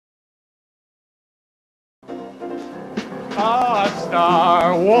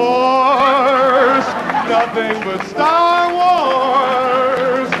Star Wars, nothing but Star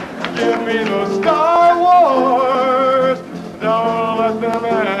Wars. Give me the Star Wars, don't let them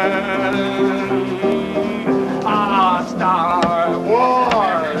end. Star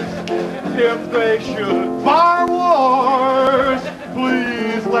Wars, if they should bar wars,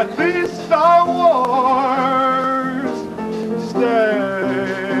 please let these Star Wars stay.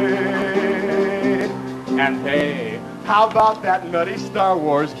 And hey, how about that nutty Star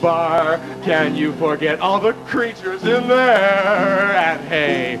Wars bar? Can you forget all the creatures in there? And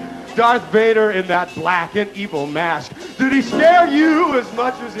hey, Darth Vader in that black and evil mask, did he scare you as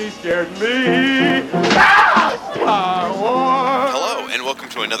much as he scared me? Star Wars! Hello, and welcome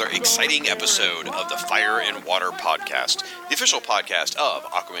to another exciting episode of the Fire and Water Podcast, the official podcast of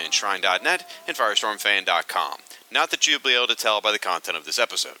AquamanShrine.net and FirestormFan.com. Not that you'll be able to tell by the content of this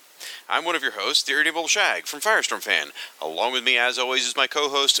episode. I'm one of your hosts, the Irritable Shag from Firestorm Fan. Along with me, as always, is my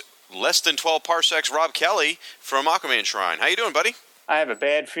co-host, less than 12 parsecs, Rob Kelly from Aquaman Shrine. How you doing, buddy? I have a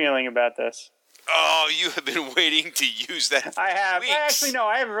bad feeling about this. Oh, you have been waiting to use that for I have. weeks. Actually, no,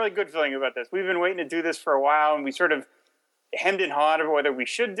 I have a really good feeling about this. We've been waiting to do this for a while, and we sort of hemmed and hawed over whether we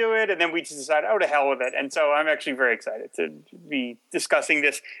should do it, and then we just decided, oh, to hell with it. And so I'm actually very excited to be discussing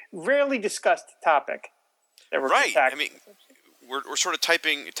this rarely discussed topic that we're right. tackling. I mean, we're sort of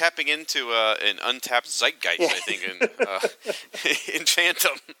tapping into an untapped zeitgeist, I think, in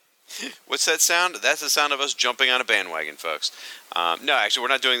Phantom. What's that sound? That's the sound of us jumping on a bandwagon, folks. No, actually, we're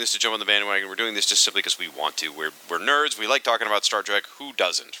not doing this to jump on the bandwagon. We're doing this just simply because we want to. We're nerds. We like talking about Star Trek. Who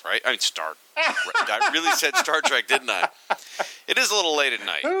doesn't, right? I mean, I really said Star Trek, didn't I? It is a little late at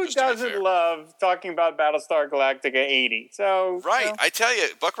night. Who doesn't love talking about Battlestar Galactica 80? So, right. You know. I tell you,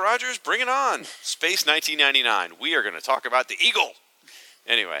 Buck Rogers, bring it on. Space 1999. We are going to talk about the Eagle.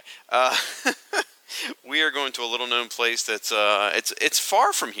 Anyway, we are going to a little-known place that's it's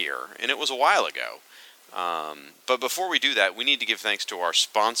far from here, and it was a while ago. But before we do that, we need to give thanks to our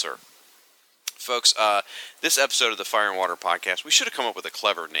sponsor. Folks, this episode of the Fire and Water Podcast, we should have come up with a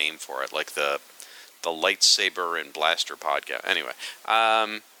clever name for it, like the Lightsaber and Blaster Podcast. Anyway,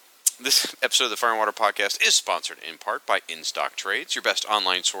 this episode of the Fire and Water Podcast is sponsored in part by InStock Trades, your best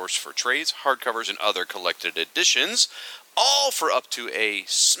online source for trades, hardcovers, and other collected editions. All for up to a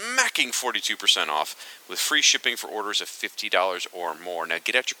smacking 42% off with free shipping for orders of $50 or more. Now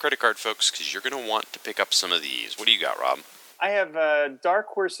get out your credit card, folks, because you're going to want to pick up some of these. What do you got, Rob? I have Dark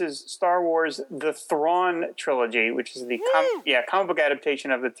Horse's Star Wars The Thrawn trilogy, which is the comic book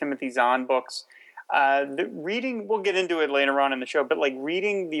adaptation of the Timothy Zahn books. The reading, we'll get into it later on in the show, but like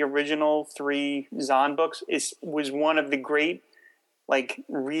reading the original 3 Zahn books was one of the great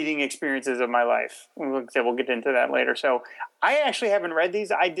reading experiences of my life. We'll get into that later. So I actually haven't read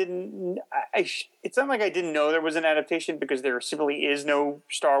these. It's not like I didn't know there was an adaptation because there simply is no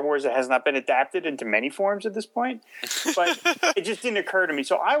Star Wars that has not been adapted into many forms at this point. But it just didn't occur to me.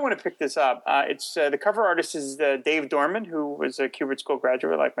 So I want to pick this up. It's the cover artist is Dave Dorman, who was a Kubert School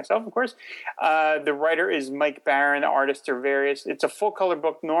graduate like myself, of course. The writer is Mike Barron. The artists are various. It's a full color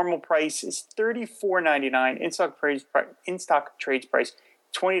book. Normal price is $34.99. In stock trades price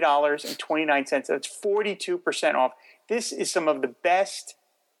 $20.29. That's 42% off. This is some of the best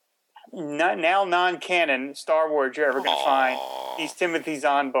now non-canon Star Wars you're ever going to find. These Timothy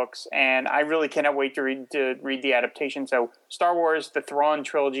Zahn books, and I really cannot wait to read the adaptation. So, Star Wars: The Thrawn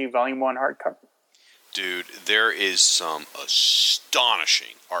Trilogy, Volume 1 hardcover. Dude, there is some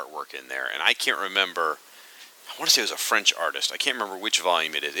astonishing artwork in there, and I can't remember. I want to say it was a French artist. I can't remember which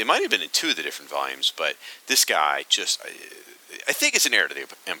volume it is. It might have been in 2 of the different volumes, but this guy just, I think it's an heir to the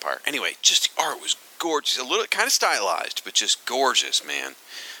Empire. Anyway, just the art was gorgeous. A little kind of stylized, but just gorgeous, man.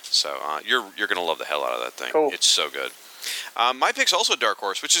 So you're going to love the hell out of that thing. Cool. It's so good. My pick's also Dark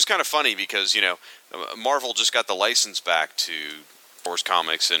Horse, which is kind of funny because, Marvel just got the license back to Wars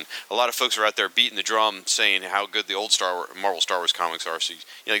comics, and a lot of folks are out there beating the drum saying how good the old Marvel Star Wars comics are. So,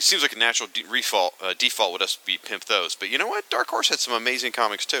 it seems like a natural default would us be pimp those. But you know what? Dark Horse had some amazing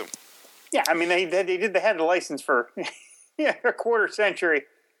comics too. Yeah, I mean they had the license for a quarter century.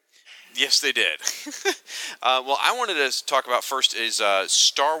 Yes, they did. Well, I wanted to talk about first is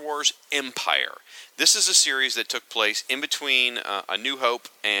Star Wars Empire. This is a series that took place in between A New Hope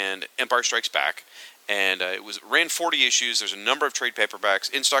and Empire Strikes Back. And it ran 40 issues. There's a number of trade paperbacks.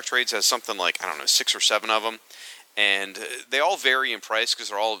 InStock Trades has something like, 6 or 7 of them. And they all vary in price because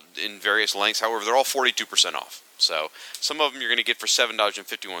they're all in various lengths. However, they're all 42% off. So some of them you're going to get for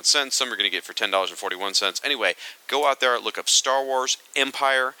 $7.51. Some you're going to get for $10.41. Anyway, go out there, look up Star Wars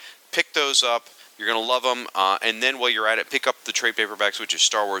Empire, pick those up. You're going to love them. And then while you're at it, pick up the trade paperbacks, which is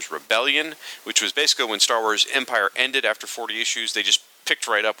Star Wars Rebellion, which was basically when Star Wars Empire ended after 40 issues. They just picked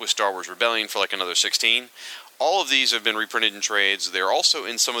right up with Star Wars Rebellion for like another 16. All of these have been reprinted in trades. They're also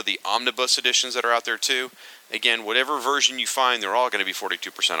in some of the omnibus editions that are out there too. Again, whatever version you find, they're all going to be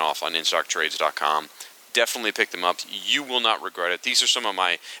 42% off on InStockTrades.com. Definitely pick them up. You will not regret it. These are some of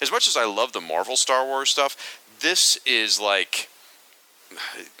my... As much as I love the Marvel Star Wars stuff, this is like...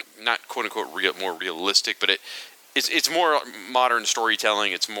 Not quote-unquote more realistic, but it's more modern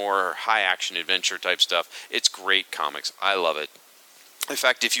storytelling. It's more high-action adventure type stuff. It's great comics. I love it. In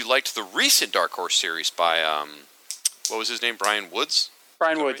fact, if you liked the recent Dark Horse series by... what was his name? Brian Woods?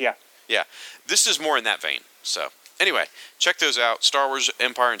 Brian Woods, yeah. Yeah. This is more in that vein. So... Anyway, check those out. Star Wars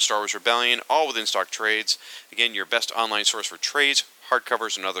Empire and Star Wars Rebellion, all within stock trades. Again, your best online source for trades,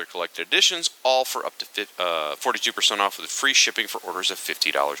 hardcovers, and other collected editions, all for up to 42% off with free shipping for orders of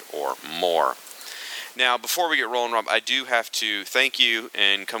 $50 or more. Now, before we get rolling, Rob, I do have to thank you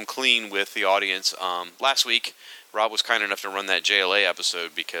and come clean with the audience. Last week, Rob was kind enough to run that JLA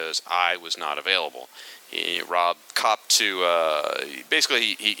episode because I was not available. Rob copped to, basically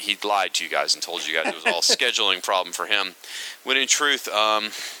he lied to you guys and told you guys it was all a scheduling problem for him. When in truth,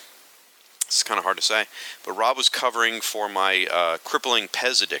 it's kind of hard to say, but Rob was covering for my crippling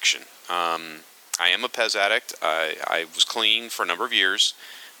Pez addiction. I am a Pez addict. I was clean for a number of years,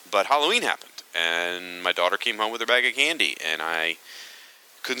 but Halloween happened, and my daughter came home with her bag of candy, and I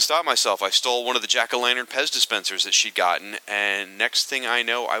couldn't stop myself. I stole one of the Jack-o'-lantern Pez dispensers that she'd gotten, and next thing I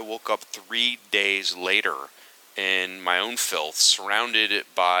know, I woke up 3 days later in my own filth, surrounded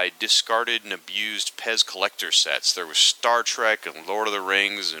by discarded and abused Pez collector sets. There was Star Trek and Lord of the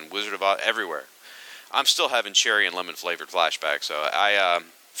Rings and Wizard of Oz everywhere. I'm still having cherry and lemon flavored flashbacks, so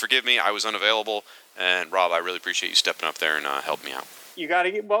forgive me, I was unavailable, and Rob, I really appreciate you stepping up there and helping me out. You got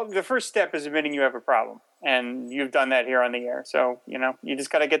to well, the first step is admitting you have a problem. And you've done that here on the air. So, you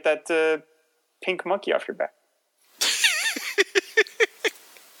just got to get that pink monkey off your back.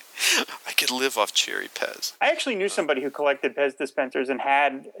 I could live off cherry Pez. I actually knew somebody who collected Pez dispensers and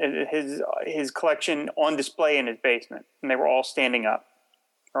had his collection on display in his basement. And they were all standing up.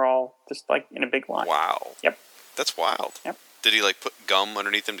 They're all just like in a big line. Wow. Yep. That's wild. Yep. Did he put gum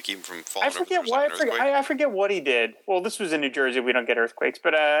underneath them to keep him from falling? I forget what he did. Well, this was in New Jersey. We don't get earthquakes,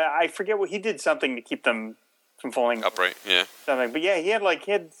 but I forget what he did. Something to keep them from falling upright. Yeah. Something, but yeah, he had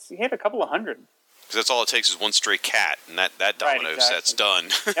a couple of hundred. Because that's all it takes is one stray cat, and that domino set's done.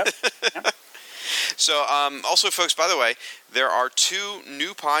 Yep. So, also, folks, by the way, there are 2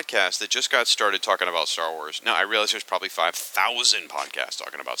 new podcasts that just got started talking about Star Wars. Now, I realize there's probably 5,000 podcasts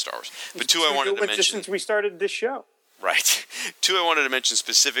talking about Star Wars, but 2 I wanted to mention. Just since we started this show. Right. 2 I wanted to mention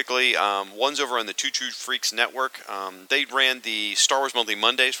specifically. One's over on the Two True Freaks Network. They ran the Star Wars Monthly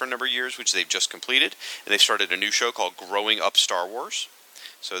Mondays for a number of years, which they've just completed. And they've started a new show called Growing Up Star Wars.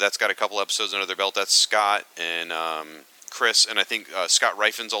 So that's got a couple episodes under their belt. That's Scott and Chris, and I think Scott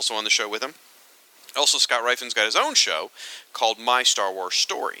Riffin's also on the show with him. Also, Scott Riffin's got his own show called My Star Wars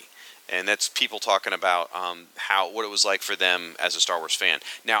Story. And that's people talking about what it was like for them as a Star Wars fan.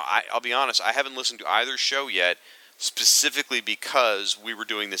 Now, I'll be honest, I haven't listened to either show yet, specifically because we were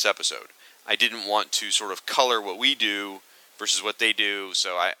doing this episode. I didn't want to sort of color what we do versus what they do,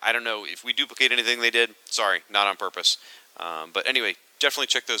 so I don't know if we duplicate anything they did. Sorry, not on purpose. But anyway, definitely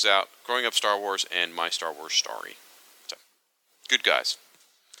check those out. Growing Up Star Wars and My Star Wars Story. So, good guys.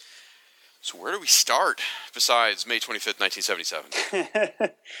 So where do we start besides May 25th,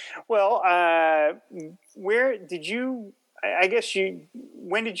 1977? Well, where did you...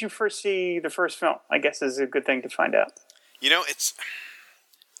 when did you first see the first film? I guess is a good thing to find out.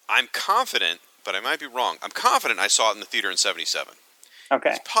 I'm confident, but I might be wrong. I'm confident I saw it in the theater in 77. Okay.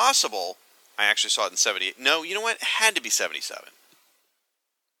 It's possible I actually saw it in 78. No, you know what? It had to be 77.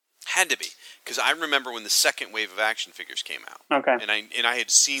 Had to be. Because I remember when the second wave of action figures came out. Okay. And I had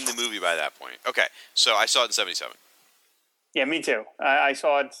seen the movie by that point. Okay, so I saw it in 77. Yeah, me too. I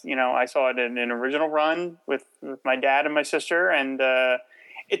saw it. I saw it in an original run with my dad and my sister, and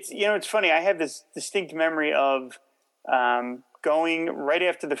it's funny. I have this distinct memory of going right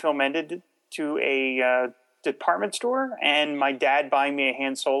after the film ended to a department store, and my dad buying me a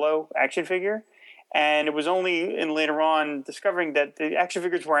Han Solo action figure, and it was only in later on discovering that the action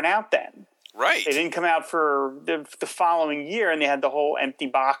figures weren't out then. Right. They didn't come out for the following year, and they had the whole empty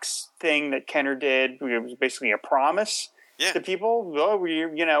box thing that Kenner did. It was basically a promise. Yeah. To people,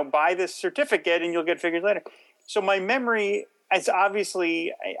 buy this certificate and you'll get figures later. So my memory, it's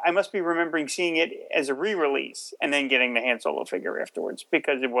obviously, I must be remembering seeing it as a re-release and then getting the Han Solo figure afterwards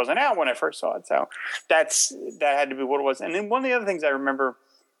because it wasn't out when I first saw it. So that had to be what it was. And then one of the other things I remember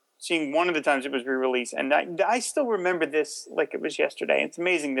seeing one of the times it was re-released, and I still remember this like it was yesterday. It's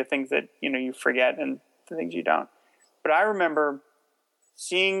amazing the things that you forget and the things you don't. But I remember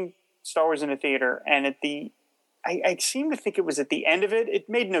seeing Star Wars in a theater, and I seem to think it was at the end of it. It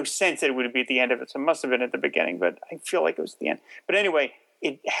made no sense that it would be at the end of it, so it must have been at the beginning, but I feel like it was at the end. But anyway,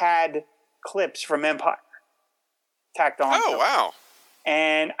 it had clips from Empire tacked on. Oh, wow.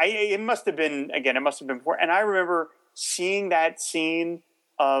 And it must have been before. And I remember seeing that scene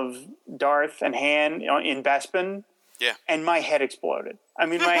of Darth and Han in Bespin. Yeah. And my head exploded. I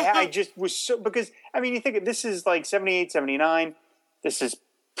mean, I just was so, because, I mean, you think this is like 78, 79. This is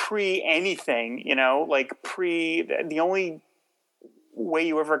pre anything, like the only way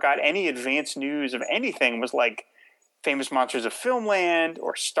you ever got any advanced news of anything was like Famous Monsters of Filmland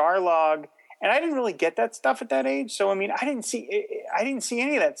or Starlog. And I didn't really get that stuff at that age. So, I mean, I didn't see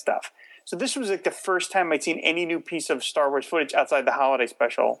any of that stuff. So this was like the first time I'd seen any new piece of Star Wars footage outside the holiday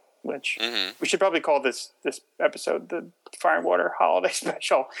special, which we should probably call this episode the Fire and Water Holiday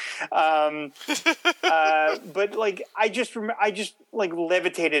Special. But like, I just like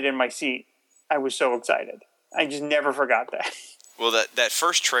levitated in my seat. I was so excited. I just never forgot that. Well, that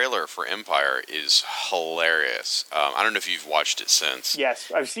first trailer for Empire is hilarious. I don't know if you've watched it since.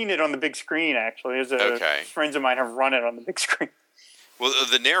 Yes, I've seen it on the big screen, actually. Friends of mine have run it on the big screen. Well,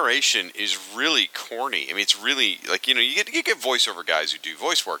 the narration is really corny. I mean, it's really, like, you get voiceover guys who do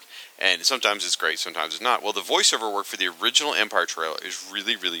voice work, and sometimes it's great, sometimes it's not. Well, the voiceover work for the original Empire trailer is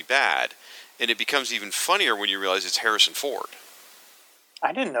really, really bad, and it becomes even funnier when you realize it's Harrison Ford.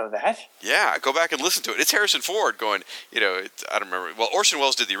 I didn't know that. Yeah, go back and listen to it. It's Harrison Ford going, I don't remember. Well, Orson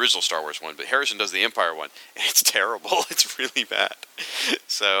Welles did the original Star Wars one, but Harrison does the Empire one. And it's terrible. It's really bad.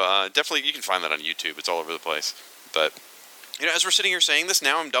 So definitely, you can find that on YouTube. It's all over the place. But as we're sitting here saying this,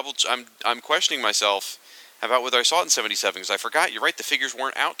 now I'm questioning myself about whether I saw it in 77, because I forgot. You're right, the figures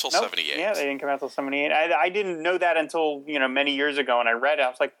weren't out till 78. Yeah, they didn't come out till 78. I didn't know that until many years ago, and I read it. I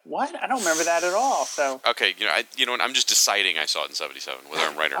was like, what? I don't remember that at all. So okay, I'm just deciding I saw it in 77, whether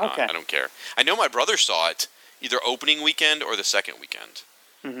I'm right or okay. not. I don't care. I know my brother saw it either opening weekend or the second weekend,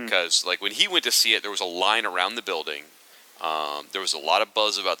 because like when he went to see it, there was a line around the building. There was a lot of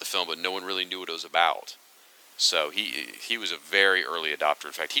buzz about the film, but no one really knew what it was about. So he was a very early adopter.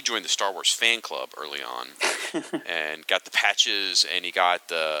 In fact, he joined the Star Wars fan club early on and got the patches, and he got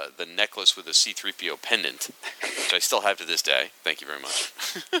the necklace with the C-3PO pendant, which I still have to this day. Thank you very much.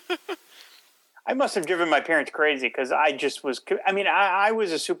 I must have driven my parents crazy because I just was – I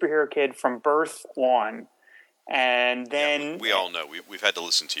was a superhero kid from birth on. And then we all know we've had to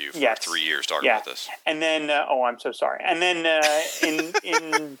listen to you for 3 years talking about this. And then I'm so sorry. And then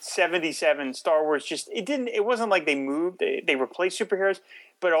in 77, Star Wars it wasn't like they moved, they replaced superheroes,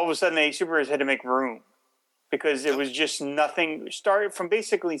 but all of a sudden superheroes had to make room because it was just nothing. Started from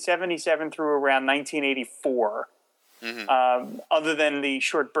basically 77 through around 1984, other than the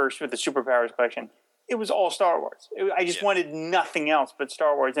short burst with the Superpowers collection. It was all Star Wars. I just wanted nothing else but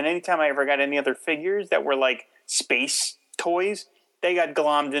Star Wars. And anytime I ever got any other figures that were like space toys, they got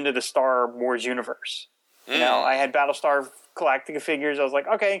glommed into the Star Wars universe. I had Battlestar Galactica figures. I was like,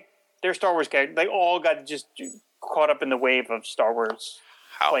 okay, they're Star Wars characters. They all got just caught up in the wave of Star Wars.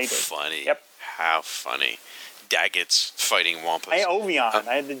 How funny. Yep. How funny. Daggets fighting Wampus. I had Ovion.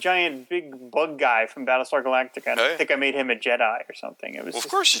 I had the giant big bug guy from Battlestar Galactica. I think I made him a Jedi or something. It was of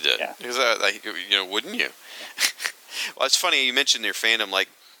course you did. Yeah. Because, wouldn't you? Well, it's funny you mentioned your fandom. Like,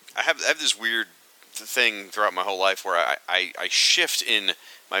 I have this weird thing throughout my whole life where I shift in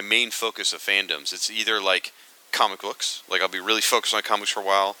my main focus of fandoms. It's either like comic books, like I'll be really focused on comics for a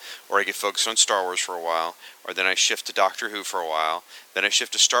while, or I get focused on Star Wars for a while, or then I shift to Doctor Who for a while, then I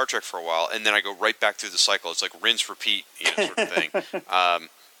shift to Star Trek for a while, and then I go right back through the cycle. It's like rinse, repeat, sort of thing.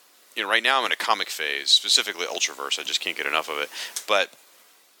 Right now I'm in a comic phase, specifically Ultraverse. I just can't get enough of it. But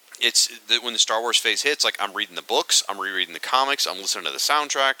it's when the Star Wars phase hits, like I'm reading the books, I'm rereading the comics, I'm listening to the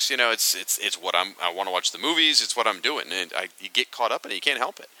soundtracks. It's what I want to watch the movies. It's what I'm doing, and you get caught up in it. You can't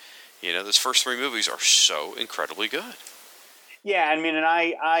help it. Those first three movies are so incredibly good. Yeah, and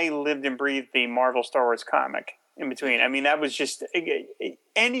I lived and breathed the Marvel Star Wars comic in between. That was just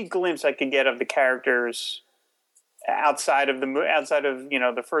any glimpse I could get of the characters outside of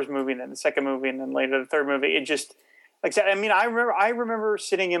the first movie, and then the second movie, and then later the third movie. It just, like I said, I remember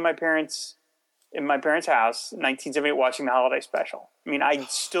sitting in my parents' house in 1978 watching the holiday special. I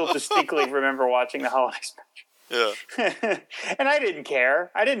still distinctly remember watching the holiday special. Yeah. And I didn't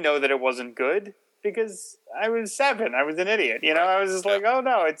care. I didn't know that it wasn't good because I was 7. I was an idiot. I was just like, oh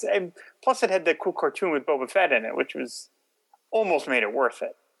no. And plus it had the cool cartoon with Boba Fett in it, which was almost made it worth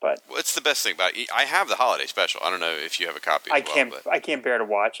it. But what's the best thing about it? I have the holiday special. I don't know if you have a copy. I can't bear to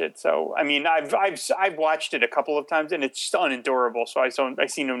watch it. So I mean, I've watched it a couple of times, and it's just unendurable. So I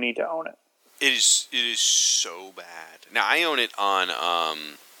see no need to own it. It is so bad. Now I own it on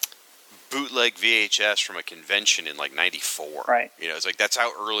bootleg VHS from a convention in like '94. Right. You know, it's like that's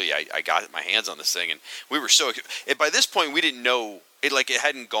how early I got my hands on this thing, and we were so. By this point, we didn't know it. Like it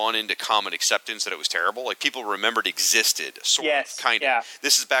hadn't gone into common acceptance that it was terrible. Like people remembered it existed, sort of, kind of. Yeah.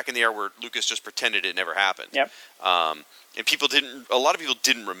 This is back in the era where Lucas just pretended it never happened. Yep. And a lot of people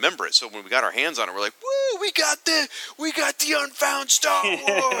didn't remember it. So when we got our hands on it, we're like, "Woo! We got the unfound Star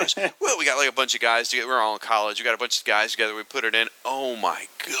Wars." Well, we got like a bunch of guys together. We're all in college. We got a bunch of guys together. We put it in. Oh my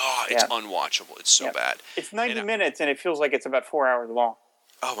god, it's unwatchable. It's so bad. It's 90 minutes, and it feels like it's about 4 hours long.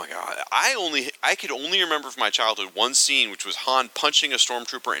 Oh my god! I could only remember from my childhood one scene, which was Han punching a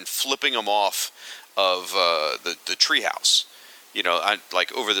stormtrooper and flipping him off of the treehouse. You know,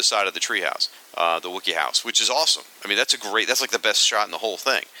 like over the side of the treehouse, the Wookiee house, which is awesome. I mean, that's like the best shot in the whole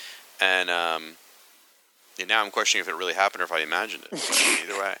thing. And now I'm questioning if it really happened or if I imagined it. But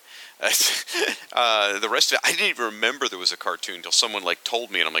either way, the rest of it, I didn't even remember there was a cartoon until someone like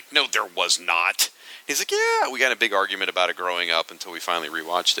told me, and I'm like, no, there was not. He's like, yeah, we got a big argument about it growing up until we finally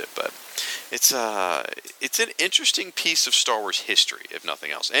rewatched it. But it's an interesting piece of Star Wars history, if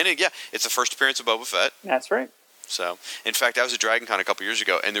nothing else. And it's the first appearance of Boba Fett. That's right. So, in fact, I was at Dragon Con a couple years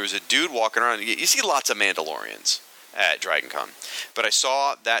ago, and there was a dude walking around. You see lots of Mandalorians at Dragon Con, but I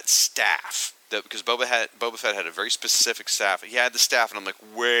saw that staff because Boba Fett had a very specific staff. He had the staff, and I'm like,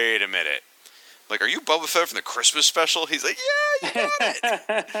 wait a minute. Like, are you Boba Fett from the Christmas special? He's like, yeah, you got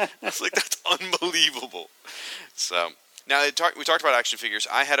it. I was like, that's unbelievable. So, now we talked about action figures.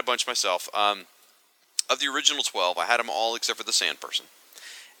 I had a bunch myself. Of the original 12, I had them all except for the Sand Person.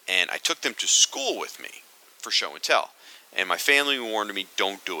 And I took them to school with me for show and tell. And my family warned me,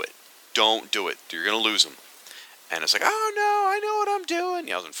 don't do it. Don't do it. You're going to lose them. And it's like, oh, no, I know what I'm doing.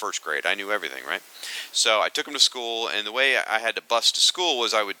 Yeah, I was in first grade. I knew everything, right? So I took them to school, and the way I had to bus to school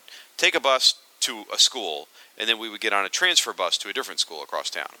was I would take a bus to a school, and then we would get on a transfer bus to a different school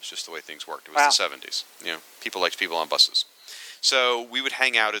across town. It was just the way things worked. It was the 70s. You know, people liked people on buses. So we would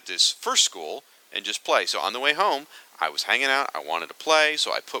hang out at this first school and just play. So on the way home, I was hanging out. I wanted to play,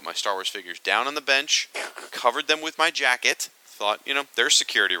 so I put my Star Wars figures down on the bench, covered them with my jacket, thought, there's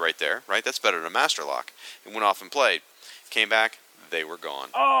security right there, right? That's better than a master lock. And went off and played. Came back, they were gone.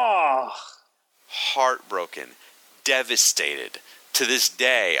 Oh! Heartbroken. Devastated. To this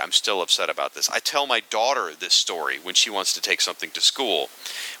day, I'm still upset about this. I tell my daughter this story when she wants to take something to school.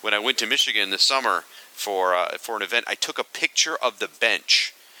 When I went to Michigan this summer for an event, I took a picture of the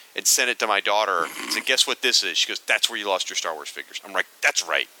bench and sent it to my daughter. I said, guess what this is? She goes, that's where you lost your Star Wars figures. I'm like, that's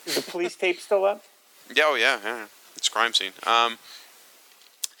right. Is the police tape still up? Yeah. It's a crime scene.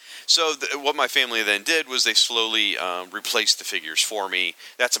 So what my family then did was they slowly replaced the figures for me.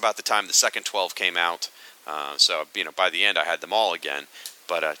 That's about the time the second 12 came out. So by the end, I had them all again.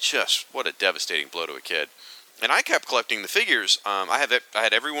 But just what a devastating blow to a kid. And I kept collecting the figures. I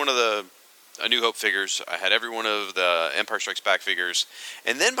had every one of the A New Hope figures. I had every one of the Empire Strikes Back figures.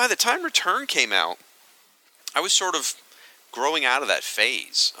 And then by the time Return came out, I was sort of growing out of that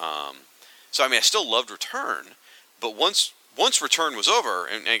phase. So I still loved Return, but once Return was over,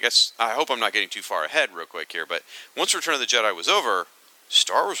 and I hope I'm not getting too far ahead real quick here, but once Return of the Jedi was over,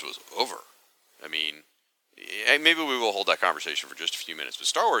 Star Wars was over. Maybe we will hold that conversation for just a few minutes, but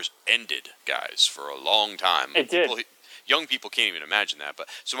Star Wars ended, guys, for a long time. It did. Young people can't even imagine that. But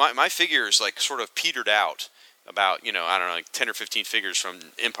so my figures sort of petered out about, I don't know, like 10 or 15 figures from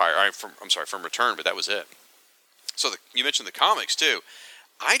from Return, but that was it. So you mentioned the comics too.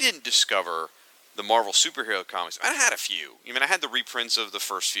 I didn't discover the Marvel superhero comics. I had a few. I had the reprints of the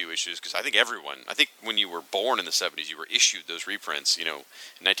first few issues because I think when you were born in the 70s, you were issued those reprints. In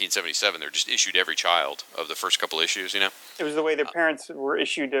 1977, they're just issued every child of the first couple issues. It was the way their parents were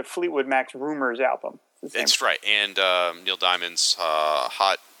issued a Fleetwood Mac's Rumors album. That's right. And Neil Diamond's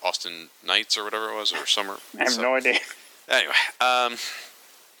Hot Austin Nights or whatever it was, or Summer. I have no idea. Anyway,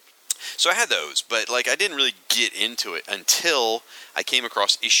 so I had those, but I didn't really get into it until I came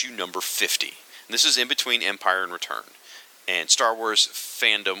across issue number 50. And this is in between Empire and Return. And Star Wars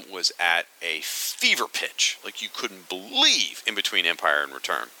fandom was at a fever pitch, like you couldn't believe, in between Empire and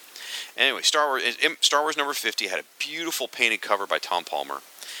Return. Anyway, Star Wars number 50 had a beautiful painted cover by Tom Palmer.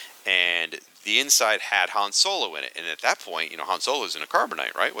 And the inside had Han Solo in it. And at that point, Han Solo is in a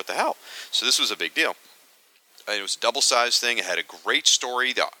carbonite, right? What the hell? So this was a big deal. And it was a double-sized thing. It had a great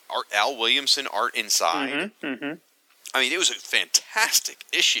story. The Al Williamson art inside. Mm-hmm. It was a fantastic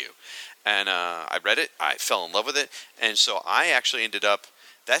issue. And I read it. I fell in love with it. And so I actually ended up,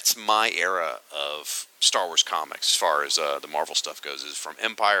 that's my era of Star Wars comics as far as the Marvel stuff goes, is from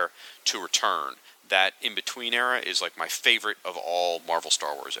Empire to Return. That in-between era is like my favorite of all Marvel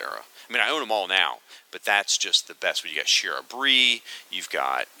Star Wars era. I mean, I own them all now, but that's just the best. You got Shira Bree, you've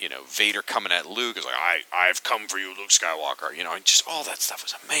got, Vader coming at Luke. It's like, I've come for you, Luke Skywalker. And just all that stuff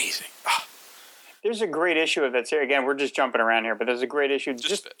was amazing. Ah. There's a great issue of that series. Again, we're just jumping around here, but there's a great issue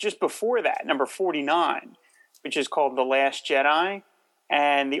just before that, number 49, which is called The Last Jedi.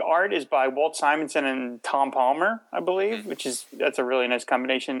 And the art is by Walt Simonson and Tom Palmer, I believe, that's a really nice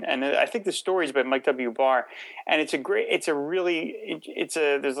combination. And I think the story is by Mike W. Barr. And it's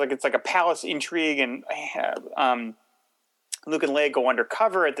like a palace intrigue, and Luke and Leia go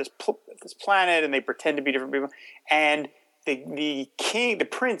undercover at this planet, and they pretend to be different people. And the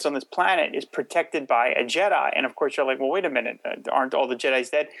prince on this planet is protected by a Jedi. And of course you're like, well, wait a minute, aren't all the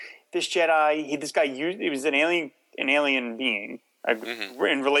Jedis dead? This Jedi, he was an alien being.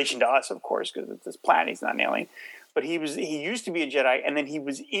 In relation to us, of course, because it's this planet, he's not an alien. But he used to be a Jedi, and then he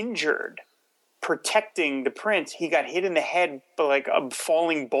was injured protecting the prince. He got hit in the head by like a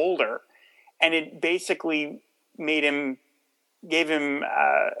falling boulder, and it basically it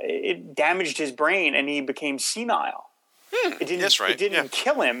damaged his brain, and he became senile. It didn't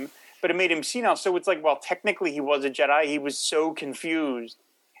kill him, but it made him senile. So it's like, well, technically he was a Jedi. He was so confused,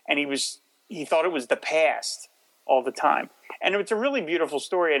 and he thought it was the past all the time. And it's a really beautiful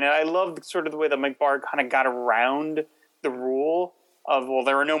story, and I love sort of the way that Mike Barr kind of got around the rule of, well,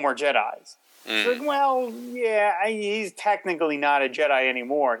 there are no more Jedis. It's like, well, yeah, he's technically not a Jedi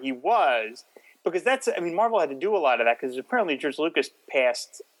anymore. He was, because Marvel had to do a lot of that, because apparently George Lucas had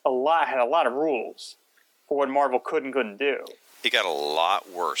a lot of rules for what Marvel could and couldn't do. It got a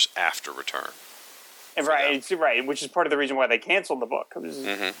lot worse after Return. Right, which is part of the reason why they canceled the book. It was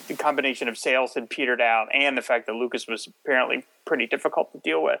the combination of sales had petered out, and the fact that Lucas was apparently pretty difficult to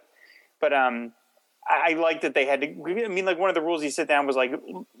deal with. But I like that they had to. Like one of the rules he set down was like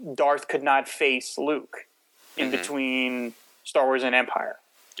Darth could not face Luke in between Star Wars and Empire.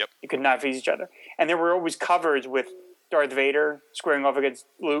 Yep, they could not face each other, and there were always covers with Darth Vader squaring off against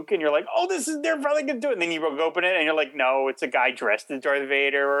Luke, and you're like, oh, they're probably going to do it. And then you open it, and you're like, no, it's a guy dressed as Darth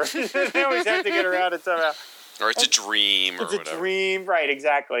Vader, or they always have to get around it somehow. Or it's a dream, or whatever. It's a dream, right,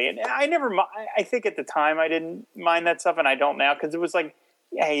 exactly. And I think at the time I didn't mind that stuff, and I don't now, because it was like,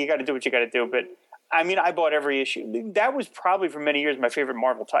 yeah, hey, you got to do what you got to do. But, I bought every issue. That was probably, for many years, my favorite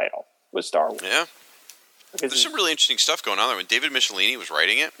Marvel title, was Star Wars. Yeah. There's some really interesting stuff going on there. When David Michelini was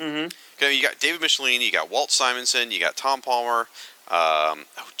writing it, you got David Michelini, you got Walt Simonson, you got Tom Palmer, a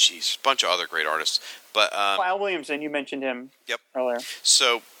bunch of other great artists. But Al Williamson, you mentioned him earlier.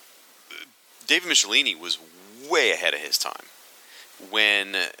 So David Michelini was way ahead of his time.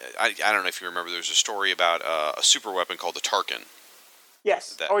 When I don't know if you remember, there's a story about a super weapon called the Tarkin.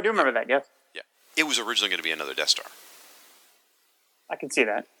 Yes. I do remember that. Yes. Yeah. It was originally going to be another Death Star. I can see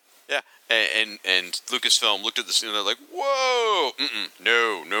that. Yeah, and Lucasfilm looked at this and they're like, "Whoa,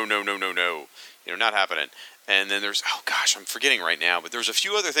 no, not happening." And then there's, I'm forgetting right now, but there's a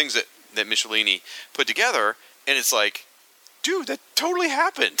few other things that Michelini put together, and it's like, dude, that totally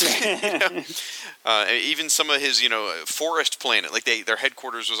happened. Even some of his, forest planet, like their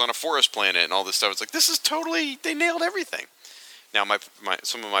headquarters was on a forest planet and all this stuff. It's like, this is totally, they nailed everything. Now,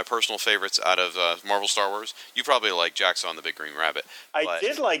 some of my personal favorites out of Marvel Star Wars, you probably like Jaxxon the Big Green Rabbit. I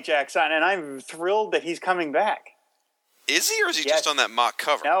did like Jaxxon, and I'm thrilled that he's coming back. Is he, or is he just on that mock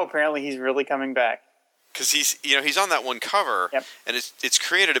cover? No, apparently he's really coming back. Because he's on that one cover, and it's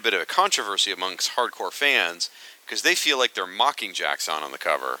created a bit of a controversy amongst hardcore fans, because they feel like they're mocking Jaxxon on the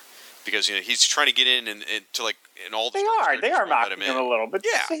cover, because he's trying to get in and to like in all. They are mocking him a little, but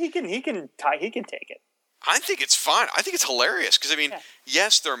yeah, so he can take it. I think it's fine. I think it's hilarious because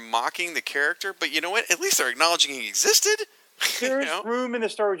yes, they're mocking the character, but you know what? At least they're acknowledging he existed. There's room in the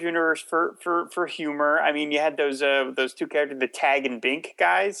Star Wars universe for humor. I mean, you had those two characters, the Tag and Bink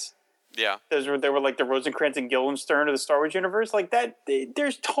guys. Yeah, they were like the Rosencrantz and Guildenstern of the Star Wars universe. Like that,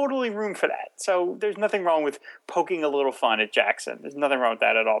 there's totally room for that. So there's nothing wrong with poking a little fun at Jackson. There's nothing wrong with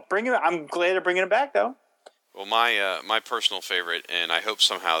that at all. I'm glad they're bringing it back though. Well, my personal favorite, and I hope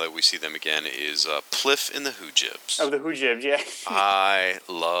somehow that we see them again, is Pliff and the Hoojibs. Oh, the Hoojibs, yeah. I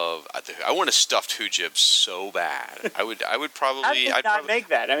want a stuffed Hoojib so bad. I would probably. How did they not make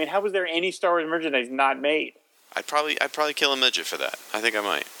that? I mean, how was there any Star Wars merchandise not made? I'd probably kill a midget for that. I think I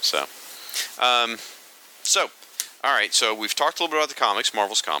might. So, All right, so we've talked a little bit about the comics,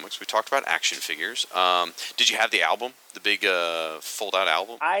 Marvel's comics. We talked about action figures. Did you have the album, the big fold-out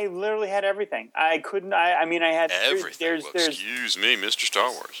album? I literally had everything. I couldn't. I mean, I had everything. Excuse me, Mr.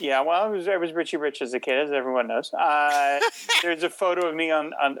 Star Wars. Yeah, well, I was Richie Rich as a kid, as everyone knows. There's a photo of me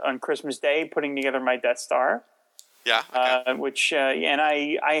on Christmas Day putting together my Death Star. Yeah. Okay. And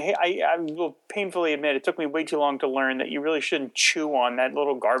I will painfully admit it took me way too long to learn that you really shouldn't chew on that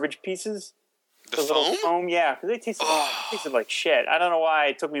little garbage pieces. The foam? Little foam, yeah, because they tasted like shit. I don't know why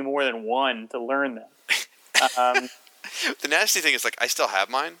it took me more than one to learn them. The nasty thing is, like, I still have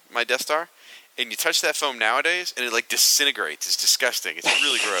mine, my Death Star, and you touch that foam nowadays, and it, like, disintegrates. It's disgusting. It's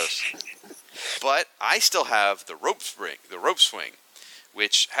really gross. But I still have the rope swing,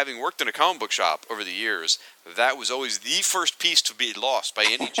 which, having worked in a comic book shop over the years, that was always the first piece to be lost by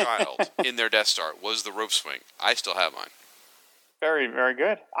any child in their Death Star, was the rope swing. I still have mine. Very, very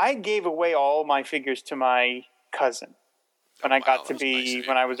good. I gave away all my figures to my cousin when I got to be, nice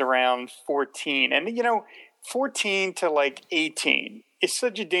when I was around 14. And, 14 to like 18 is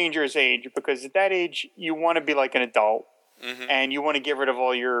such a dangerous age because at that age, you want to be like an adult and you want to get rid of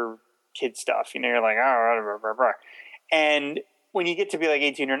all your kid stuff. You're like, oh, blah, blah, blah. And when you get to be like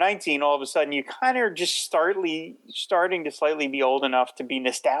 18 or 19, all of a sudden you kind of just starting to slightly be old enough to be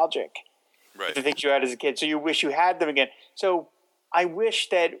nostalgic. Right. The things you had as a kid. So you wish you had them again. So I wish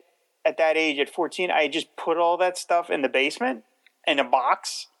that at that age, at 14, I had just put all that stuff in the basement in a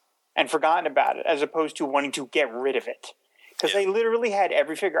box and forgotten about it, as opposed to wanting to get rid of it. Because I literally had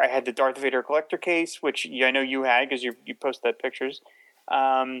every figure. I had the Darth Vader collector case, which I know you had because you posted that pictures.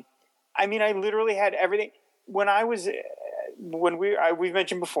 I literally had everything. We've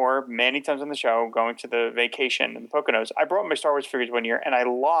mentioned before many times on the show, going to the vacation in the Poconos, I brought my Star Wars figures one year, and I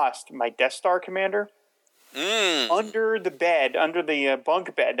lost my Death Star commander under the bed, under the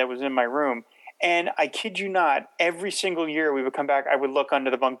bunk bed that was in my room. And I kid you not, every single year we would come back, I would look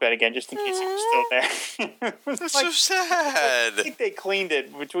under the bunk bed again just in case it was still there. That's so sad. I think they cleaned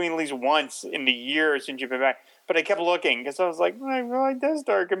it between at least once in the year since you've been back. But I kept looking because I was like, my Death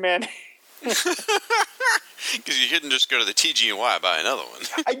Star commander. Because you couldn't just go to the TG&Y and buy another one.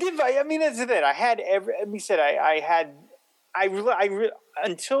 I did. That's the thing. I had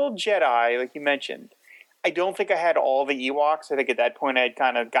until Jedi, like you mentioned. I don't think I had all the Ewoks. I think at that point I had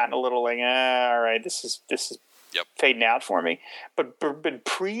kind of gotten a little like, all right, this is fading out for me. But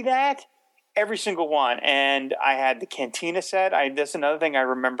pre that, every single one. And I had the Cantina set. That's another thing I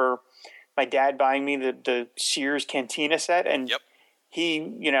remember my dad buying me the Sears Cantina set. And he,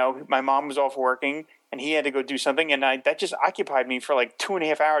 my mom was off working and he had to go do something. And that just occupied me for like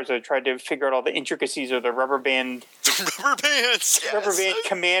 2.5 hours. I tried to figure out all the intricacies of the rubber band. Rubber bands. Yes. Rubber band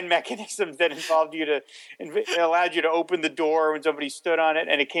command mechanisms that allowed you to open the door when somebody stood on it.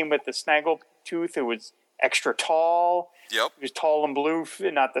 And it came with the snaggle tooth. It was extra tall. Yep. It was tall and blue,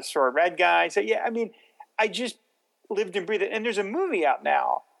 not the sort of red guy. So, I just lived and breathed it. And there's a movie out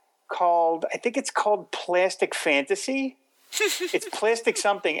now called Plastic Fantasy. It's Plastic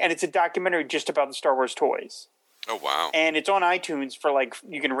something, and it's a documentary just about the Star Wars toys. Oh, wow. And it's on iTunes for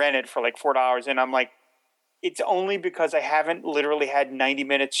you can rent it for $4. And I'm like, it's only because I haven't literally had 90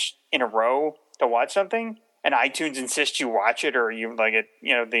 minutes in a row to watch something, and iTunes insists you watch it or you like it,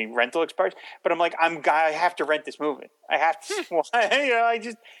 the rental expires. But I'm like, I have to rent this movie. I have to,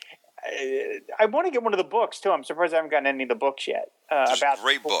 I want to get one of the books too. I'm surprised I haven't gotten any of the books yet. There's a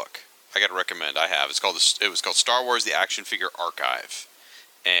great book I got to recommend. I have. It was called Star Wars: The Action Figure Archive,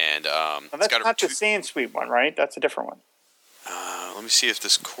 and that's not the Sansweet one, right? That's a different one. Let me see if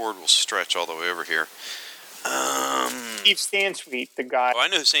this cord will stretch all the way over here. Steve Sansweet, the guy. Oh, I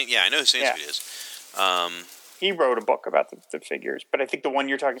know who Sansweet is. He wrote a book about the figures, but I think the one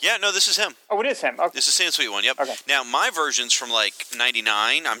you're talking. Yeah, no, this is him. Oh, it is him. Okay. This is Sansweet one. Yep. Okay. Now my version's from like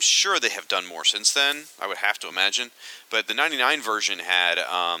 '99. I'm sure they have done more since then. I would have to imagine, but the '99 version had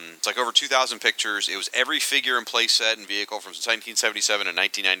it's like over 2,000 pictures. It was every figure and play set and vehicle from 1977 to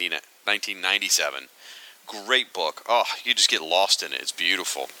 1997. Great book. Oh, you just get lost in it. It's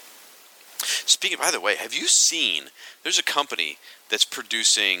beautiful. Speaking, by the way, have you seen? There's a company that's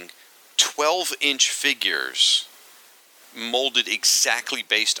producing 12-inch figures molded exactly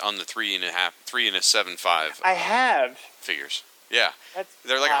based on the 3 and a 7.5. I have figures. Yeah,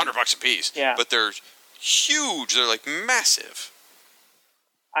 they're like $100 a piece. Yeah, but they're huge. They're like massive.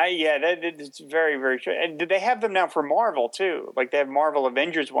 It's very, very true. And do they have them now for Marvel too? Like they have Marvel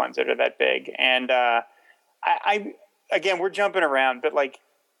Avengers ones that are that big. And again, we're jumping around, but like,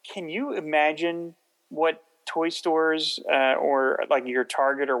 can you imagine what toy stores or like your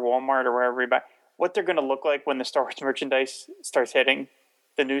Target or Walmart or wherever you buy, what they're going to look like when the Star Wars merchandise starts hitting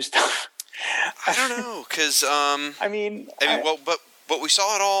the new stuff? I don't know, because but we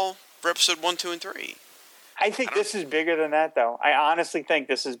saw it all for episode 1, 2, and 3. I think this is bigger than that, though. I honestly think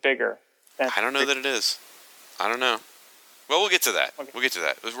this is bigger. I don't know that it is. I don't know. Well, we'll get to that. Okay. We'll get to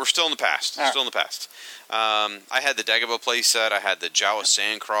that. We're still in the past. Still in the past. I had the Dagobah play set. I had the Jawa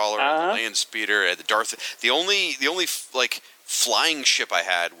Sandcrawler, the Land Speeder, the Darth. The only like flying ship I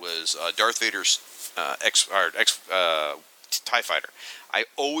had was Darth Vader's TIE Fighter. I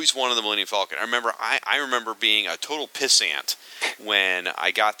always wanted the Millennium Falcon. I remember being a total pissant when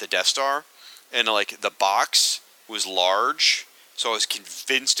I got the Death Star, and like the box was large, so I was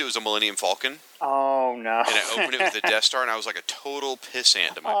convinced it was a Millennium Falcon. Oh no! And I opened it with the Death Star, and I was like a total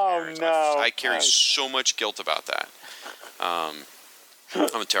pissant to my parents. No! I carry so much guilt about that. I'm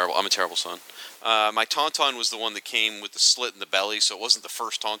a terrible son. My Tauntaun was the one that came with the slit in the belly, so it wasn't the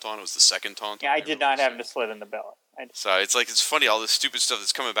first Tauntaun; it was the second Tauntaun. Yeah, I did not have the slit in the belly. So it's funny, all this stupid stuff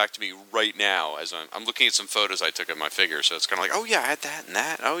that's coming back to me right now as I'm looking at some photos I took of my figure. So it's kind of like, oh yeah, I had that and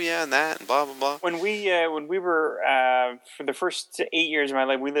that. Oh yeah, and that and blah blah blah. When we were for the first 8 years of my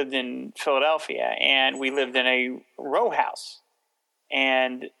life, we lived in Philadelphia, and we lived in a row house.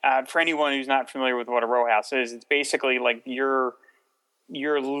 And for anyone who's not familiar with what a row house is, it's basically like you're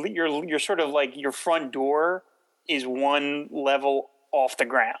sort of like your front door is one level off the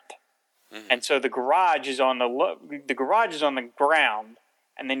ground. Mm-hmm. And so the garage is on the ground,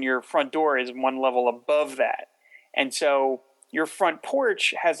 and then your front door is one level above that. And so your front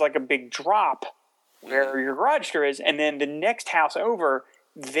porch has like a big drop where your garage door is, and then the next house over,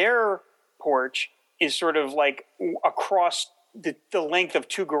 their porch is sort of like across the length of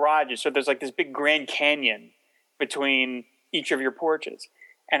two garages. So there's like this big Grand Canyon between each of your porches.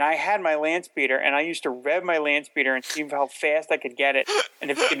 And I had my land speeder, and I used to rev my land speeder and see how fast I could get it,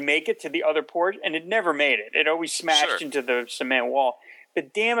 and if it could make it to the other porch. And it never made it. It always smashed into the cement wall.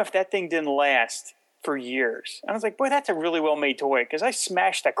 But damn if that thing didn't last for years. And I was like, boy, that's a really well-made toy, because I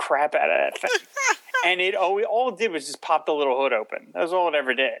smashed the crap out of that thing. And all it did was just pop the little hood open. That was all it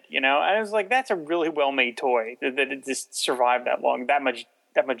ever did, And I was like, that's a really well-made toy that it just survived that long, that much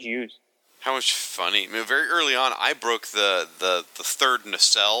use. How much funny! I mean, very early on, I broke the third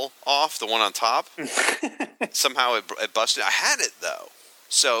nacelle off, the one on top. Somehow it busted. I had it though,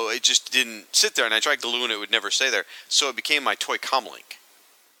 so it just didn't sit there. And I tried gluing it; would never stay there. So it became my toy Comlink.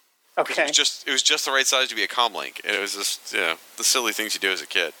 Okay. It was just the right size to be a Comlink. It was just the silly things you do as a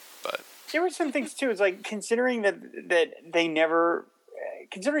kid. But there were some things too. It's like considering that they never,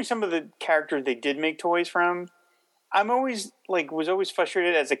 considering some of the characters they did make toys from. I'm always was always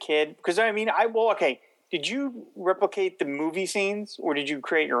frustrated as a kid because did you replicate the movie scenes or did you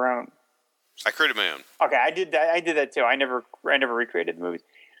create your own? I created my own. Okay, I did that. I did that too. I never recreated the movies,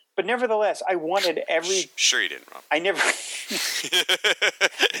 but nevertheless, I wanted every. Sure, you didn't, Rob. I never.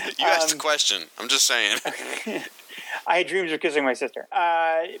 You asked the question. I'm just saying. I had dreams of kissing my sister, but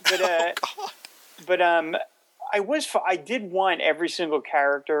I did want every single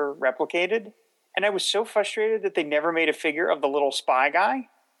character replicated. And I was so frustrated that they never made a figure of the little spy guy.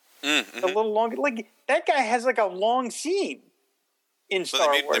 Mm-hmm. The little long, that guy has a long scene in Star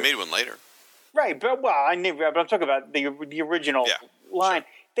Wars. They made one later, right? But I'm talking about the original line.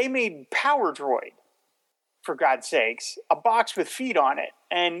 Sure. They made Power Droid, for God's sakes, a box with feet on it,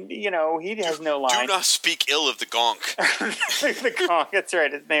 and he has no line. Do not speak ill of the Gonk. The Gonk, that's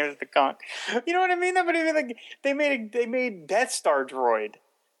right. His name is the Gonk. You know what I mean? But they made Death Star Droid.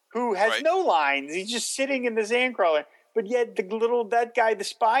 Who has no lines. He's just sitting in the Sandcrawler. But yet that guy, the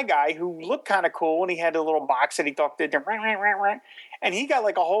spy guy, who looked kind of cool, and he had a little box that he talked to, and he got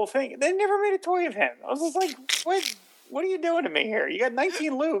a whole thing. They never made a toy of him. I was just like, what are you doing to me here? You got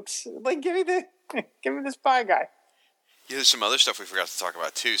 19 Lukes. Give me the spy guy. Yeah, there's some other stuff we forgot to talk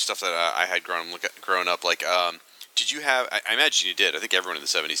about, too. Stuff that I had grown up. Did you have, I imagine you did. I think everyone in the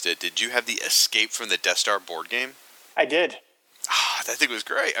 70s did. Did you have the Escape from the Death Star board game? I did. That thing was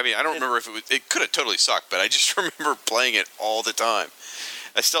great. I mean, I don't remember if it could have totally sucked, but I just remember playing it all the time.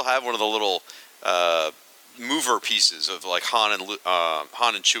 I still have one of the little mover pieces of Han and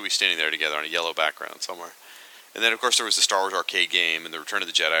Chewie standing there together on a yellow background somewhere. And then, of course, there was the Star Wars arcade game and the Return of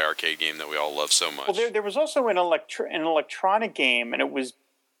the Jedi arcade game that we all love so much. Well, there was also an electronic game, and it was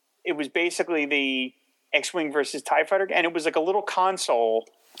basically the X-Wing versus TIE Fighter, and it was like a little console.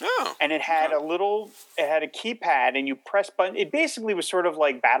 Oh, and it had a keypad, and you press button. It basically was sort of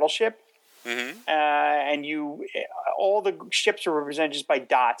like Battleship, and all the ships are represented just by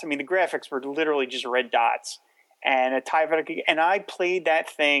dots. I mean, the graphics were literally just red dots, and a TIE Fighter. And I played that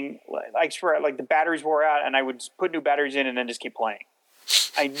thing. I swear, the batteries wore out, and I would just put new batteries in, and then just keep playing.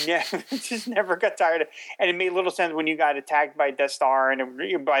 I just never got tired of, and it made little sense when you got attacked by Death Star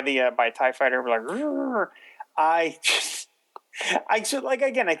and by a TIE fighter. We're like, "Rrr." I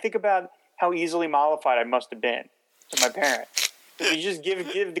again, I think about how easily mollified I must have been to my parents. You just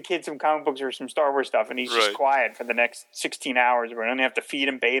give the kid some comic books or some Star Wars stuff, and he's just quiet for the next 16 hours. We don't have to feed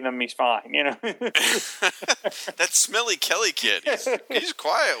him, bathe him. He's fine, you know. That smelly Kelly kid. He's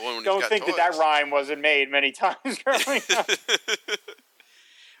quiet when he's got Don't think toys. that rhyme wasn't made many times growing up.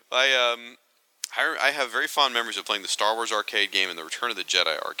 I have very fond memories of playing the Star Wars arcade game and the Return of the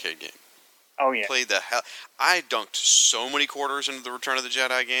Jedi arcade game. Oh yeah. Played the hell. I dunked so many quarters into the Return of the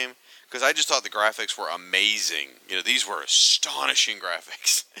Jedi game. Because I just thought the graphics were amazing. You know, these were astonishing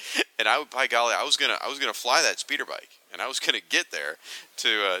graphics, and by golly, I was gonna fly that speeder bike, and I was gonna get there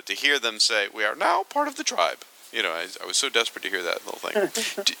to hear them say, "We are now part of the tribe." You know, I was so desperate to hear that little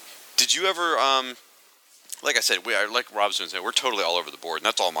thing. Did you ever, like I said, like Rob's been saying, we're totally all over the board, and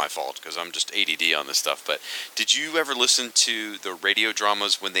that's all my fault because I'm just ADD on this stuff. But did you ever listen to the radio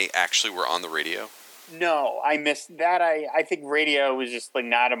dramas when they actually were on the radio? No, I missed that. I think radio was just like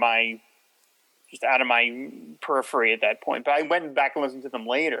out of my periphery at that point. But I went back and listened to them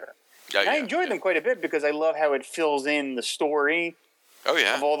later. I enjoyed them quite a bit because I love how it fills in the story. Oh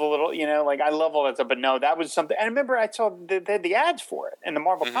yeah, of all the little, you know, like I love all that stuff. But no, that was something. And I remember I saw the ads for it in the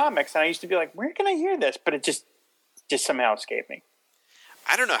Marvel comics, and I used to be like, "Where can I hear this?" But it just somehow escaped me.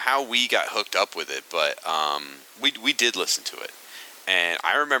 I don't know how we got hooked up with it, but we did listen to it. And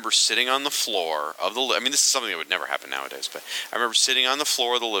I remember sitting on the floor of the... I mean, this is something that would never happen nowadays, but I remember sitting on the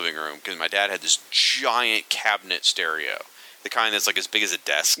floor of the living room because my dad had this giant cabinet stereo, the kind that's like as big as a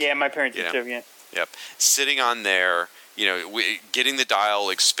desk. Yeah, my parents did too, yeah. Yep. Sitting on there, you know, getting the dial,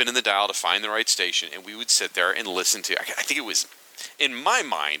 like spinning the dial to find the right station, and we would sit there and listen to... I think it was... In my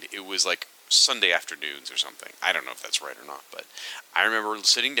mind, it was like Sunday afternoons or something. I don't know if that's right or not, but I remember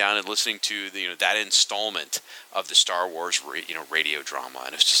sitting down and listening to that installment of the Star Wars radio drama,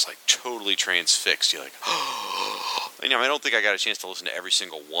 and it's just like totally transfixed. You're like, oh, I don't think I got a chance to listen to every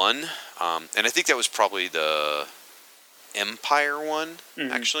single one, and I think that was probably the Empire one,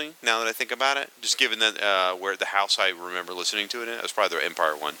 actually. Now that I think about it, just given that where the house I remember listening to it in, it was probably the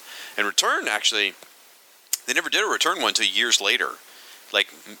Empire one. And Return, actually, they never did a Return one until years later. Like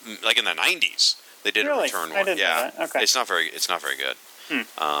in the 90s, they did a Return one. I didn't know that. Okay. It's not very good.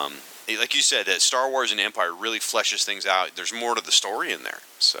 Like you said, that Star Wars and Empire really fleshes things out. There's more to the story in there,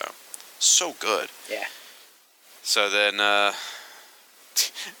 so good. Yeah. So then, of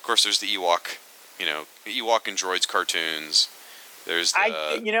course, there's the Ewok, Ewok and Droids cartoons. There's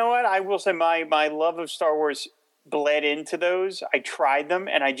the... you know what? I will say my love of Star Wars bled into those. I tried them,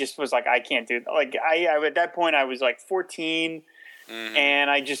 and I just was like, I can't do that. Like, I at that point, I was like 14. And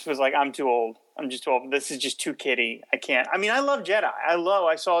I just was like, I'm too old. I'm just too old. This is just too kiddie. I can't. I mean, I love Jedi.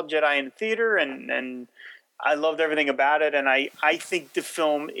 I saw Jedi in the theater, and I loved everything about it. And I think the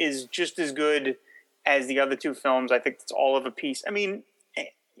film is just as good as the other two films. I think it's all of a piece. I mean,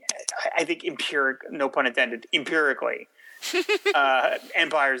 I think no pun intended, empirically,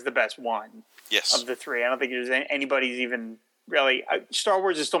 Empire is the best one of the three. I don't think there's anybody's even really... Star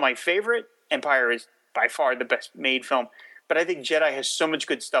Wars is still my favorite. Empire is by far the best made film. But I think Jedi has so much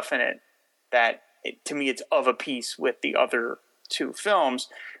good stuff in it that, to me, it's of a piece with the other two films.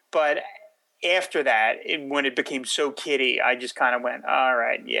 But after that, when it became so kiddie, I just kind of went, all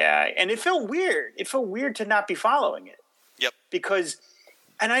right, yeah. And it felt weird. It felt weird to not be following it. Yep. Because,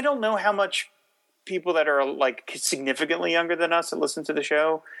 and I don't know how much people that are like significantly younger than us that listen to the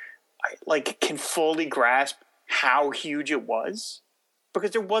show, can fully grasp how huge it was.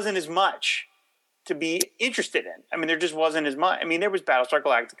 Because there wasn't as much to be interested in. I mean, there just wasn't as much. I mean, there was Battlestar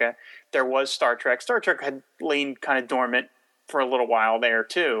Galactica. There was Star Trek. Star Trek had lain kind of dormant for a little while there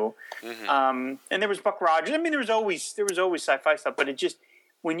too. And there was Buck Rogers. I mean, there was always sci-fi stuff. But it just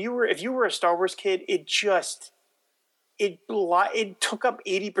if you were a Star Wars kid, it took up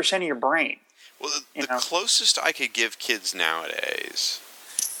 80% of your brain. Well, the closest I could give kids nowadays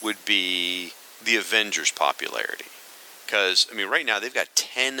would be the Avengers popularity. Because, I mean, right now they've got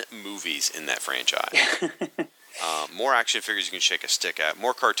 10 movies in that franchise. More action figures you can shake a stick at.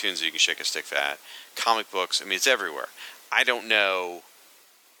 More cartoons that you can shake a stick at. Comic books. I mean, it's everywhere. I don't know.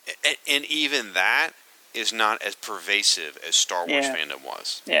 And even that is not as pervasive as Star Wars fandom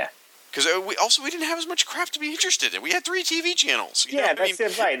was. Yeah. Because we didn't have as much crap to be interested in. We had 3 TV channels. That's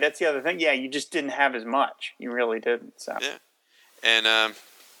it, right. That's the other thing. Yeah, you just didn't have as much. You really didn't. So. Yeah. And...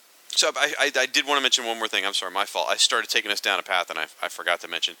 So I did want to mention one more thing. I'm sorry, my fault. I started taking us down a path, and I forgot to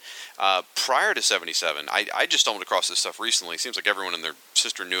mention. Prior to 77, I just stumbled across this stuff recently. It seems like everyone and their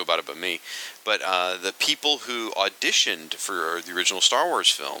sister knew about it but me. But the people who auditioned for the original Star Wars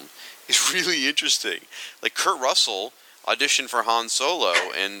film is really interesting. Like, Kurt Russell auditioned for Han Solo,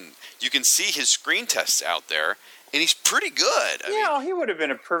 and you can see his screen tests out there. And he's pretty good. I mean, he would have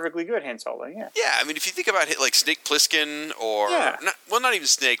been a perfectly good Han Solo, yeah. Yeah, I mean, if you think about it, like Snake Plissken or... Yeah. Not even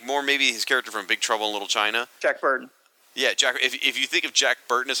Snake, more maybe his character from Big Trouble in Little China. Jack Burton. Yeah, if you think of Jack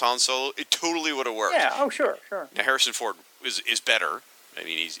Burton as Han Solo, it totally would have worked. Yeah, oh, sure. Now, Harrison Ford is better. I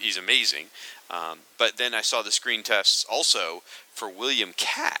mean, he's amazing. But then I saw the screen tests also for William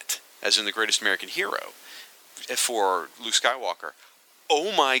Catt, as in The Greatest American Hero, for Luke Skywalker.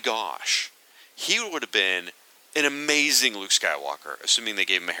 Oh my gosh. He would have been an amazing Luke Skywalker, assuming they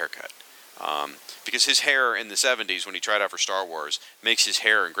gave him a haircut. Because his hair in the 70s, when he tried out for Star Wars, makes his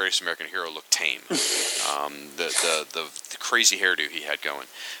hair in Greatest American Hero look tame. The crazy hairdo he had going.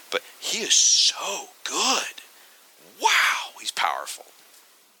 But he is so good. Wow, he's powerful.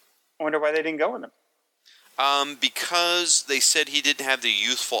 I wonder why they didn't go with him. Because they said he didn't have the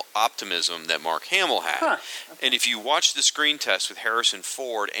youthful optimism that Mark Hamill had. Huh. Okay. And if you watch the screen test with Harrison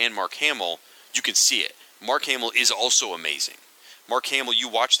Ford and Mark Hamill, you can see it. Mark Hamill is also amazing. Mark Hamill, you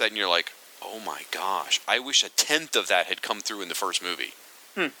watch that and you're like, oh my gosh, I wish a tenth of that had come through in the first movie.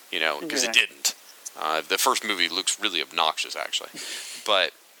 You know, because it didn't. The first movie looks really obnoxious, actually.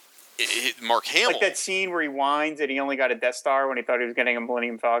 But Mark Hamill... Like that scene where he whines that he only got a Death Star when he thought he was getting a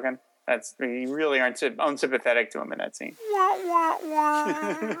Millennium Falcon. You really aren't unsympathetic to him in that scene.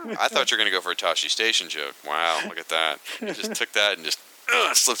 I thought you were going to go for a Tashi Station joke. Wow, look at that. You just took that and just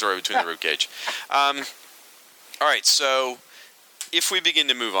slipped it right between the ribcage. All right, so if we begin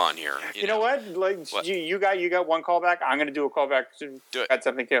to move on here, you know what? Like, what? You got one callback. I'm going to do a callback. Do it. Got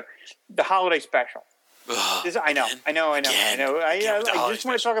something too. The holiday special. I know. I just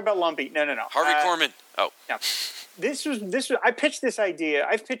want to talk about Lumpy. No. Harvey Korman. Oh. No. This was. I pitched this idea.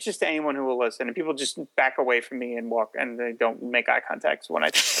 I've pitched this to anyone who will listen, and people just back away from me and walk, and they don't make eye contact when I.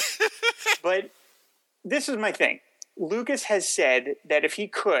 But this is my thing. Lucas has said that if he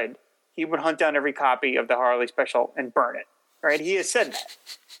could, he would hunt down every copy of the Harley special and burn it. Right? He has said that.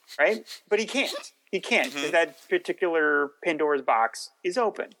 Right? But he can't. He can't because that particular Pandora's box is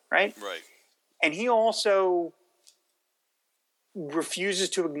open. Right? Right. And he also refuses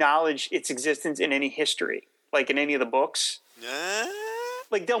to acknowledge its existence in any history, like in any of the books.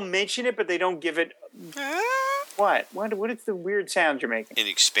 Like, they'll mention it, but they don't give it... What? What is the weird sound you're making? In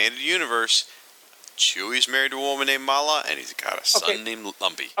Expanded Universe, Chewie's married to a woman named Mala, and he's got a son named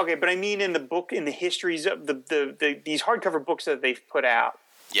Lumpy. Okay, but I mean in the book, in the histories of these hardcover books that they've put out,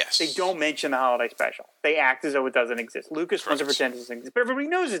 yes, they don't mention the holiday special. They act as though it doesn't exist. Lucas wants to pretend it doesn't exist, but everybody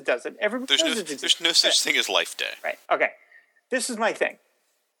knows it doesn't. Everybody knows it exists. There's no such thing as Life Day. Right. Okay. This is my thing.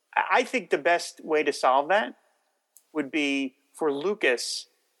 I think the best way to solve that would be for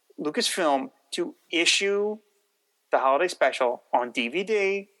Lucasfilm to issue the holiday special on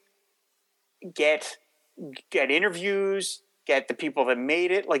DVD, get interviews, get the people that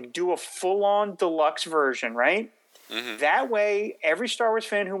made it, like do a full-on deluxe version, right? Mm-hmm. That way, every Star Wars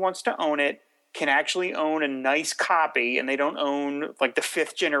fan who wants to own it can actually own a nice copy, and they don't own like the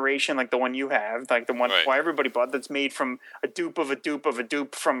 5th generation, like the one you have, like the one everybody bought, that's made from a dupe of a dupe of a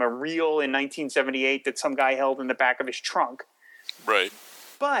dupe from a reel in 1978 that some guy held in the back of his trunk. Right.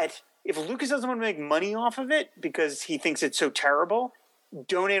 But if Lucas doesn't want to make money off of it because he thinks it's so terrible,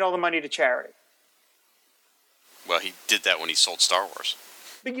 donate all the money to charity. Well, he did that when he sold Star Wars.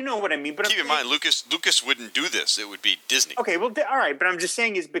 But you know what I mean. But keep in mind, Lucas wouldn't do this. It would be Disney. Okay, well, all right. But I'm just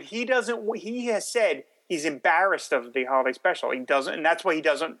saying but he doesn't. He has said he's embarrassed of the holiday special. He doesn't, and that's why he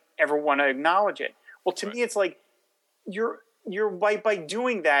doesn't ever want to acknowledge it. Well, to me, it's like you're by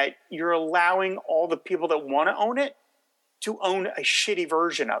doing that, you're allowing all the people that want to own it to own a shitty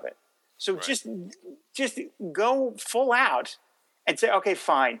version of it. So just go full out and say, okay,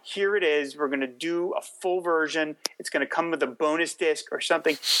 fine, here it is. We're going to do a full version. It's going to come with a bonus disc or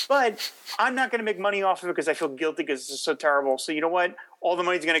something. But I'm not going to make money off of it because I feel guilty because it's so terrible. So you know what? All the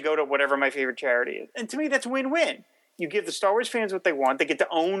money's going to go to whatever my favorite charity is. And to me, that's win-win. You give the Star Wars fans what they want. They get to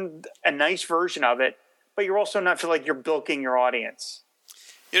own a nice version of it. But you're also not feel like you're bilking your audience.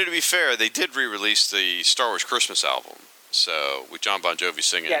 You know, to be fair, they did re-release the Star Wars Christmas album. So, with John Bon Jovi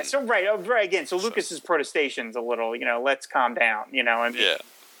singing. Yeah, so right again. So Lucas's protestation's a little, let's calm down,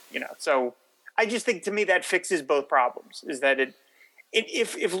 so I just think to me that fixes both problems. Is that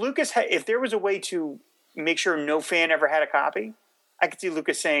if Lucas if there was a way to make sure no fan ever had a copy, I could see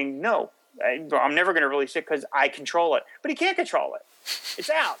Lucas saying, no, I'm never going to release it because I control it. But he can't control it. It's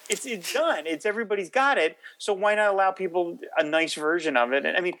out. It's done. Everybody's got it. So why not allow people a nice version of it?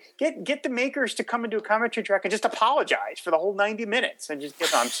 And I mean, get the makers to come and do a commentary track and just apologize for the whole 90 minutes and just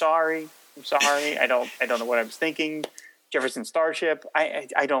I'm sorry. I don't know what I was thinking. Jefferson Starship.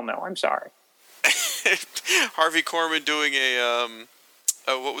 I don't know. I'm sorry. Harvey Korman doing a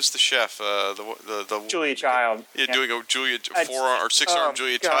what was the chef? The Julia Child. Yeah, doing a Julia 4-arm or 6-arm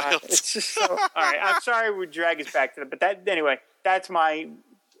Julia Child. It's just so. All right, I'm sorry we drag us back to that, but anyway. That's my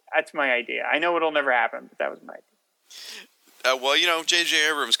idea. I know it'll never happen, but that was my idea. Well, J.J.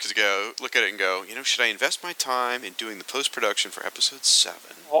 Abrams could go look at it and go, should I invest my time in doing the post-production for episode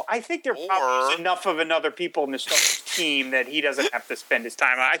 7? Well, I think there probably is enough of another people in the Star Wars team that he doesn't have to spend his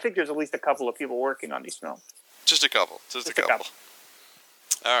time on. I think there's at least a couple of people working on these films. Just a couple.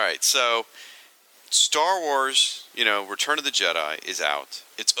 All right, so Star Wars, Return of the Jedi is out.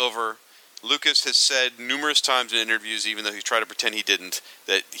 It's over. Lucas has said numerous times in interviews, even though he tried to pretend he didn't,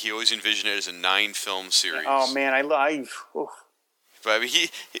 that he always envisioned it as a 9-film series. Oh man, But I mean,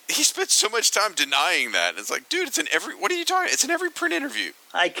 he spent so much time denying that. It's like, dude, it's in every. What are you talking? It's in every print interview.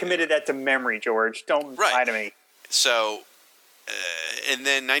 I committed that to memory, George. Don't lie to me. So, and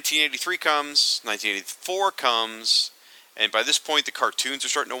then 1983 comes, 1984 comes, and by this point the cartoons are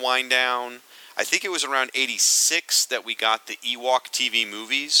starting to wind down. I think it was around 86 that we got the Ewok TV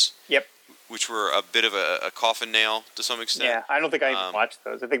movies. Yep. Which were a bit of a coffin nail to some extent. Yeah, I don't think I even watched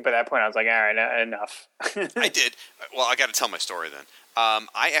those. I think by that point I was like, all right, enough. I did. Well, I got to tell my story then.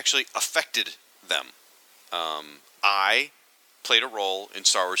 I actually affected them. I played a role in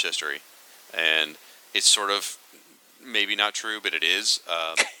Star Wars history, and it's sort of maybe not true, but it is.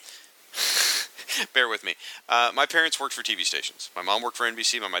 Bear with me. My parents worked for TV stations. My mom worked for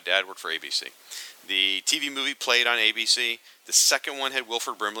NBC. My dad worked for ABC. The TV movie played on ABC. The second one had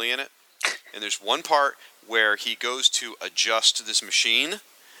Wilford Brimley in it. And there's one part where he goes to adjust this machine,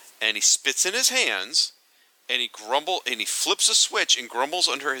 and he spits in his hands, and he flips a switch and grumbles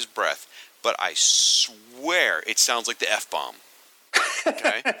under his breath. But I swear it sounds like the F-bomb.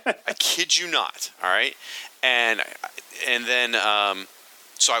 Okay? I kid you not. All right? And then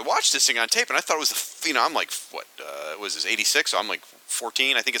so I watched this thing on tape, and I thought it was I'm like, what was this, 86? So I'm like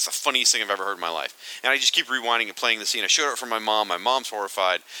 14. I think it's the funniest thing I've ever heard in my life. And I just keep rewinding and playing the scene. I showed it for my mom. My mom's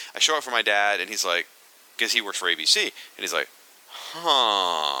horrified. I show it for my dad, and he's like, because he works for ABC, and he's like,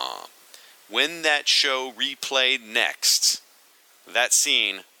 when that show replayed next, that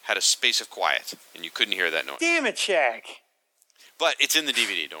scene had a space of quiet, and you couldn't hear that noise. Damn it, Shaq. But it's in the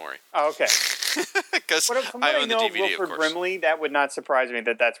DVD, don't worry. Oh, okay. Because I own the DVD, Wilford Brimley, that would not surprise me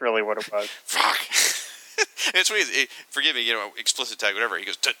that that's really what it was. Fuck. It's weird. Forgive me, explicit tag, whatever. He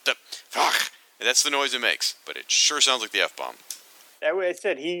goes, fuck. And that's the noise it makes. But it sure sounds like the F-bomb. That way I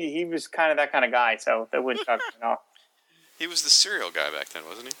said he was kind of that kind of guy, so that wouldn't shock me at all. He was the cereal guy back then,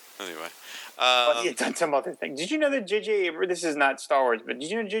 wasn't he? Anyway. But he had done some other things. Did you know that J.J. Abrams, this is not Star Wars, but did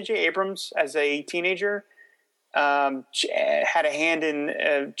you know J.J. Abrams, as a teenager, had a hand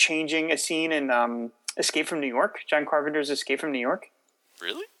in changing a scene in Escape from New York, John Carpenter's Escape from New York?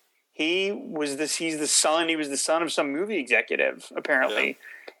 Really? He was the son of some movie executive, apparently. Yeah.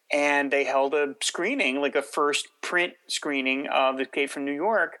 And they held a screening, like a first print screening of Escape from New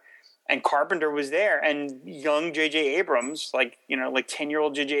York. And Carpenter was there, and young J.J. Abrams, like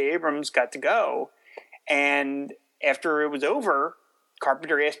 10-year-old J.J. Abrams, got to go. And after it was over,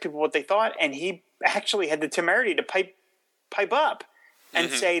 Carpenter asked people what they thought, and he actually had the temerity to pipe up and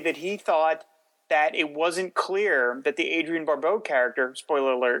say that he thought that it wasn't clear that the Adrienne Barbeau character,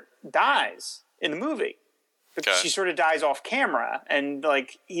 spoiler alert, dies in the movie. Because she sort of dies off camera, and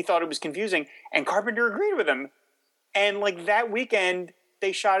he thought it was confusing. And Carpenter agreed with him. And that weekend,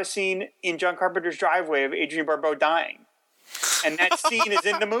 they shot a scene in John Carpenter's driveway of Adrienne Barbeau dying. And that scene is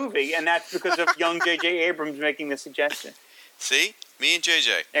in the movie, and that's because of young J.J. Abrams making the suggestion. See? Me and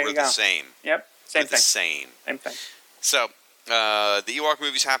J.J. We're the same. Yep. Same thing. Same thing. So, the Ewok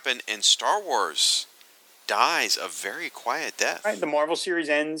movies happen, and Star Wars dies a very quiet death. Right. The Marvel series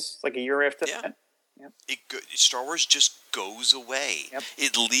ends a year after that. Yep. Star Wars just goes away. Yep.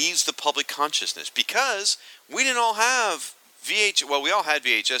 It leaves the public consciousness because we didn't all have we all had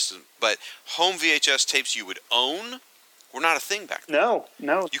VHS, but home VHS tapes you would own were not a thing back then.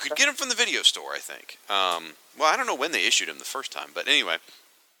 No. You could get them from the video store, I think. Well, I don't know when they issued them the first time, but anyway.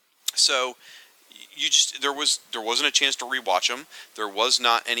 So there wasn't a chance to rewatch them. There was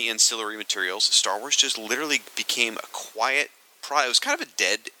not any ancillary materials. Star Wars just literally became a quiet. It was kind of a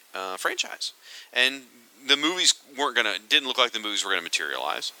dead franchise, and the movies didn't look like the movies were going to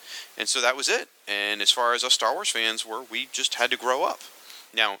materialize, and so that was it. And as far as us Star Wars fans we just had to grow up.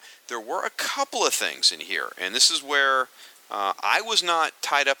 Now, there were a couple of things in here, and this is where I was not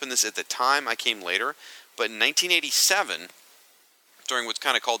tied up in this at the time. I came later. But in 1987, during what's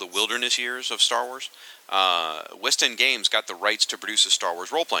kind of called the wilderness years of Star Wars, West End Games got the rights to produce a Star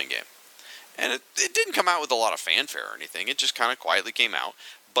Wars role-playing game. And it didn't come out with a lot of fanfare or anything. It just kind of quietly came out.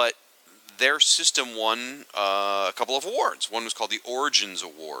 But their system won a couple of awards. One was called the Origins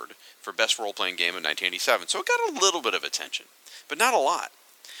Award for Best Role-Playing Game in 1987. So it got a little bit of attention, but not a lot.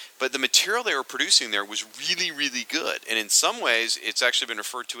 But the material they were producing there was really, really good. And in some ways, it's actually been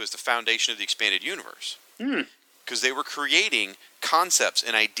referred to as the foundation of the expanded universe. Because they were creating concepts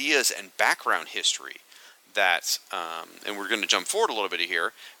and ideas and background history that, and we're going to jump forward a little bit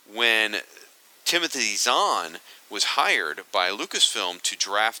here, when Timothy Zahn was hired by Lucasfilm to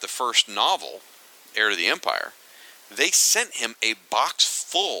draft the first novel, Heir to the Empire, they sent him a box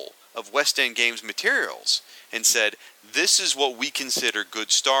full of West End Games materials and said, this is what we consider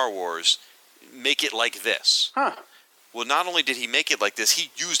good Star Wars, make it like this. Well, not only did he make it like this, he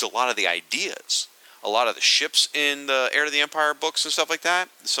used a lot of the ideas. A lot of the ships in the Heir to the Empire books and stuff like that,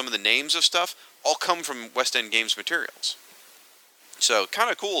 some of the names of stuff, all come from West End Games materials. So kind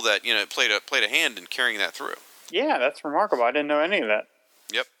of cool that, it played a hand in carrying that through. Yeah, that's remarkable. I didn't know any of that.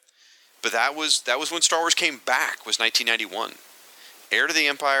 Yep. But that was when Star Wars came back, was 1991. Heir to the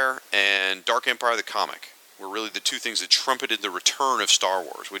Empire and Dark Empire the comic were really the two things that trumpeted the return of Star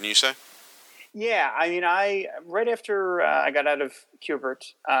Wars, wouldn't you say? Yeah, I mean, right after I got out of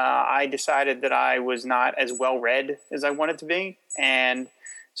Kubert, I decided that I was not as well read as I wanted to be, and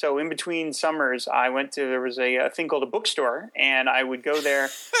so in between summers, there was a thing called a bookstore, and I would go there,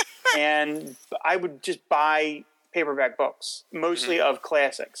 and I would just buy paperback books, mostly of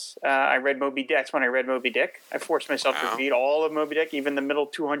classics. I read Moby Dick. That's when I read Moby Dick. I forced myself to read all of Moby Dick, even the middle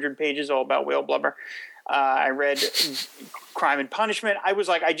 200 pages, all about whale blubber. I read Crime and Punishment. I was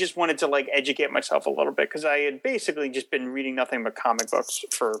like, I just wanted to educate myself a little bit because I had basically just been reading nothing but comic books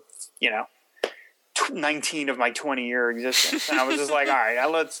for 19 of my 20-year existence, and I was just like, all right,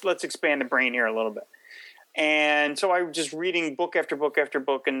 let's expand the brain here a little bit. And so I was just reading book after book after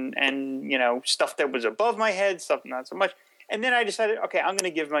book, and stuff that was above my head, stuff not so much. And then I decided, okay, I'm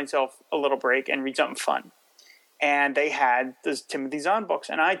going to give myself a little break and read something fun. And they had those Timothy Zahn books,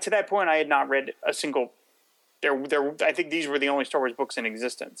 and to that point I had not read a single. I think these were the only Star Wars books in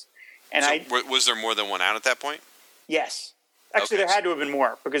existence. And was there more than one out at that point? Yes, actually, there had to have been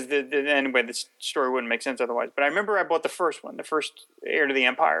more because anyway, the story wouldn't make sense otherwise. But I remember I bought the first one, the first Heir to the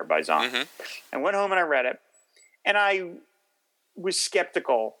Empire by Zahn, and went home and I read it, and I was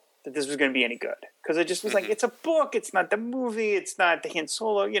skeptical that this was going to be any good because I just was like, it's a book, it's not the movie, it's not the Han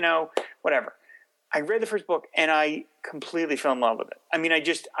Solo, whatever. I read the first book, and I completely fell in love with it. I mean,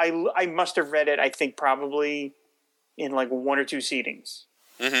 I must have read it, I think, probably in one or two seatings.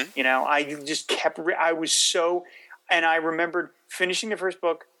 I just kept I was so... And I remembered finishing the first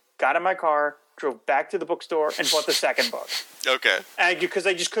book, got in my car, drove back to the bookstore, and bought the second book. Okay. Because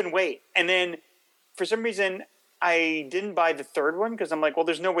I just couldn't wait. And then, for some reason, I didn't buy the third one, because I'm like, well,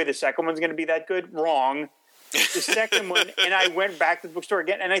 there's no way the second one's going to be that good. Wrong. The second one, and I went back to the bookstore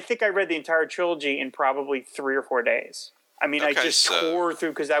again, and I think I read the entire trilogy in probably 3 or 4 days. I mean, I just tore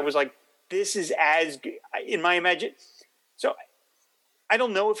through, because I was like, this is as good, in my imagination. So, I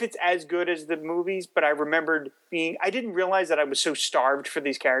don't know if it's as good as the movies, but I remembered I didn't realize that I was so starved for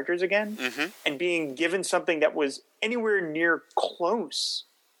these characters again, and being given something that was anywhere near close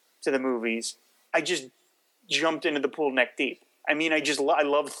to the movies, I just jumped into the pool neck deep. I mean, I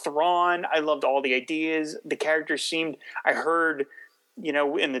loved Thrawn. I loved all the ideas. The characters I heard,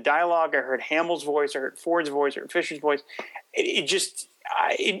 in the dialogue, I heard Hamill's voice, I heard Ford's voice, I heard Fisher's voice.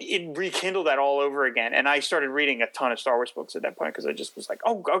 It rekindled that all over again. And I started reading a ton of Star Wars books at that point because I just was like,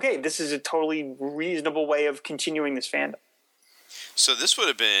 oh, okay, this is a totally reasonable way of continuing this fandom. So this would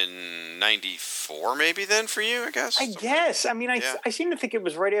have been 94 maybe then for you, I guess? I guess. I mean, I seem to think it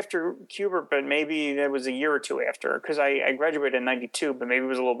was right after Kubert, but maybe that was a year or two after because I graduated in 92, but maybe it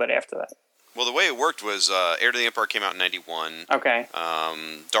was a little bit after that. Well, the way it worked was Heir to the Empire came out in 91. Okay.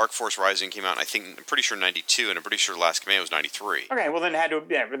 Dark Force Rising came out, I'm pretty sure 92, and I'm pretty sure Last Command was 93. Okay, well then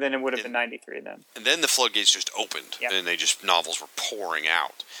then it would have been 93 then. And then the floodgates just opened, and novels were pouring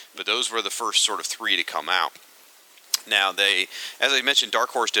out. But those were the first sort of 3 to come out. Now, as I mentioned, Dark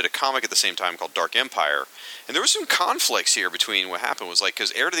Horse did a comic at the same time called Dark Empire, and there was some conflicts here between what happened was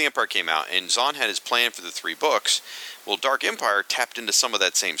because Heir to the Empire came out, and Zahn had his plan for the 3 books. Well, Dark Empire tapped into some of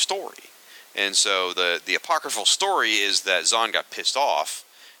that same story. And so the apocryphal story is that Zahn got pissed off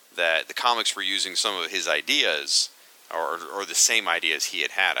that the comics were using some of his ideas or the same ideas he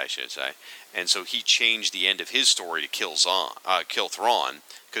had, I should say. And so he changed the end of his story to kill Thrawn,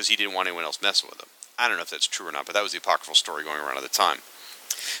 because he didn't want anyone else messing with him. I don't know if that's true or not, but that was the apocryphal story going around at the time.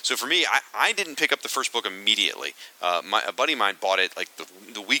 So for me, I didn't pick up the first book immediately. A buddy of mine bought it like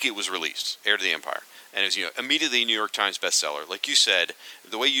the week it was released, Heir to the Empire. And it was immediately a New York Times bestseller. Like you said,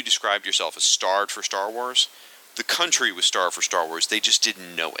 the way you described yourself as starved for Star Wars, the country was starved for Star Wars. They just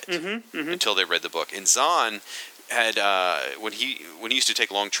didn't know it until they read the book. And Zahn had when he used to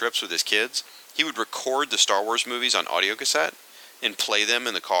take long trips with his kids, he would record the Star Wars movies on audio cassette and play them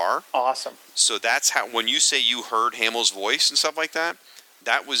in the car. Awesome. So that's how, when you say you heard Hamill's voice and stuff like that,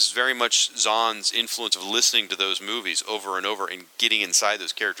 that was very much Zahn's influence of listening to those movies over and over and getting inside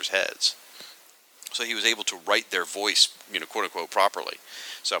those characters' heads. So he was able to write their voice, quote unquote, properly.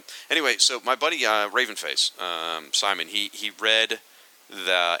 So anyway, so my buddy Ravenface, Simon, he read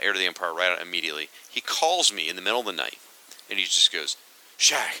the Heir to the Empire right out immediately. He calls me in the middle of the night, and he just goes,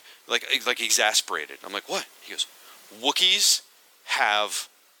 "Shaq," like exasperated. I'm like, "What?" He goes, "Wookiees have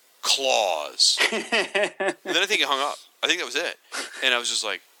claws." And then I think he hung up. I think that was it. And I was just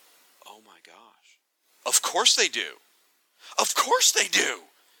like, "Oh my gosh, of course they do, of course they do."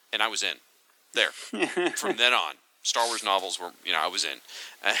 And I was in there from then on. Star Wars novels were, I was in.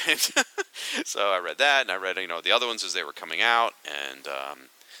 And so I read that, and I read, the other ones as they were coming out. And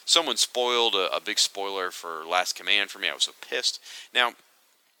someone spoiled a big spoiler for Last Command for me. I was so pissed. Now,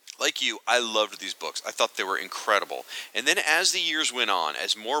 like you, I loved these books. I thought they were incredible. And then as the years went on,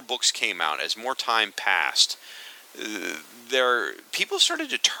 as more books came out, as more time passed, people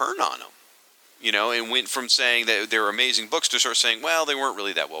started to turn on them. And went from saying that they were amazing books to start saying, well, they weren't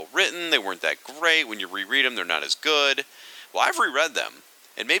really that well written, they weren't that great, when you reread them, they're not as good. Well, I've reread them,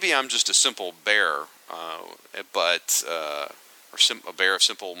 and maybe I'm just a simple bear, a bear of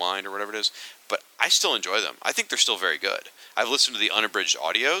simple mind, or whatever it is, but I still enjoy them. I think they're still very good. I've listened to the unabridged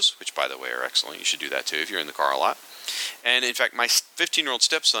audios, which, by the way, are excellent. You should do that, too, if you're in the car a lot. And, in fact, my 15-year-old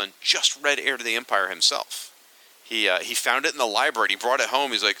stepson just read Heir to the Empire himself. He found it in the library. He brought it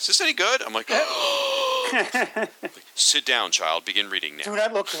home. He's like, "Is this any good?" I'm like, "Oh." "Sit down, child. Begin reading now." Do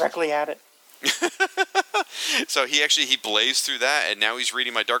not look directly at it. So he blazed through that, and now he's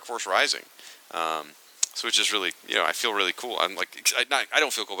reading my Dark Force Rising, so which is really, I feel really cool. I'm like, I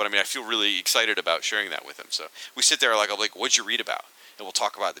don't feel cool, but I feel really excited about sharing that with him. So we sit there I'm like, "What'd you read about?" And we'll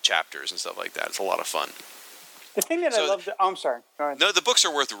talk about the chapters and stuff like that. It's a lot of fun. The thing that I love... I'm sorry. Go ahead. No, the books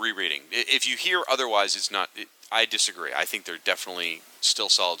are worth rereading. If you hear otherwise, it's not... I disagree. I think they're definitely still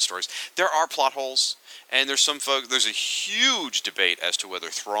solid stories. There are plot holes, and there's a huge debate as to whether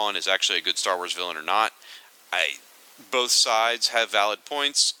Thrawn is actually a good Star Wars villain or not. Both sides have valid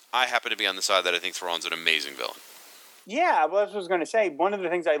points. I happen to be on the side that I think Thrawn's an amazing villain. Yeah, well, that's what I was going to say. One of the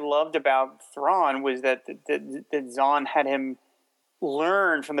things I loved about Thrawn was that Zahn had him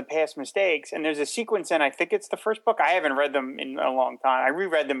learn from the past mistakes. And there's a sequence in, I think it's the first book. I haven't read them in a long time. I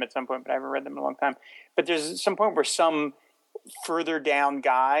reread them at some point, but I haven't read them in a long time. But there's some point where some further down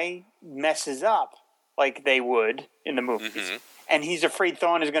guy messes up like they would in the movies. Mm-hmm. And he's afraid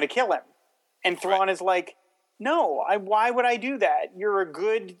Thrawn is going to kill him. And Thrawn is like, "No, why would I do that? You're a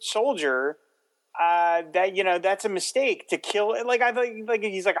good soldier. That's a mistake to kill."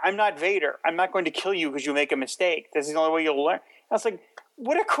 He's like, "I'm not Vader. I'm not going to kill you because you make a mistake. This is the only way you'll learn." I was like,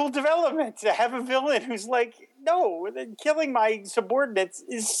 what a cool development to have a villain who's like, "No, killing my subordinates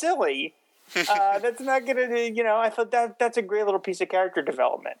is silly. That's not going to, I thought that's a great little piece of character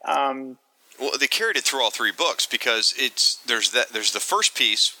development. Well, they carried it through all three books because there's the first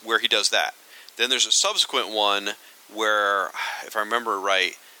piece where he does that. Then there's a subsequent one where, if I remember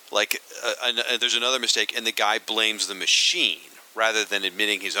right, there's another mistake and the guy blames the machine rather than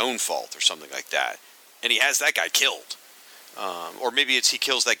admitting his own fault or something like that. And he has that guy killed. Or maybe he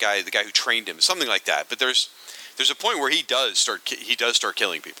kills the guy who trained him, something like that. But there's a point where he does start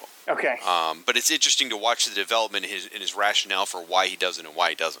killing people. Okay. But it's interesting to watch the development in his rationale for why he does it and why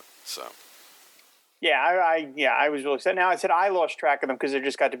he doesn't. So. Yeah, I was really upset. Now I said I lost track of them because there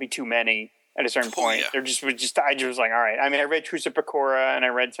just got to be too many at a certain point. Yeah. I just was like, all right. I mean, I read Truce at Pecora and I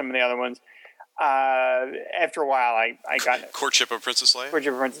read some of the other ones. After a while, I got Courtship of Princess Leia.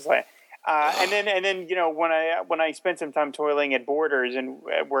 Courtship of Princess Leia. And then when I spent some time toiling at Borders and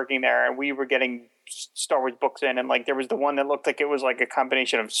working there, and we were getting Star Wars books in, and there was the one that looked like it was like a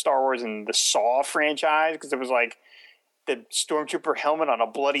combination of Star Wars and the Saw franchise because it was like the Stormtrooper helmet on a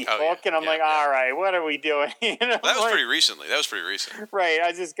bloody hook, and I'm all right, what are we doing? That was pretty recently. That was pretty recent, right?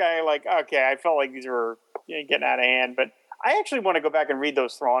 I just kind of okay, I felt like these were getting out of hand, but I actually want to go back and read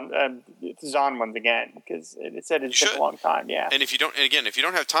those Zahn ones again because it said it's been a long time. Yeah. And if you don't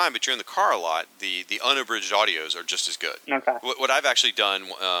have time, but you're in the car a lot, the unabridged audios are just as good. Okay. What I've actually done,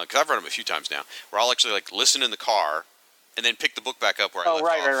 because I've read them a few times now, where I'll actually like listen in the car and then pick the book back up where I left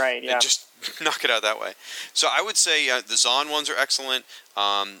off. Right, yeah. And just knock it out that way. So I would say the Zahn ones are excellent.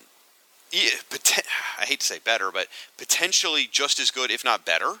 I hate to say better, but potentially just as good, if not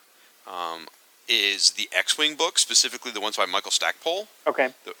better, is the X-Wing books, specifically the ones by Michael Stackpole.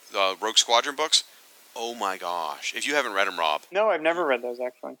 Okay. The Rogue Squadron books. Oh my gosh! If you haven't read them, Rob. No, I've never read those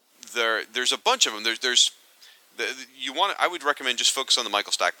actually. There's a bunch of them. I would recommend just focus on the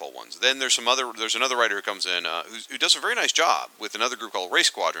Michael Stackpole ones. Then there's another writer who comes in who does a very nice job with another group called Race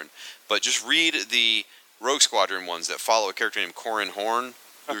Squadron. But just read the Rogue Squadron ones that follow a character named Corran Horn.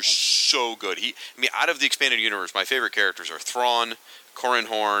 They're so good. Out of the expanded universe, my favorite characters are Thrawn, Corran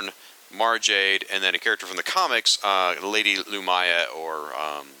Horn, Mara Jade, and then a character from the comics, Lady Lumaya or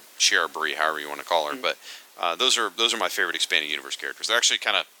Shiara Bree, however you want to call her. Mm-hmm. But those are my favorite expanded universe characters. They're actually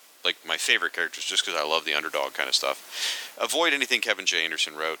kind of like my favorite characters just because I love the underdog kind of stuff. Avoid anything Kevin J.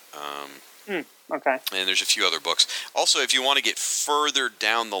 Anderson wrote. Okay. And there's a few other books. Also, if you want to get further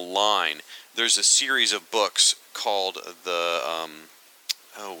down the line, there's a series of books called the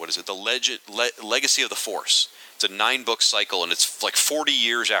Legacy of the Force. It's a 9-book cycle, and it's like 40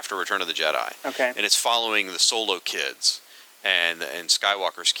 years after Return of the Jedi. Okay. And it's following the Solo kids and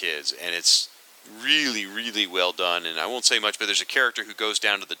Skywalker's kids, and it's really, really well done. And I won't say much, but there's a character who goes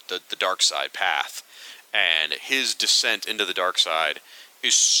down to the dark side path, and his descent into the dark side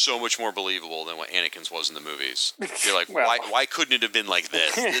is so much more believable than what Anakin's was in the movies. You're like, why couldn't it have been like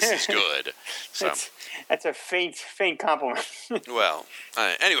this? This is good. So that's a faint compliment. Well,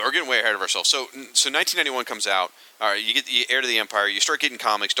 anyway, we're getting way ahead of ourselves. So 1991 comes out. All right, you get the Heir to the Empire. You start getting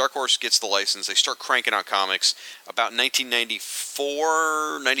comics. Dark Horse gets the license. They start cranking out comics. About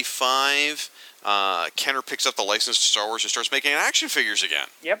 1994, 95, Kenner picks up the license to Star Wars and starts making action figures again.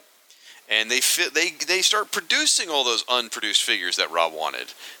 Yep. And they start producing all those unproduced figures that Rob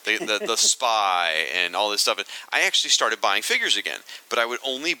wanted, the Spy and all this stuff. And I actually started buying figures again, but I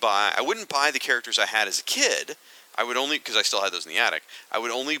wouldn't buy the characters I had as a kid. Because I still had those in the attic. I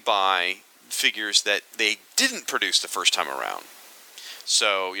would only buy figures that they didn't produce the first time around.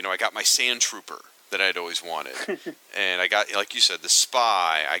 So I got my Sand Trooper that I'd always wanted, and I got, like you said, the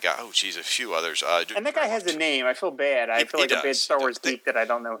Spy. I got a few others. And that guy has a name. I feel bad. I feel like a bad Star Wars geek that I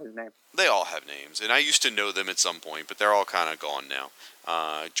don't know his name. They all have names, and I used to know them at some point, but they're all kind of gone now.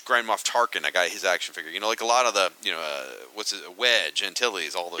 Grand Moff Tarkin, I got his action figure. Like a lot of the, Wedge,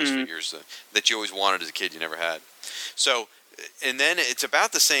 Antilles, all those figures that you always wanted as a kid, you never had. So, and then it's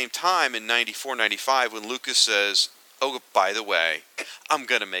about the same time in 94, 95 when Lucas says, "Oh, by the way, I'm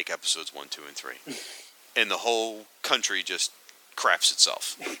going to make episodes 1, 2, and 3." And the whole country just craps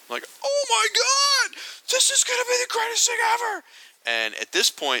itself. Like, oh my God, this is going to be the greatest thing ever. And at this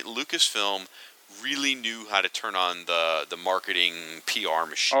point, Lucasfilm really knew how to turn on the marketing PR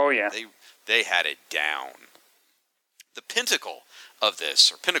machine. Oh, yeah. They had it down. The pinnacle of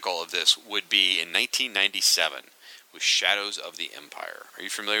this would be in 1997 with Shadows of the Empire. Are you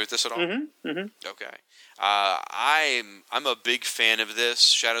familiar with this at all? Mm-hmm. Mm-hmm. Okay. I'm a big fan of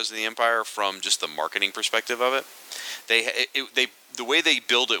this, Shadows of the Empire, from just the marketing perspective of it. The way they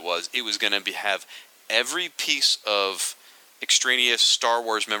built it was going to have every piece of extraneous Star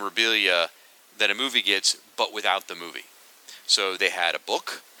Wars memorabilia that a movie gets, but without the movie. So they had a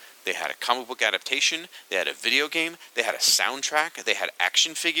book, they had a comic book adaptation, they had a video game, they had a soundtrack, they had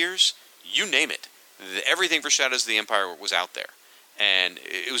action figures, you name it. Everything for Shadows of the Empire was out there. And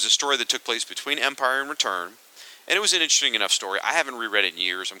it was a story that took place between Empire and Return. And it was an interesting enough story. I haven't reread it in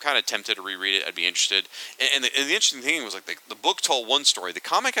years. I'm kind of tempted to reread it. I'd be interested. And the interesting thing was, like, the book told one story. The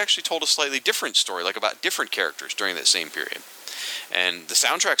comic actually told a slightly different story, like about different characters during that same period. And the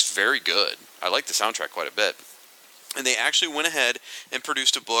soundtrack's very good. I like the soundtrack quite a bit. And they actually went ahead and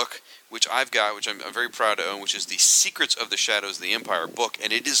produced a book, which I've got, which I'm very proud to own, which is the Secrets of the Shadows of the Empire book.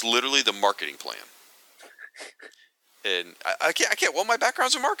 And it is literally the marketing plan. And I can't. Well, my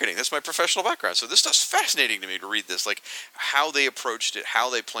background's in marketing. That's my professional background. So this stuff's fascinating to me to read this, like how they approached it,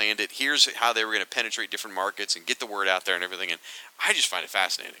 how they planned it. Here's how they were going to penetrate different markets and get the word out there and everything. And I just find it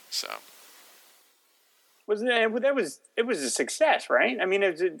fascinating. So it was a success, right? I mean,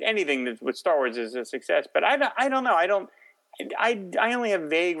 anything with Star Wars is a success. But I don't know. I only have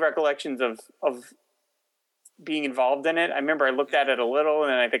vague recollections of being involved in it. I remember I looked at it a little,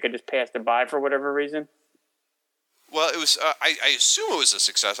 and I think I just passed it by for whatever reason. Well, it was. I assume it was a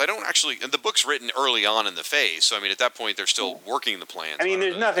success. I don't actually. And the book's written early on in the phase, so I mean, at that point, they're still working the plans. I mean,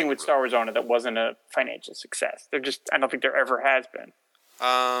 there's really nothing with Star Wars on it that wasn't a financial success. I don't think there ever has been.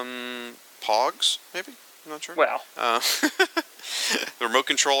 Pogs, maybe. I'm not sure. Well, the remote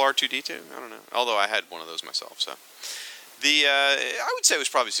control R2D2. I don't know. Although I had one of those myself, so I would say it was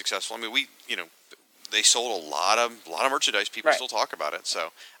probably successful. I mean, they sold a lot of merchandise. People still talk about it.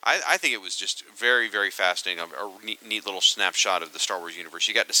 So I think it was just very, very fascinating. A neat little snapshot of the Star Wars universe.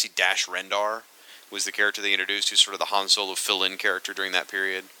 You got to see Dash Rendar was the character they introduced, who's sort of the Han Solo fill-in character during that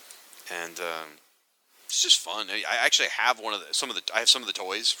period, and it's just fun. I actually have I have some of the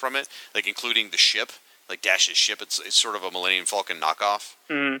toys from it, like including the ship, like Dash's ship. It's sort of a Millennium Falcon knockoff.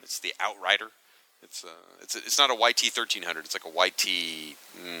 Mm. It's the Outrider. It's not a YT-1300. It's like a YT.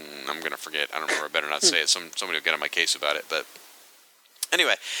 I'm gonna forget. I don't remember. I better not say it. Somebody will get on my case about it. But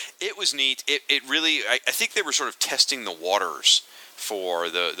anyway, it was neat. It really. I think they were sort of testing the waters for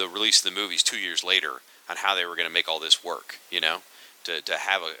the release of the movies 2 years later on how they were going to make all this work. To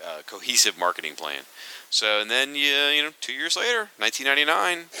have a cohesive marketing plan. So, and then 2 years later,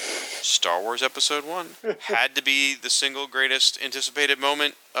 1999, Star Wars Episode 1 had to be the single greatest anticipated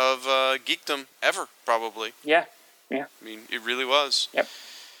moment of geekdom ever, probably. Yeah. I mean, it really was. Yep.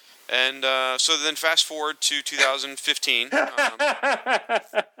 And so then fast forward to 2015.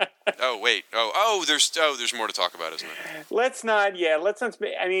 Oh, wait. There's more to talk about, isn't there? Let's not.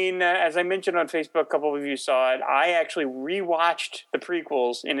 I mean, as I mentioned on Facebook, a couple of you saw it. I actually rewatched the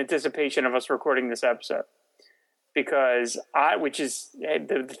prequels in anticipation of us recording this episode. Because which is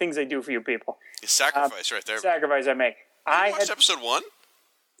the things I do for you people. Sacrifice right there. Sacrifice I make. You watched episode 1?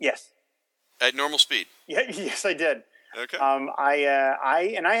 Yes. At normal speed? Yeah, yes, I did. Okay.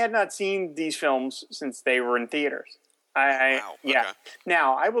 I had not seen these films since they were in theaters. Wow. Yeah. Okay.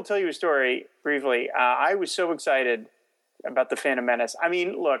 Now, I will tell you a story briefly. I was so excited about The Phantom Menace. I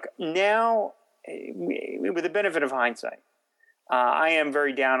mean, look, now, with the benefit of hindsight, I am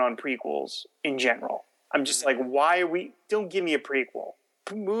very down on prequels in general. I'm just like, don't give me a prequel.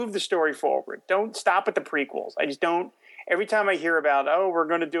 Move the story forward. Don't stop at the prequels. I just don't. Every time I hear about, we're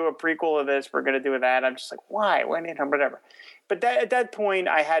going to do a prequel of this, we're going to do that, I'm just like, why? Whatever. But at that point,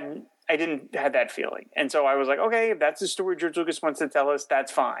 I didn't have that feeling. And so I was like, okay, if that's the story George Lucas wants to tell us,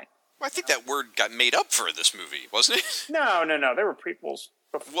 that's fine. Well, I think that word got made up for this movie, wasn't it? No. There were prequels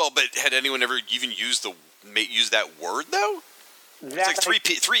before. Well, but had anyone ever even used that word, though? It's like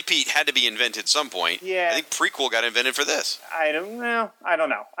three-peat had to be invented at some point. Yeah. I think prequel got invented for this. I don't know. I mean,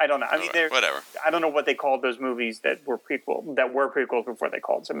 whatever. I don't know what they called those movies that were prequels before they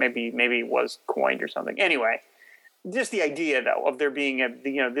called. So maybe it was coined or something. Anyway, just the idea though of there being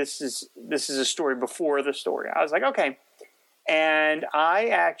this is a story before the story. I was like, okay. And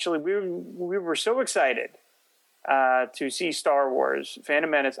we were so excited to see Star Wars Phantom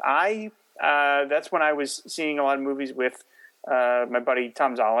Menace. That's when I was seeing a lot of movies with my buddy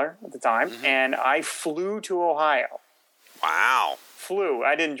Tom Zoller at the time, and I flew to Ohio. Wow.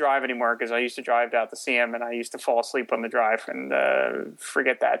 I didn't drive anymore because I used to drive out to see him, and I used to fall asleep on the drive and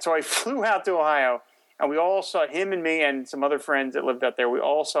forget that. So I flew out to Ohio, and we all saw it, him and me and some other friends that lived out there. We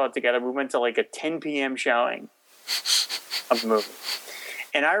all saw it together. We went to like a 10 p.m. showing of the movie.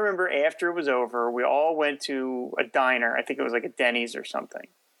 And I remember after it was over, we all went to a diner. I think it was like a Denny's or something.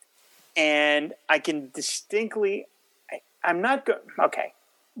 And I can distinctly... I'm not good. Okay.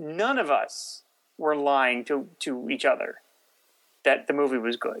 None of us were lying to each other that the movie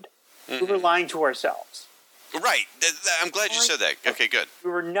was good. Mm-hmm. We were lying to ourselves. Right. I'm glad you said that. Okay, good. We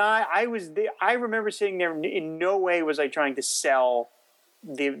were not. I remember sitting there. In no way was I trying to sell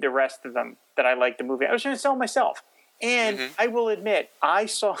the rest of them that I liked the movie. I was trying to sell myself. And I will admit, I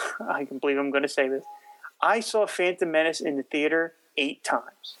can believe I'm going to say this. I saw Phantom Menace in the theater 8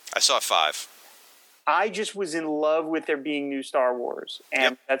 times. I saw it 5. I just was in love with there being new Star Wars,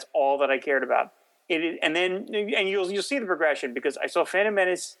 and that's all that I cared about. And you'll see the progression because I saw Phantom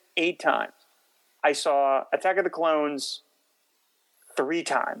Menace 8 times. I saw Attack of the Clones 3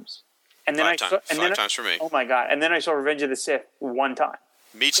 times, and then 5 times for me. Oh my god! And then I saw Revenge of the Sith 1 time.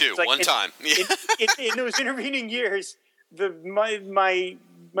 Me too. Like, 1 time. In those intervening years,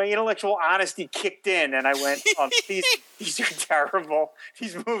 my intellectual honesty kicked in, and I went, oh, these are terrible.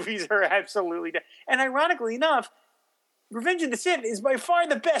 These movies are absolutely And ironically enough, Revenge of the Sith is by far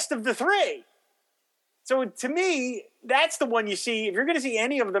the best of the 3. So to me, that's the one you see. If you're going to see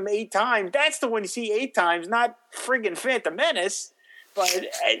any of them 8 times, that's the one you see 8 times, not friggin' Phantom Menace. But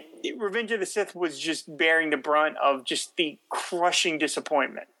Revenge of the Sith was just bearing the brunt of just the crushing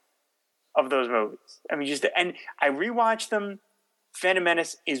disappointment of those movies. I mean, and I rewatched them. Phantom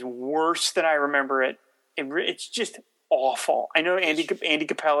Menace is worse than I remember it. It's just awful. I know Andy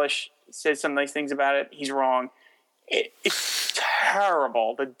Capellish says some nice things about it. He's wrong. It's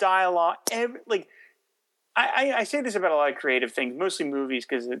terrible. The dialogue, I say this about a lot of creative things, mostly movies,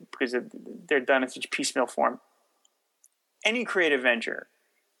 because they're done in such piecemeal form. Any creative venture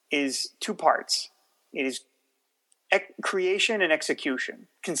is two parts. It is creation and execution,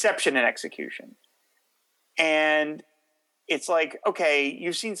 conception and execution. And it's like, okay,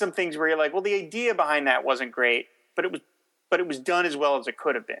 you've seen some things where you're like, well, the idea behind that wasn't great, but it was done as well as it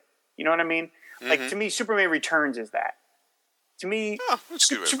could have been. You know what I mean? Mm-hmm. Like, to me, Superman Returns is that. To me,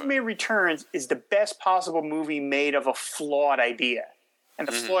 Superman Returns is the best possible movie made of a flawed idea. And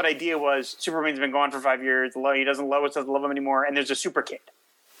the flawed idea was Superman's been gone for 5 years. He doesn't love us, doesn't love him anymore, and there's a super kid.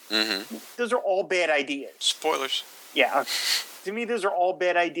 Mm-hmm. Those are all bad ideas. Spoilers. Yeah. To me, those are all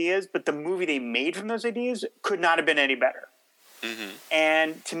bad ideas, but the movie they made from those ideas could not have been any better. Mm-hmm.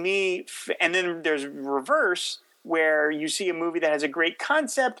 And to me, and then there's reverse, where you see a movie that has a great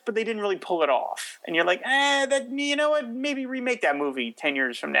concept, but they didn't really pull it off. And you're like, you know what, maybe remake that movie 10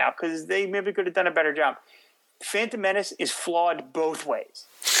 years from now, because they maybe could have done a better job. Phantom Menace is flawed both ways.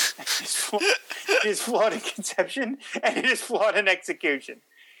 It is flawed in conception, and it is flawed in execution.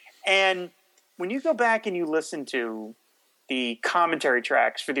 And when you go back and you listen to the commentary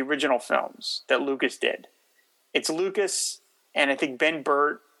tracks for the original films that Lucas did, it's Lucas and I think Ben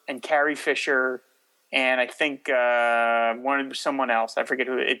Burt and Carrie Fisher and I think someone else. I forget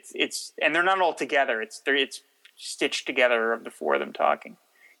who. It's and they're not all together. It's stitched together of the four of them talking.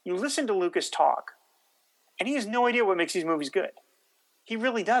 You listen to Lucas talk, and he has no idea what makes these movies good. He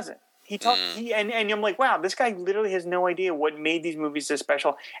really doesn't. And I'm like, wow, this guy literally has no idea what made these movies so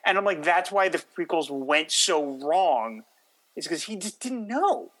special. And I'm like, that's why the prequels went so wrong. It's because he just didn't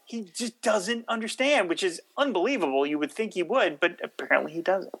know. He just doesn't understand, which is unbelievable. You would think he would, but apparently he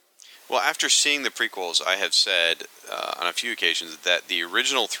doesn't. Well, after seeing the prequels, I have said on a few occasions that the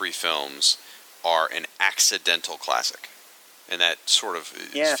original three films are an accidental classic, and that sort of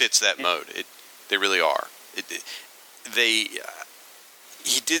fits that mode. They really are.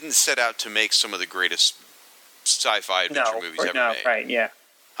 He didn't set out to make some of the greatest sci-fi adventure movies ever made. Right? Yeah.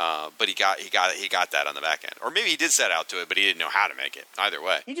 But he got that on the back end, or maybe he did set out to it, but he didn't know how to make it. Either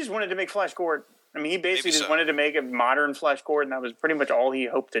way, he just wanted to make Flash Gordon. I mean, he basically just wanted to make a modern Flash Gordon. That was pretty much all he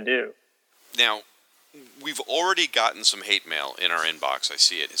hoped to do. Now, we've already gotten some hate mail in our inbox. I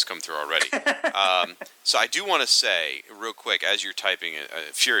see it. It's come through already. So I do want to say, real quick, as you're typing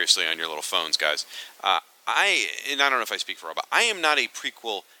furiously on your little phones, guys, I don't know if I speak for Rob, but I am not a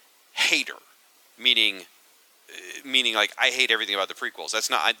prequel hater, meaning like I hate everything about the prequels. That's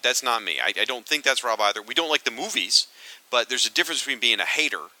not me. I don't think that's Rob either. We don't like the movies, but there's a difference between being a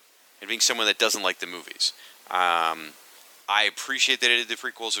hater and being someone that doesn't like the movies. I appreciate that it did the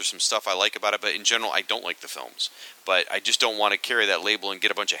prequels. There's some stuff I like about it, but in general, I don't like the films. But I just don't want to carry that label and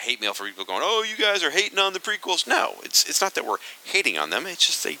get a bunch of hate mail for people going, "Oh, you guys are hating on the prequels." No, it's not that we're hating on them. It's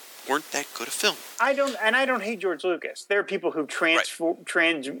just they weren't that good a film. I don't hate George Lucas. There are people who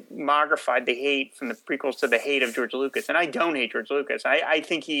transmogrified the hate from the prequels to the hate of George Lucas, and I don't hate George Lucas. I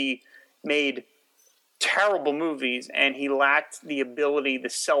think he made terrible movies, and he lacked the ability, the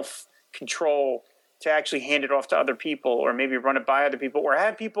self-control to actually hand it off to other people, or maybe run it by other people, or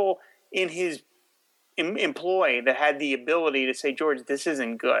have people in his employ that had the ability to say, "George, this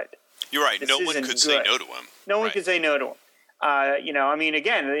isn't good." You're right. No one could say no to him. No one could say no to him. I mean,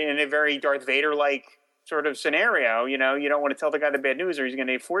 again, in a very Darth Vader-like sort of scenario, you don't want to tell the guy the bad news or he's going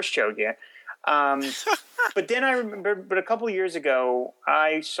to force choke you. But then I remember, a couple of years ago,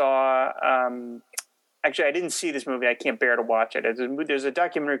 I saw, actually, I didn't see this movie. I can't bear to watch it. There's a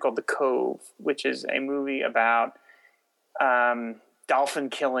documentary called The Cove, which is a movie about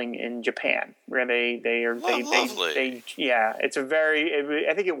dolphin killing in Japan, where it's a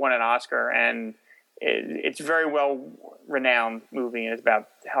I think it won an Oscar, and it's a very well-renowned movie, and it's about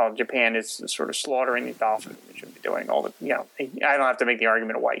how Japan is sort of slaughtering these dolphins. They shouldn't be doing all the, I don't have to make the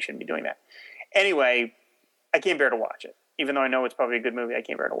argument of why you shouldn't be doing that. Anyway, I can't bear to watch it. Even though I know it's probably a good movie, I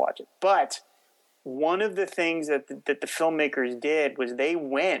can't bear to watch it. But one of the things that the filmmakers did was they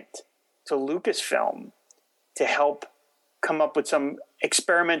went to Lucasfilm to help come up with some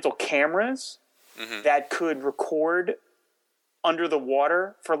experimental cameras that could record under the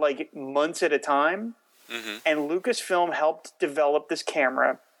water for like months at a time. And Lucasfilm helped develop this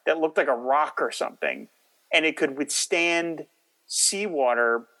camera that looked like a rock or something, and it could withstand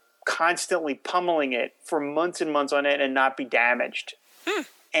seawater constantly pummeling it for months and months on end and not be damaged.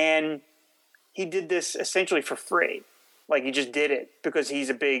 And he did this essentially for free. Like, he just did it because he's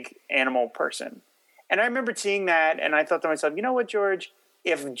a big animal person. And I remember seeing that, and I thought to myself, you know what, George?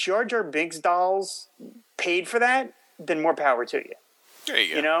 If Jar Jar Binks dolls paid for that, then more power to you. There you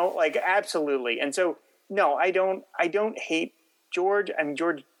go. You know, like absolutely. And so, no, I don't hate George. I mean,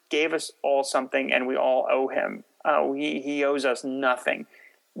 George gave us all something, and we all owe him. He owes us nothing.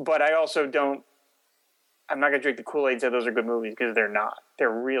 But I also don't. I'm not going to drink the Kool-Aid and say those are good movies, because they're not. They're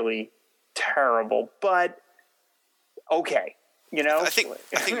really terrible. But okay, you know. I think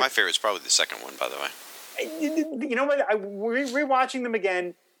my favorite is probably the second one, by the way. You know what? Rewatching them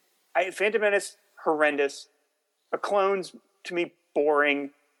again. Phantom Menace, horrendous. The Clones, to me,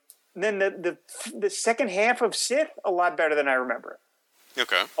 boring. And then the second half of Sith, a lot better than I remember it.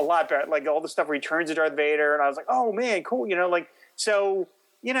 Okay. A lot better. Like all the stuff where he turns to Darth Vader, and I was like, oh man, cool. You know, like, so,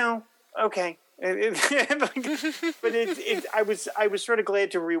 you know, okay. But I was sort of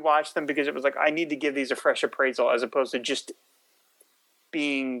glad to rewatch them, because it was like, I need to give these a fresh appraisal, as opposed to just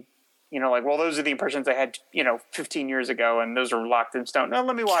being, you know, like, well, those are the impressions I had, you know, 15 years ago, and those are locked in stone. No,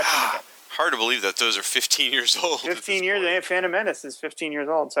 let me watch them again. Hard to believe that those are 15 years old. 15 years, and Phantom Menace is 15 years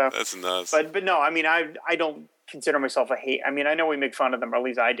old. So that's nuts. But no, I mean, I don't consider myself a hate. I mean, I know we make fun of them, or at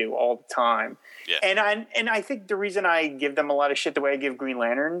least I do, all the time. Yeah. And I think the reason I give them a lot of shit, the way I give Green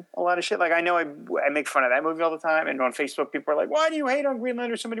Lantern a lot of shit, like I know I make fun of that movie all the time, and on Facebook people are like, "Why do you hate on Green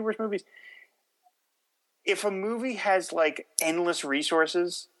Lantern? So many worse movies." If a movie has like endless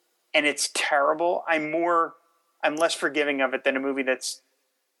resources and it's terrible, I'm less forgiving of it than a movie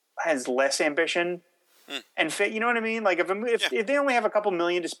has less ambition and fit. You know what I mean? Like if they only have a couple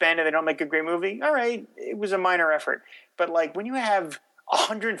million to spend and they don't make a great movie, all right, it was a minor effort. But like when you have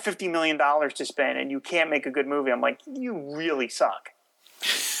 $150 million to spend and you can't make a good movie, I'm like, you really suck.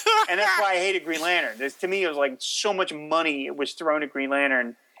 And that's why I hated Green Lantern. To me, it was like so much money was thrown at Green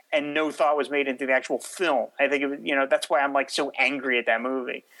Lantern and no thought was made into the actual film. I think it was, you know, that's why I'm like so angry at that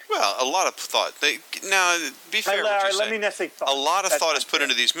movie. Well, a lot of thought. Now, be fair. Let me not say thought. A lot of thought is put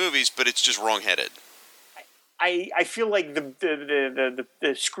into these movies, but it's just wrong-headed. I feel like the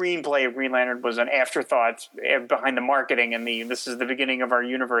screenplay of Green Lantern was an afterthought behind the marketing and this is the beginning of our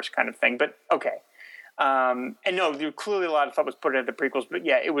universe kind of thing. But okay, and no, clearly a lot of thought was put into the prequels. But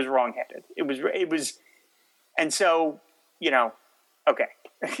yeah, it was wrong-headed. It was, and so you know, okay.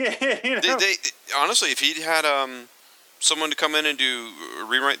 You know? They honestly, if he'd had someone to come in and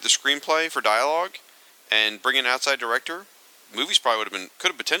rewrite the screenplay for dialogue and bring in an outside director, movies probably could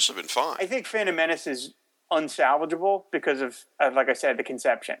have potentially been fine. I think Phantom Menace is unsalvageable because of like I said, the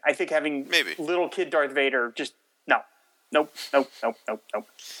conception. I think having little kid Darth Vader just nope. Well,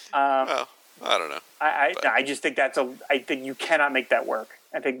 I don't know. I just think I think you cannot make that work.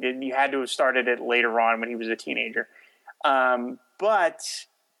 I think that you had to have started it later on when he was a teenager. But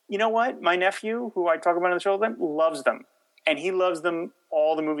you know what? My nephew, who I talk about on the show, loves them. And he loves them,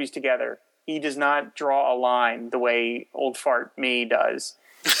 all the movies together. He does not draw a line the way old fart me does.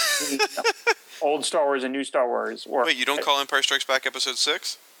 Old Star Wars and new Star Wars. Wait, you don't call Empire Strikes Back Episode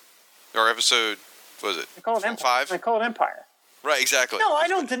 6? Or Episode, what was it? I call it 5? I call it Empire. Right, exactly. No, I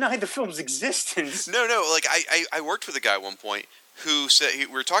don't deny the film's existence. No, like, I worked with a guy at one point who said, we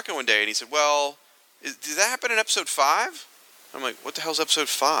were talking one day, and he said, well, did that happen in Episode 5? I'm like, what the hell's Episode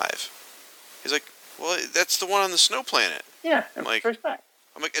 5? He's like, well, that's the one on the snow planet. Yeah, I'm like, Back.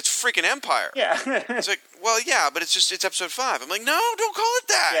 I'm like, it's freaking Empire. Yeah. He's like, well, yeah, but it's Episode 5. I'm like, no, don't call it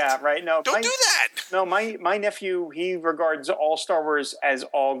that. Yeah, right. No, don't do that. No, my nephew, he regards all Star Wars as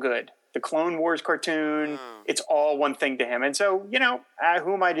all good. The Clone Wars cartoon, it's all one thing to him. And so, you know,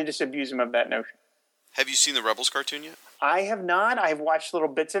 who am I to disabuse him of that notion? Have you seen the Rebels cartoon yet? I have not. I've watched little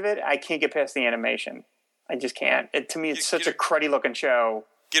bits of it. I can't get past the animation. I just can't. To me, it's such a cruddy-looking show.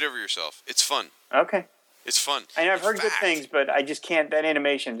 Get over yourself. It's fun. Okay. It's fun. I know I've heard good things, but I just can't. That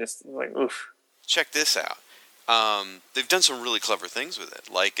animation just like, oof. Check this out. They've done some really clever things with it.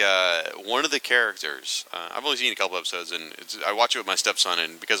 Like one of the characters, I've only seen a couple episodes, and I watch it with my stepson,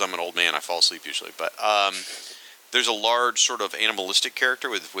 and because I'm an old man, I fall asleep usually. But there's a large sort of animalistic character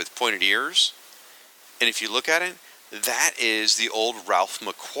with pointed ears, and if you look at it, that is the old Ralph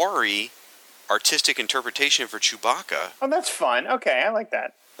McQuarrie artistic interpretation for Chewbacca. Oh, that's fun. Okay, I like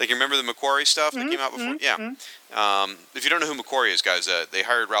that. Like, you remember the McQuarrie stuff that came out before? Yeah. If you don't know who McQuarrie is, guys, they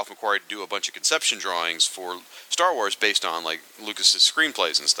hired Ralph McQuarrie to do a bunch of conception drawings for Star Wars based on, like, Lucas's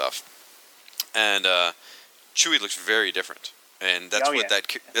screenplays and stuff. And Chewie looks very different. And that's what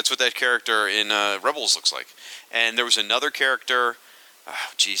that character in Rebels looks like. And there was another character,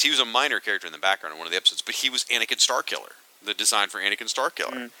 he was a minor character in the background in one of the episodes, but he was Anakin Starkiller, the design for Anakin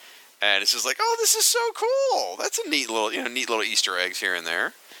Starkiller. And it's just like, oh, this is so cool. That's a neat little Easter eggs here and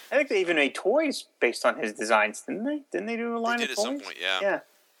there. I think they even made toys based on his designs, didn't they? Didn't they do a line of toys? They did at some point, yeah. Yeah.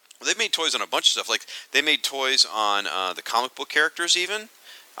 Well, they made toys on a bunch of stuff. Like, they made toys on the comic book characters even.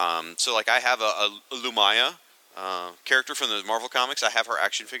 So, like, I have a Lumaya character from the Marvel comics. I have her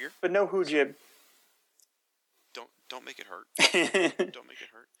action figure. But no Hoojib. Don't make it hurt. Don't make it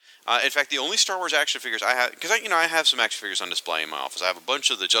hurt. In fact, the only Star Wars action figures I have, because I have some action figures on display in my office. I have a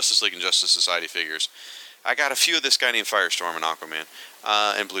bunch of the Justice League and Justice Society figures. I got a few of this guy named Firestorm and Aquaman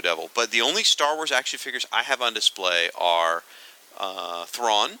and Blue Devil. But the only Star Wars action figures I have on display are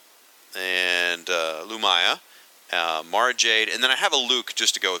Thrawn and Lumaya, Mara Jade, and then I have a Luke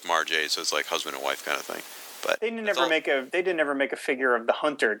just to go with Mara Jade, so it's like husband and wife kind of thing. But they didn't ever make a figure of the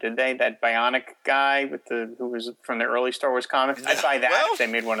Hunter, did they? That bionic guy who was from the early Star Wars comics. I'd buy that if they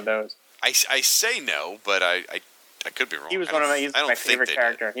made one of those. I say no, but I could be wrong. He was he's my favorite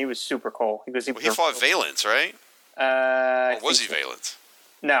character. He was super cool. He fought Valence, right? Or was he Valence?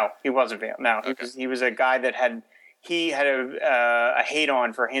 No, he wasn't Valence. No, okay. he was a guy that had a hate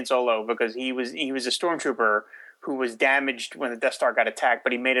on for Han Solo because he was a stormtrooper who was damaged when the Death Star got attacked,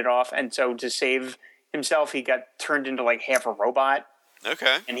 but he made it off, and so to save himself, he got turned into like half a robot.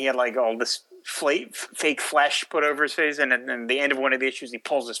 Okay. And he had like all this fake flesh put over his face, and at the end of one of the issues, he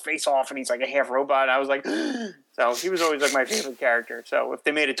pulls his face off, and he's like a half robot. I was like, so he was always like my favorite character. So if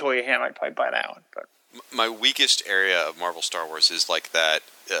they made a toy of him, I'd probably buy that one. But my weakest area of Marvel Star Wars is like that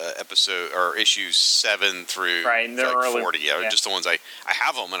episode or issues 7 through like 40. Yeah, just the ones I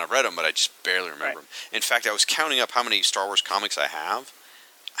have them and I've read them, but I just barely remember them. In fact, I was counting up how many Star Wars comics I have.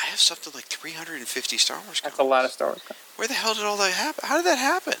 I have something like 350 Star Wars comics. That's a lot of Star Wars comics. Where the hell did all that happen? How did that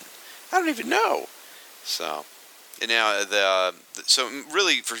happen? I don't even know. So, and now so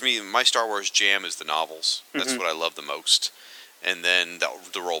really for me, my Star Wars jam is the novels. That's what I love the most. And then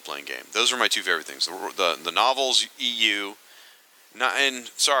the role-playing game. Those are my two favorite things. The novels, EU.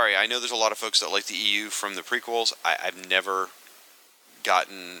 Sorry, I know there's a lot of folks that like the EU from the prequels. I've never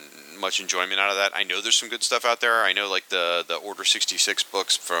gotten much enjoyment out of that. I know there's some good stuff out there. I know like the Order 66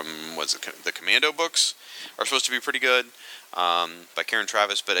 books from the Commando books are supposed to be pretty good by Karen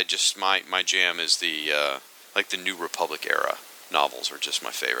Travis, but my jam is the New Republic era novels are just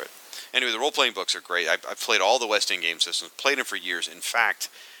my favorite. Anyway, the role-playing books are great. I've played all the West End game systems, played them for years. In fact,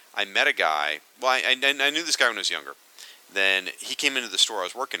 I met a guy. Well, I knew this guy when I was younger. Then he came into the store I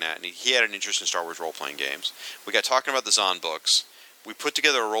was working at, and he had an interest in Star Wars role-playing games. We got talking about the Zahn books. We put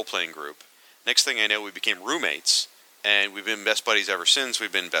together a role-playing group. Next thing I know, we became roommates, and we've been best buddies ever since.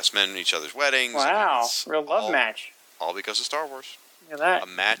 We've been best men in each other's weddings. Wow, real love match. All because of Star Wars. Look at that. A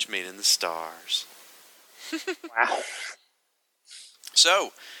match made in the stars. Wow.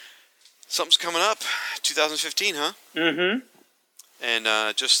 So, something's coming up. 2015, huh? Mm-hmm.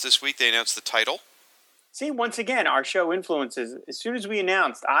 And just this week, they announced the title. See, once again, our show influences. As soon as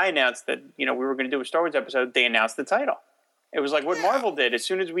I announced that we were going to do a Star Wars episode, they announced the title. It was like what Marvel did. As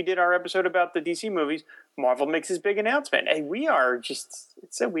soon as we did our episode about the DC movies, Marvel makes this big announcement. Hey, we are just,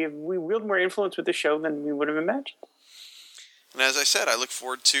 we wield more influence with the show than we would have imagined. And as I said, I look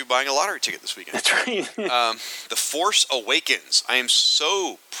forward to buying a lottery ticket this weekend. That's right. The Force Awakens. I am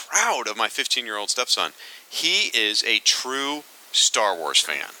so proud of my 15-year-old stepson. He is a true Star Wars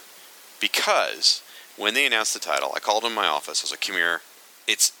fan. Because when they announced the title, I called him in my office. I was like, come here.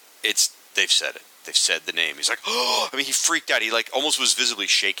 They've said it. They've said the name. He's like, oh! I mean, he freaked out. He almost was visibly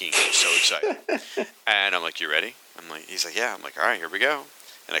shaking. He was so excited. And I'm like, you ready? He's like, yeah. I'm like, all right, here we go.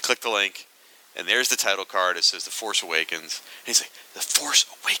 And I click the link, and there's the title card. It says The Force Awakens. And he's like, The Force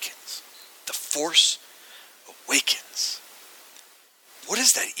Awakens. The Force Awakens. What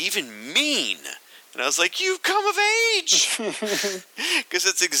does that even mean? And I was like, you've come of age! Because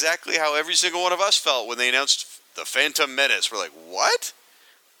it's exactly how every single one of us felt when they announced The Phantom Menace. We're like, what?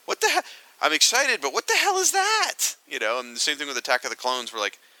 What the hell? I'm excited, but what the hell is that? And the same thing with Attack of the Clones. We're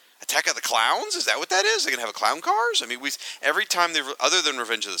like, Attack of the Clowns? Is that what that is? They're going to have clown cars? I mean, every time other than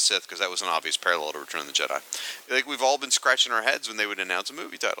Revenge of the Sith, because that was an obvious parallel to Return of the Jedi, we've all been scratching our heads when they would announce a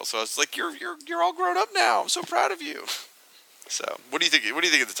movie title. So I was like, you're all grown up now. I'm so proud of you. So, what do you think? What do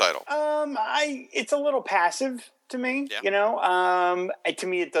you think of the title? It's a little passive to me. Yeah. To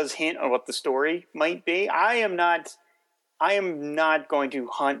me, it does hint on what the story might be. I am not going to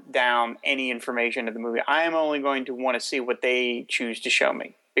hunt down any information of the movie. I am only going to want to see what they choose to show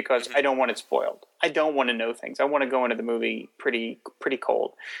me because I don't want it spoiled. I don't want to know things. I want to go into the movie pretty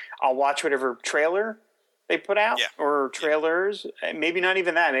cold. I'll watch whatever trailer they put out or trailers. Maybe not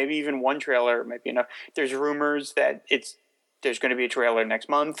even that. Maybe even one trailer might be enough. There's rumors that there's going to be a trailer next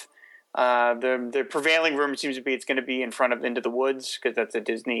month. The prevailing rumor seems to be it's going to be in front of Into the Woods because that's a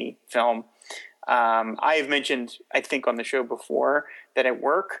Disney film. I have mentioned, I think, on the show before that at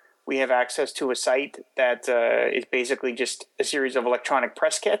work we have access to a site that is basically just a series of electronic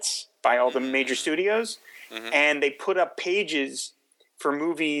press kits by all the major studios, and they put up pages for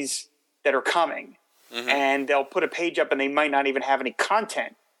movies that are coming. and they'll put a page up, and they might not even have any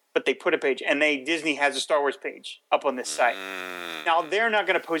content, but they put a page, and Disney has a Star Wars page up on this site. Now they're not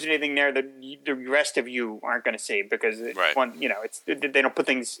going to post anything there that the rest of you aren't going to see because they don't put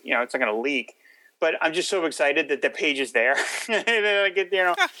things, it's not going to leak. But I'm just so excited that the page is there. And I get,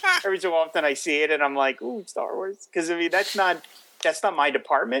 every so often I see it and I'm like, ooh, Star Wars. Because I mean, that's not my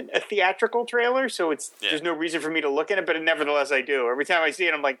department, a theatrical trailer. So there's no reason for me to look at it, but nevertheless I do. Every time I see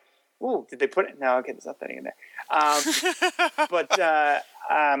it, I'm like, ooh, did they put it? No, okay, there's nothing in there.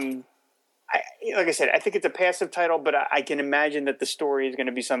 Like I said, I think it's a passive title, but I can imagine that the story is going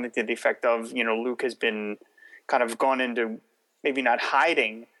to be something to the effect of, Luke has been kind of gone into maybe not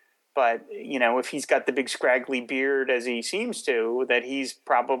hiding, but, if he's got the big scraggly beard as he seems to, that he's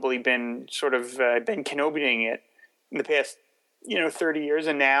probably been sort of been Kenobiing it in the past, 30 years.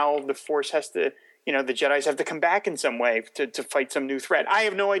 And now the Force has to, the Jedis have to come back in some way to fight some new threat. I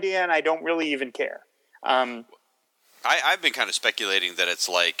have no idea, and I don't really even care. I've been kind of speculating that it's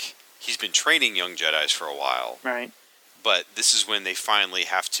like he's been training young Jedis for a while. Right. But this is when they finally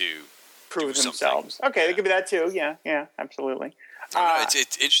have to prove themselves. Okay, it could be that too. Yeah, absolutely. It's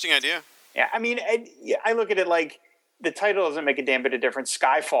an interesting idea. Yeah, I mean, I look at it like the title doesn't make a damn bit of difference.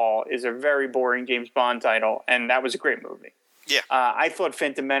 Skyfall is a very boring James Bond title, and that was a great movie. Yeah. I thought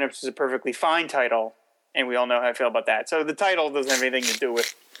Phantom Menace was a perfectly fine title, and we all know how I feel about that. So the title doesn't have anything to do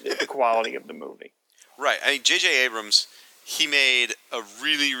with the quality of the movie. Right. I mean, J.J. Abrams, he made a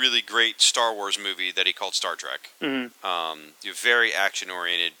really, really great Star Wars movie that he called Star Trek. Mm-hmm. Very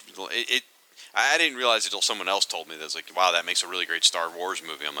action-oriented. I didn't realize it until someone else told me that. It's like, wow, that makes a really great Star Wars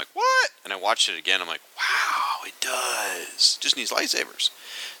movie. I'm like, what? And I watched it again. I'm like, wow, it does. Just needs lightsabers.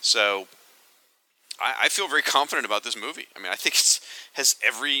 So I feel very confident about this movie. I mean, I think it has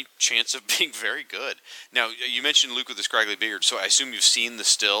every chance of being very good. Now, you mentioned Luke with the scraggly beard, so I assume you've seen the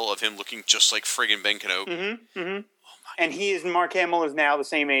still of him looking just like friggin' Ben Kenobi. Mm-hmm, mm-hmm. And Mark Hamill is now the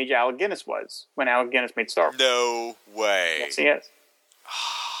same age Alec Guinness was when Alec Guinness made Star Wars. No way. Yes, he is.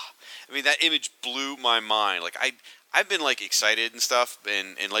 I mean, that image blew my mind. Like, I've been, like, excited and stuff,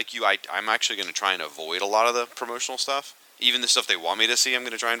 and like you, I'm actually going to try and avoid a lot of the promotional stuff. Even the stuff they want me to see, I'm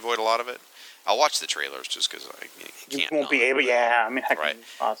going to try and avoid a lot of it. I'll watch the trailers just because I can't. You won't be able, yeah. I mean, right.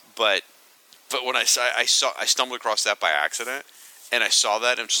 Awesome. But when I stumbled across that by accident, and I saw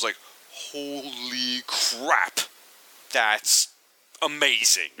that, and just like, holy crap, that's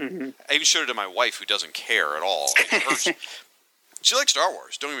amazing. Mm-hmm. I even showed it to my wife, who doesn't care at all. She likes Star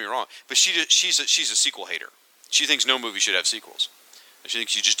Wars. Don't get me wrong, but she's a sequel hater. She thinks no movie should have sequels. She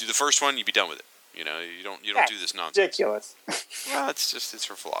thinks you just do the first one, you be done with it. You don't do this nonsense. Ridiculous. Well, it's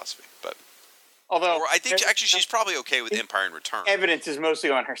her philosophy, but. Although I think actually she's probably okay with Empire in Return. Evidence is mostly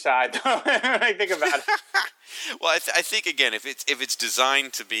on her side, though. When I think about it. Well, I think again, if it's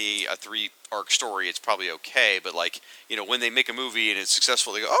designed to be a 3-arc story, it's probably okay. But when they make a movie and it's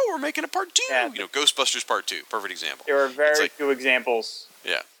successful, they go, "Oh, we're making a part 2." Yeah. Ghostbusters Part 2, perfect example. There are very few examples.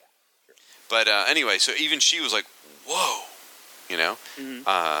 Yeah. But anyway, so even she was like, "Whoa," Mm-hmm.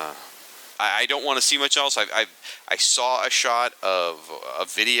 I don't want to see much else. I saw a shot of a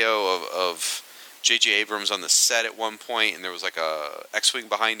video of J.J. Abrams on the set at one point, and there was like a X-Wing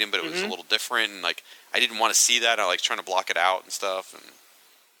behind him, but it was a little different, and I didn't want to see that. I trying to block it out and stuff. And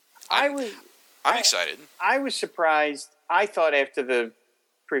I'm excited. I was surprised. I thought after the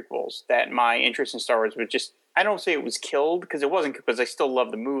prequels that my interest in Star Wars was just, I don't say it was killed, because it wasn't, because I still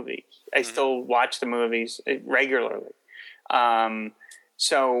love the movies. I still watch the movies regularly.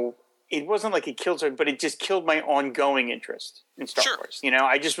 So it wasn't like it killed her, but it just killed my ongoing interest in Star Wars.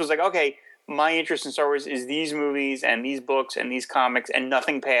 I just was like, okay, my interest in Star Wars is these movies and these books and these comics and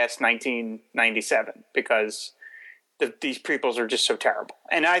nothing past 1997, because these prequels are just so terrible.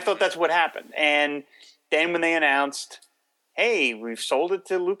 And I thought that's what happened. And then when they announced, hey, we've sold it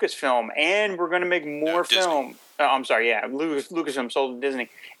to Lucasfilm and we're going to make more film. I'm sorry, yeah, Lucasfilm sold it to Disney.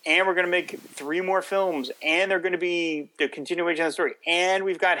 And we're going to make 3 more films, and they're going to be the continuation of the story. And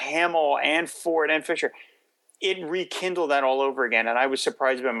we've got Hamill and Ford and Fisher. It rekindled that all over again, and I was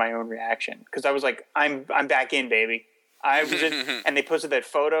surprised by my own reaction, because I was like, "I'm back in, baby." I was in, and they posted that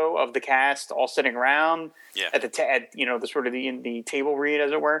photo of the cast all sitting around at the sort of the table read,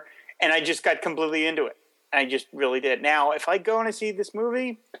 as it were, and I just got completely into it. I just really did. Now, if I go and I see this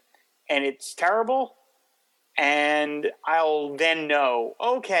movie and it's terrible, and I'll then know,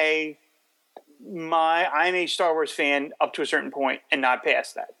 okay, I'm a Star Wars fan up to a certain point and not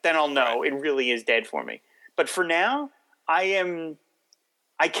past that. Then I'll know it really is dead for me. But for now, like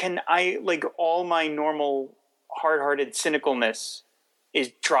all my normal hard-hearted cynicalness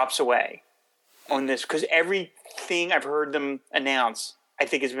drops away on this, because everything I've heard them announce, I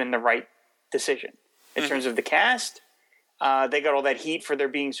think, has been the right decision. in terms of the cast. They got all that heat for there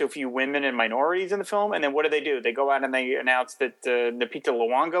being so few women and minorities in the film, and then what do? They go out and they announce that Lupita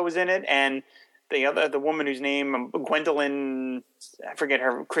Nyong'o was in it, and the woman whose name Gwendolyn, I forget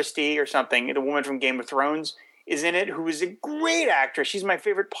her, Christie or something, the woman from Game of Thrones is in it, who is a great actress. She's my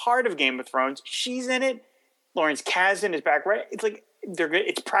favorite part of Game of Thrones. She's in it. Lawrence Kasdan is back. Right? It's like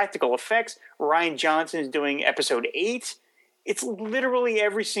it's practical effects. Ryan Johnson is doing episode 8. It's literally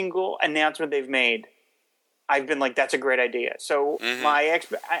every single announcement they've made, I've been like, that's a great idea. So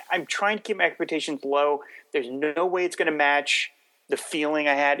I'm trying to keep my expectations low. There's no way it's going to match the feeling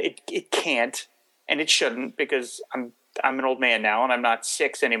I had. It can't, and it shouldn't, because I'm an old man now and I'm not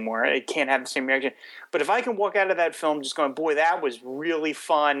 6 anymore. It can't have the same reaction. But if I can walk out of that film just going, boy, that was really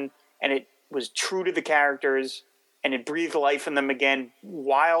fun, and it was true to the characters, and it breathed life in them again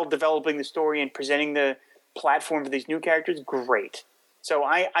while developing the story and presenting the platform for these new characters, great. So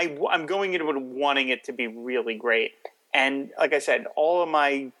I'm going into it wanting it to be really great. And like I said, all of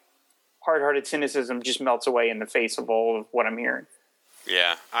my hard-hearted cynicism just melts away in the face of all of what I'm hearing.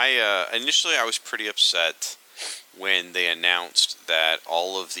 Yeah. Initially I was pretty upset when they announced that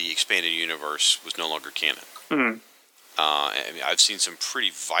all of the expanded universe was no longer canon. Mm-hmm. I mean, I've seen some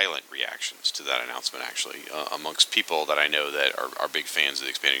pretty violent reactions to that announcement, actually, amongst people that I know that are big fans of the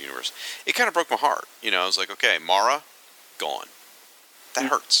expanded universe. It kind of broke my heart. I was like, okay, Mara, gone. That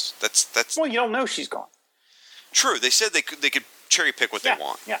hurts. That's. Well, you don't know she's gone. True. They said they could cherry pick what they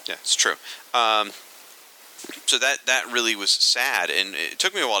want. Yeah, it's true. So that really was sad, and it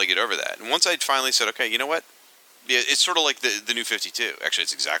took me a while to get over that. And once I finally said, okay, you know what? Yeah, it's sort of like the New 52. Actually,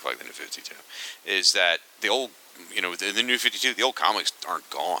 it's exactly like the New 52. Is that the old, the New 52? The old comics aren't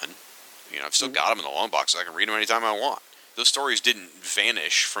gone. I've still got them in the long box, so I can read them anytime I want. Those stories didn't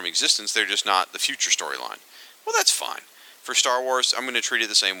vanish from existence. They're just not the future storyline. Well, that's fine. For Star Wars, I'm going to treat it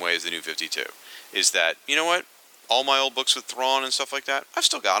the same way as the New 52. Is that, you know what? All my old books with Thrawn and stuff like that, I've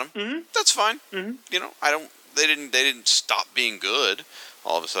still got them. Mm-hmm. That's fine. Mm-hmm. They didn't stop being good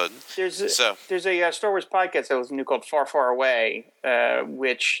all of a sudden. There's a Star Wars podcast I listen to called Far, Far Away,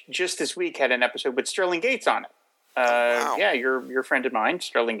 which just this week had an episode with Sterling Gates on it. Wow. Yeah, your friend of mine,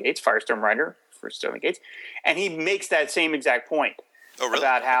 Sterling Gates, Firestorm writer for Sterling Gates, and he makes that same exact point. Oh, really?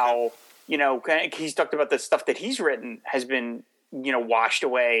 About how he's talked about the stuff that he's written has been washed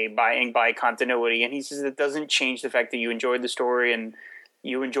away by continuity, and he says it doesn't change the fact that you enjoyed the story and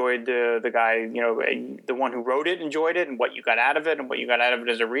you enjoyed the guy, the one who wrote it enjoyed it, and what you got out of it and what you got out of it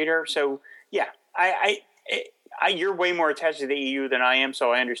as a reader. So yeah, you're way more attached to the EU than I am,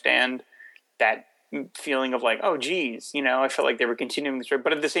 so I understand that feeling of like, oh geez, I felt like they were continuing the story,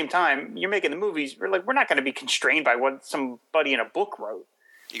 but at the same time, you're making the movies. We're not going to be constrained by what somebody in a book wrote.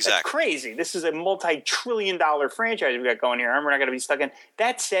 Exactly. That's crazy. This is a multi-trillion-dollar franchise we got going here, and we're not going to be stuck in.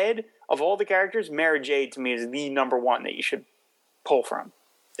 That said, of all the characters, Mara Jade to me is the number one that you should pull from.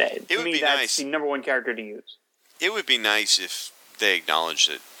 That's the number one character to use. It would be nice if they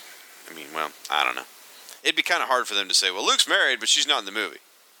acknowledged it. I mean, well, I don't know. It'd be kind of hard for them to say, well, Luke's married, but she's not in the movie.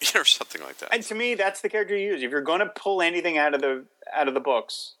 Or something like that. And to me, that's the character you use. If you're going to pull anything out of the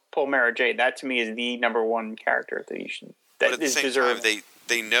books, pull Mara Jade. That to me is the number one character that you should. But at the same time,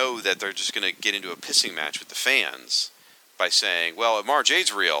 they know that they're just going to get into a pissing match with the fans by saying, well, if Mara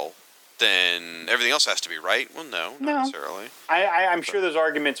Jade's real, then everything else has to be right. Well, no, not necessarily. I'm sure those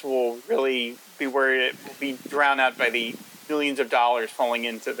arguments will really be where it will be drowned out by the millions of dollars falling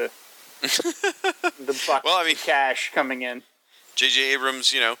into the buckets of cash coming in. J.J.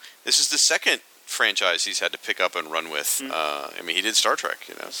 Abrams, this is the second franchise he's had to pick up and run with. Mm-hmm. He did Star Trek,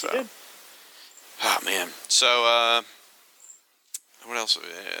 so. He did. Oh, man. So, what else?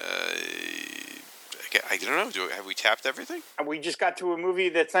 I don't know. Have we tapped everything? We just got to a movie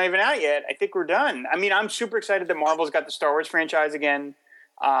that's not even out yet. I think we're done. I'm super excited that Marvel's got the Star Wars franchise again.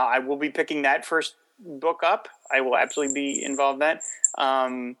 I will be picking that first book up. I will absolutely be involved in that.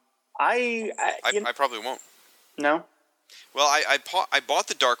 I probably won't. No? Well, I bought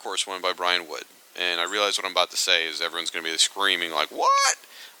the Dark Horse one by Brian Wood, and I realize what I'm about to say is everyone's going to be screaming like, what?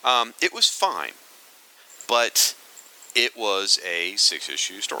 It was fine, but it was a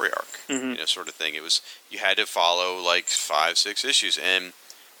 6-issue story arc, sort of thing. It was, you had to follow like 5-6 issues, and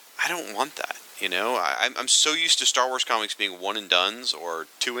I don't want that. I'm so used to Star Wars comics being one and dones or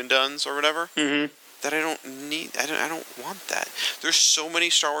two and dones or whatever that I don't want that. There's so many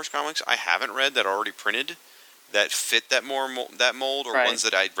Star Wars comics I haven't read that are already printed that fit that mold, or ones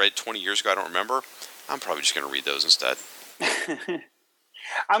that I read 20 years ago I don't remember. I'm probably just going to read those instead.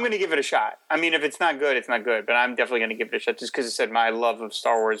 I'm going to give it a shot. If it's not good, it's not good, but I'm definitely going to give it a shot just because I said my love of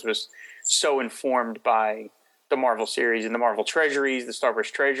Star Wars was so informed by the Marvel series and the Marvel Treasuries, the Star Wars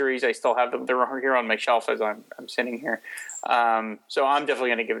Treasuries. I still have them. They're here on my shelf as I'm sitting here. So I'm definitely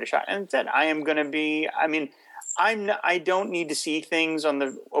going to give it a shot. And that I am going to be. I mean, I don't need to see things on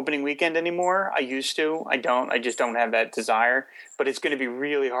the opening weekend anymore. I used to. I don't. I just don't have that desire. But it's going to be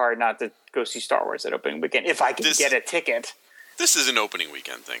really hard not to go see Star Wars at opening weekend if I can get a ticket. This is an opening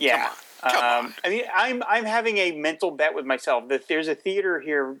weekend thing. Yeah. Come on. I mean, I'm having a mental bet with myself that there's a theater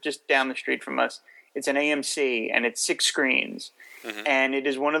here just down the street from us. It's an AMC, and it's 6 screens. Mm-hmm. And it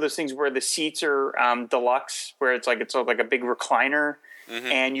is one of those things where the seats are deluxe, where it's like a big recliner,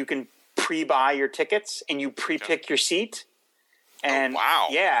 and you can pre-buy your tickets, and you pre-pick your seat. And wow!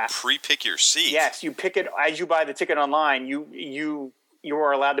 Yeah, pre-pick your seat. Yes, you pick it as you buy the ticket online. You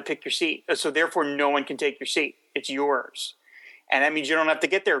are allowed to pick your seat, so therefore no one can take your seat. It's yours. And that means you don't have to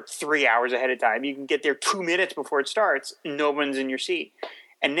get there 3 hours ahead of time. You can get there 2 minutes before it starts. No one's in your seat.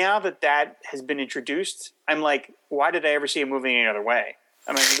 And now that has been introduced, I'm like, why did I ever see a movie any other way?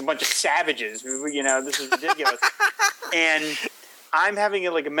 I mean, it's a bunch of savages. This is ridiculous. And I'm having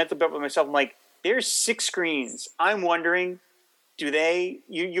a mental bet with myself. I'm like, there's 6 screens. I'm wondering, do they?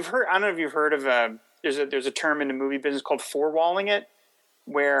 You've heard? I don't know if you've heard of there's a term in the movie business called four-walling it,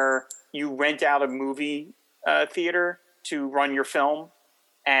 where you rent out a movie theater to run your film,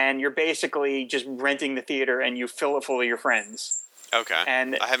 and you're basically just renting the theater, and you fill it full of your friends. Okay.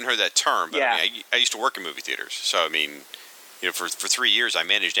 And I haven't heard that term, but yeah. I mean, I used to work in movie theaters, so I mean, for 3 years I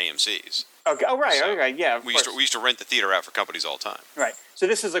managed AMCs. Okay. Oh, right. So okay. Yeah. We used to rent the theater out for companies all the time. Right. So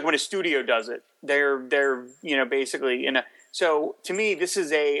this is like when a studio does it. They're basically in a. So to me, this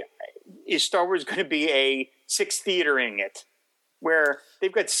is Star Wars going to be a 6 theatering it, where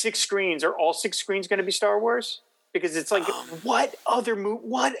they've got 6 screens? Are all 6 screens going to be Star Wars? Because it's like, what other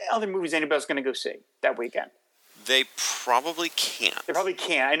movies anybody's going to go see that weekend? They probably can't. They probably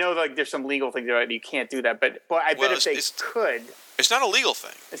can't. I know there's some legal things about it. You can't do that. But I bet if they could. It's not a legal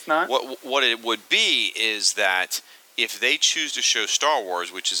thing. It's not? What it would be is that if they choose to show Star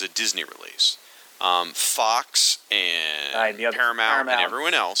Wars, which is a Disney release, Fox and Paramount and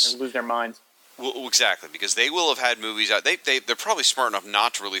everyone else lose their minds. Well, exactly, because they will have had movies out. They're probably smart enough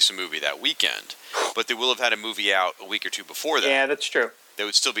not to release a movie that weekend, but they will have had a movie out a week or two before that. Yeah, that's true. They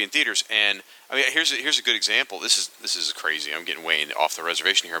would still be in theaters, and I mean, here's a good example. This is crazy. I'm getting way off the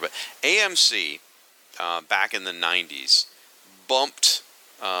reservation here, but AMC back in the '90s bumped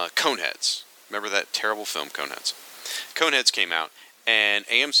Coneheads. Remember that terrible film, Coneheads? Coneheads came out, and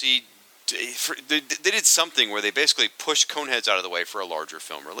AMC they did something where they basically pushed Coneheads out of the way for a larger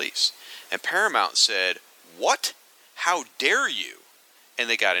film release, and Paramount said, "What? How dare you?" And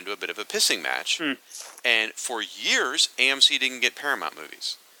they got into a bit of a pissing match. And for years, AMC didn't get Paramount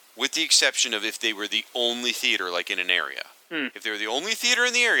movies, with the exception of if they were the only theater, like in an area. If they were the only theater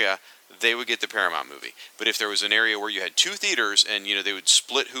in the area, they would get the Paramount movie. But if there was an area where you had 2 theaters and they would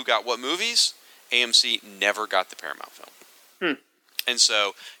split who got what movies, AMC never got the Paramount film. And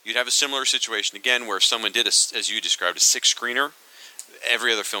so you'd have a similar situation again, where if someone did, as you described, a 6 screener,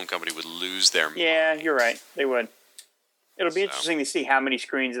 every other film company would lose their. Yeah, you're right. They would. It'll be interesting to see how many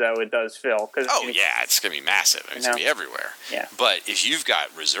screens, though, it does fill. It's going to be massive. It's going to be everywhere. Yeah. But if you've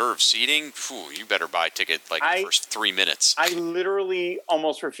got reserved seating, you better buy a ticket in the first 3 minutes. I literally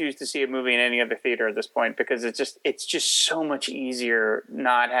almost refuse to see a movie in any other theater at this point, because it's just so much easier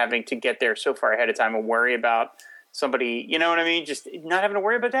not having to get there so far ahead of time and worry about somebody. You know what I mean? Just not having to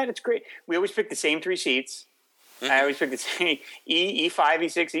worry about that. It's great. We always pick the same 3 seats. I always pick the same E5,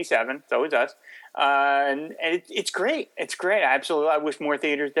 E6, E7. It's always us. And it's great. It's great. Absolutely. I wish more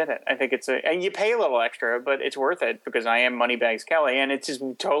theaters did it. I think and you pay a little extra, but it's worth it, because I am Moneybags Kelly, and it's just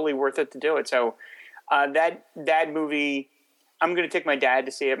totally worth it to do it. So, that movie, I'm going to take my dad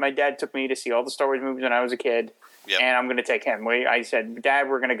to see it. My dad took me to see all the Star Wars movies when I was a kid, and I'm going to take him. I said, Dad,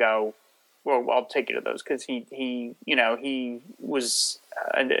 we're going to go. Well, I'll take you to those, because he was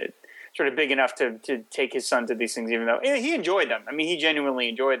sort of big enough to take his son to these things, even though he enjoyed them. I mean, he genuinely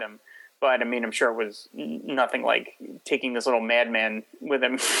enjoyed them. But, I mean, I'm sure it was nothing like taking this little madman with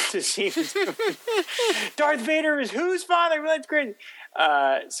him to see this movie. Darth Vader is whose father? That's crazy.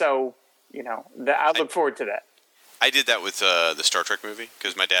 So, I look forward to that. I did that with the Star Trek movie,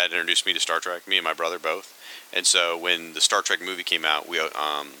 because my dad introduced me to Star Trek, me and my brother both. And so when the Star Trek movie came out, we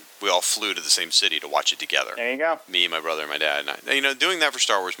all flew to the same city to watch it together. There you go. Me, my brother, and my dad. And doing that for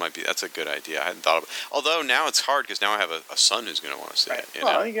Star Wars that's a good idea. I hadn't thought of it. Although now it's hard, because now I have a son who's going to want to see it.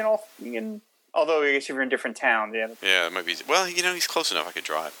 Well, you can. Although I guess if you're in different towns, yeah. Yeah, it might be. Well, he's close enough. I could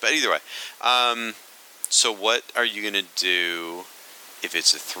drive. But either way, so what are you going to do if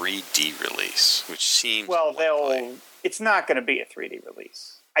it's a 3D release, which seems It's not going to be a 3D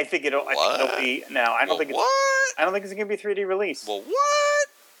release. I think it'll be. No, I don't think it's. What? I don't think it's going to be a 3D release. Well, what?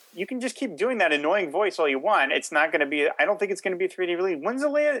 You can just keep doing that annoying voice all you want. It's not going to be. I don't think it's going to be a 3D release. When's the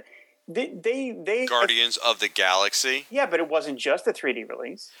last? They Guardians of the Galaxy. Yeah, but it wasn't just a 3D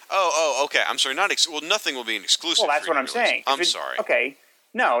release. Oh, okay. I'm sorry. Well, nothing will be an exclusive. Well, that's 3D what I'm release. saying. I'm sorry. Okay,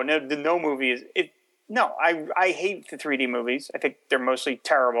 no, the no movie is it. No, I hate the 3D movies. I think they're mostly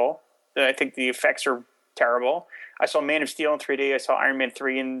terrible. I think the effects are terrible. I saw Man of Steel in 3D. I saw Iron Man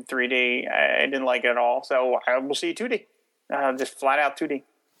 3 in 3D. I didn't like it at all. So I will see 2D. Just flat out 2D.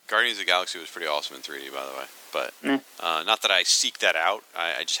 Guardians of the Galaxy was pretty awesome in 3D, by the way. But not that I seek that out.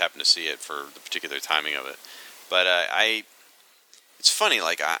 I just happen to see it for the particular timing of it. But it's funny.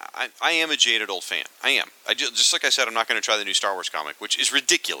 Like I am a jaded old fan. I am. Just like I said, I'm not going to try the new Star Wars comic, which is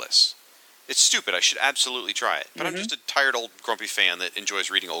ridiculous. It's stupid. I should absolutely try it. But I'm just a tired old grumpy fan that enjoys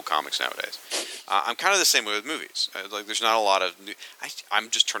reading old comics nowadays. I'm kind of the same way with movies. Like there's not a lot of new, I'm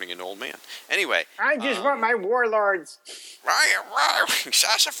just turning into an old man. Anyway. I just want my warlords.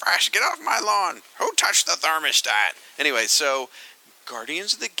 Sassafras, get off my lawn. Who touched the thermostat? Anyway, so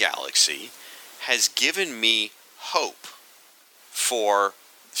Guardians of the Galaxy has given me hope for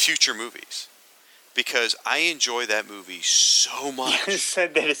future movies. Because I enjoy that movie so much. You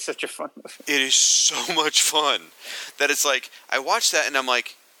said that it's such a fun movie. It is so much fun that it's like, I watch that and I'm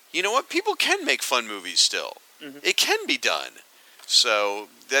like, you know what? People can make fun movies still. Mm-hmm. It can be done. So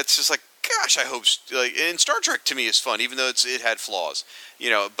that's just like, gosh, I hope. And Star Trek to me is fun, even though it had flaws.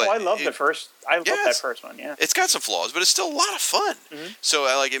 You know, but I love that first one. Yeah, it's got some flaws, but it's still a lot of fun. Mm-hmm. So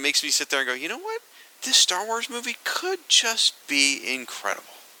it makes me sit there and go, you know what? This Star Wars movie could just be incredible.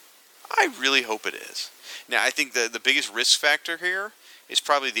 I really hope it is. Now, I think the biggest risk factor here is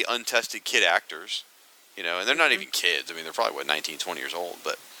probably the untested kid actors, you know, and they're not even kids. I mean, they're probably 19, 20 years old,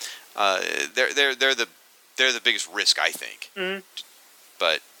 but they're the biggest risk, I think. Mm-hmm.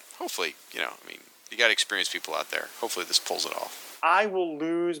 But hopefully, you know, I mean, you got experienced people out there. Hopefully, this pulls it off. I will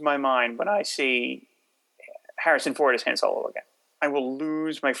lose my mind when I see Harrison Ford as Han Solo again. I will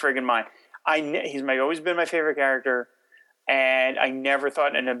lose my friggin' mind. He's always been my favorite character. And I never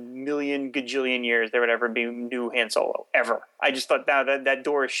thought in a million gajillion years there would ever be new Han Solo, ever. I just thought now that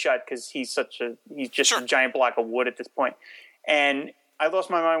door is shut because he's just a giant block of wood at this point. And I lost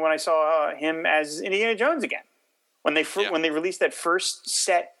my mind when I saw him as Indiana Jones again. When they released that first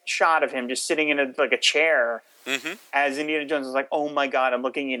set shot of him just sitting in a chair as Indiana Jones, I was like, oh my God, I'm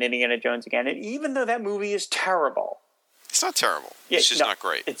looking at Indiana Jones again. And even though that movie is terrible. It's not terrible. It's just not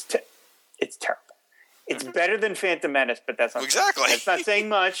great. It's terrible. It's better than Phantom Menace, but that's not That's not saying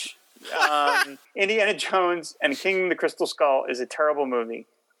much. Indiana Jones and Kingdom of the Crystal Skull is a terrible movie.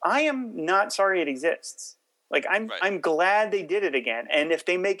 I am not sorry it exists. Like I'm glad they did it again. And if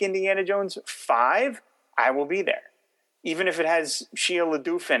they make Indiana Jones 5, I will be there. Even if it has Shia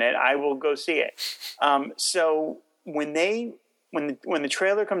LaDouf in it, I will go see it. So when the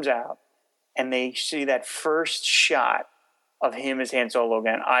trailer comes out and they see that first shot of him as Han Solo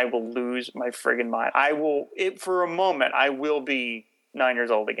again, I will lose my friggin' mind. For a moment, I will be 9 years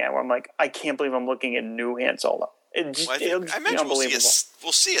old again, where I'm like, I can't believe I'm looking at new Han Solo. I imagine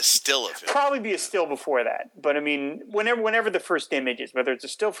we'll see a still of him. Probably be a still before that. But I mean, whenever the first image is, whether it's a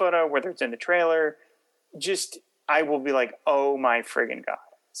still photo, whether it's in the trailer, I will be like, oh my friggin' God.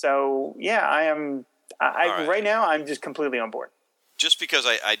 So yeah, I am. Right now, I'm just completely on board. Just because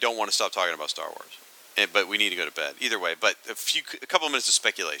I don't want to stop talking about Star Wars. But we need to go to bed. Either way, but a couple of minutes of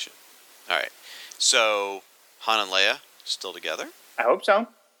speculation. All right. So, Han and Leia still together? I hope so.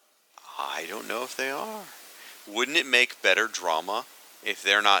 I don't know if they are. Wouldn't it make better drama if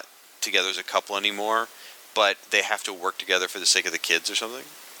they're not together as a couple anymore, but they have to work together for the sake of the kids or something?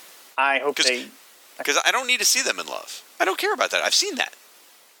 I hope because I don't need to see them in love. I don't care about that. I've seen that.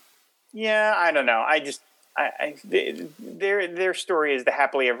 Yeah, I don't know. Their story is the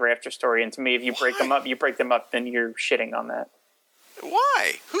happily ever after story, and to me, if you break them up, then you're shitting on that.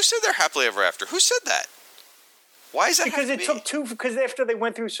 Why? Who said they're happily ever after? Who said that? Why is that? Because it took two. Because after they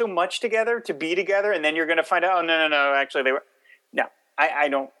went through so much together to be together, and then you're going to find out. Oh no! Actually, they were. No, I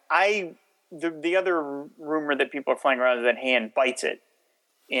don't. The other rumor that people are flying around is that Han bites it.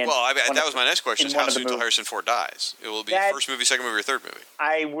 That was my next question: is how soon until Harrison Ford dies? It will be first movie, second movie, or third movie.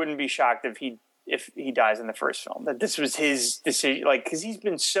 I wouldn't be shocked if he dies in the first film. That this was his decision, because he's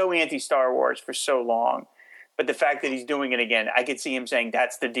been so anti-Star Wars for so long. But the fact that he's doing it again, I could see him saying,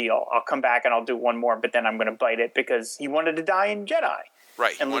 that's the deal. I'll come back and I'll do one more, but then I'm going to bite it because he wanted to die in Jedi.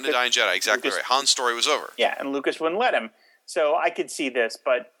 Right, he wanted to die in Jedi. Exactly right. Han's story was over. Yeah, and Lucas wouldn't let him. So I could see this,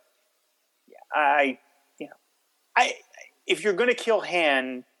 but if you're going to kill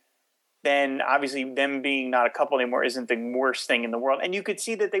Han, then obviously them being not a couple anymore isn't the worst thing in the world. And you could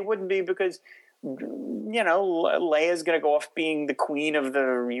see that they wouldn't be because, Leia's going to go off being the queen of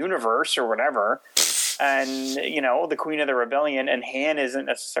the universe or whatever. And, the queen of the rebellion. And Han isn't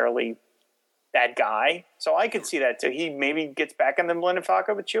necessarily that guy. So I could see that too. He maybe gets back in the Millennium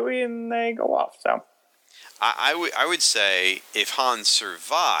Falcon with Chewie and they go off. So I would say if Han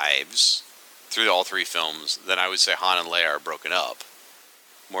survives through all three films, then I would say Han and Leia are broken up.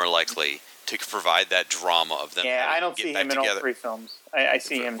 More likely to provide that drama of them. Yeah, I don't see him in all three films. I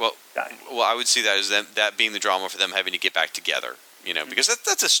see him dying. Well, I would see that as that being the drama for them having to get back together. Because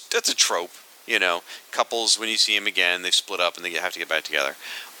that's a trope. Couples, when you see him again, they split up and they have to get back together.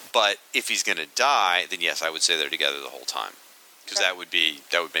 But if he's going to die, then yes, I would say they're together the whole time, because that would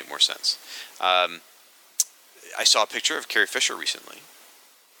make more sense. I saw a picture of Carrie Fisher recently,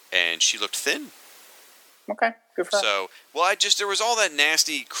 and she looked thin. Okay, good for her. So, there was all that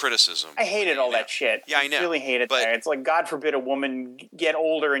nasty criticism. I hated all that shit. Yeah, I know. I really hated that. It's like, God forbid a woman get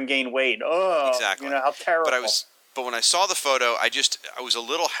older and gain weight. Oh, exactly. How terrible. But when I saw the photo, I was a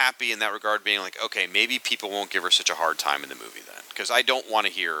little happy in that regard, being like, okay, maybe people won't give her such a hard time in the movie then, because I don't want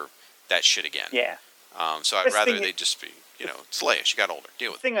to hear that shit again. Yeah. So I'd rather they just be, it's Leia. She got older.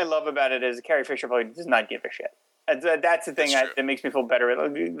 Deal with it. The thing I love about it is Carrie Fisher probably does not give a shit. That's the thing that makes me feel better.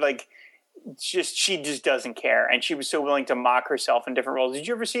 Like, she just doesn't care, and she was so willing to mock herself in different roles. Did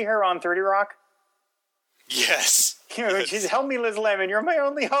you ever see her on 30 Rock? Yes. She's help me, Liz Lemon. You're my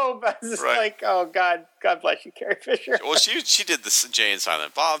only hope. I was just like, oh God bless you, Carrie Fisher. Well, she did the Jay and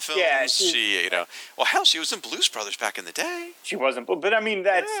Silent Bob films. Yeah, she she was in Blues Brothers back in the day. She wasn't, but I mean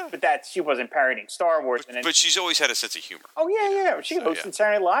she wasn't parodying Star Wars. But she's always had a sense of humor. Oh yeah. She hosted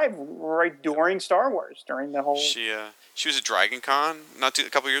Saturday Night Live right during Star Wars, during the whole. She was at Dragon Con a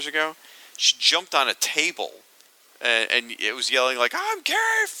couple years ago. She jumped on a table. And it was yelling like, "I'm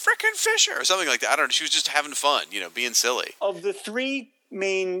Carrie frickin' Fisher" or something like that. I don't know. She was just having fun, being silly. Of the three,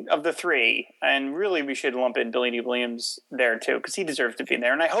 and really we should lump in Billy D. Williams there too, because he deserves to be in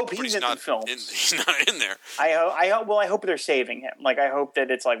there. And I hope he's in the film. He's not in there. I hope they're saving him. Like, I hope that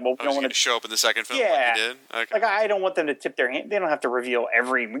it's like, well, we don't want to show up in the second film. Yeah, like he did. Okay. Like, I don't want them to tip their hand. They don't have to reveal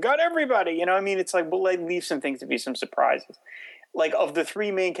we got everybody. It's like, we'll leave some things to be some surprises. Like, of the three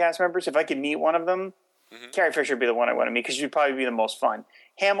main cast members, if I could meet one of them. Mm-hmm. Carrie Fisher would be the one I want to meet because she'd probably be the most fun.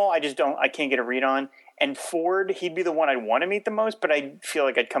 Hamill, I can't get a read on. And Ford, he'd be the one I'd want to meet the most, but I feel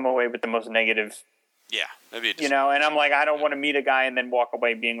like I'd come away with the most negative. Yeah, maybe. And I'm like, I don't want to meet a guy and then walk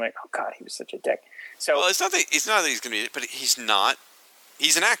away being like, oh God, he was such a dick. So, well, it's not that he's going to be, but he's not.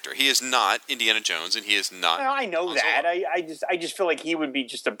 He's an actor. He is not Indiana Jones, and he is not. Well, I know that. I just feel like he would be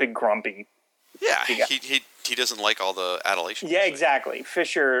just a big grumpy. Yeah, he doesn't like all the adulation. Yeah, exactly.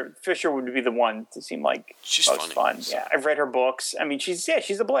 Fisher would be the one to seem like she's most fun. Yeah, I've read her books. I mean, she's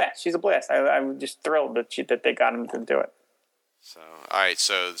a blast. She's a blast. I'm just thrilled that they got him to do it. So all right,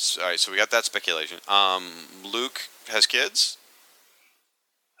 so we got that speculation. Luke has kids.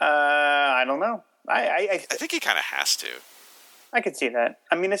 I don't know. I think he kind of has to. I could see that.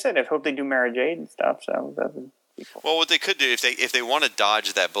 I mean, I hope they do Mara Jade and stuff. So that would. Well, what they could do if they want to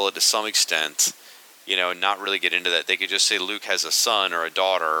dodge that bullet to some extent, and not really get into that, they could just say Luke has a son or a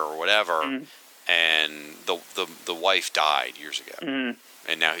daughter or whatever, and the wife died years ago,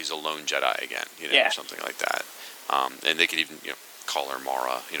 and now he's a lone Jedi again, or something like that. And they could even call her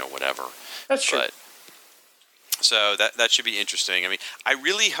Mara, whatever. That's true. So that should be interesting. I mean, I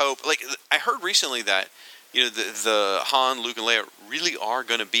really hope. Like, I heard recently that the Han, Luke, and Leia really are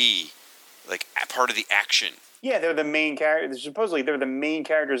going to be like part of the action. Yeah, they're the main characters. Supposedly, they're the main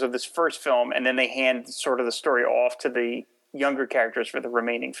characters of this first film, and then they hand sort of the story off to the younger characters for the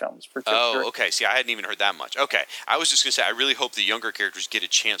remaining films. Okay. See, I hadn't even heard that much. Okay, I was just going to say, I really hope the younger characters get a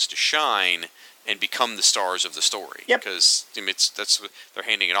chance to shine and become the stars of the story. Yep. Because that's what they're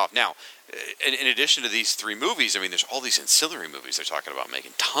handing it off. Now, in addition to these three movies, I mean, there's all these ancillary movies they're talking about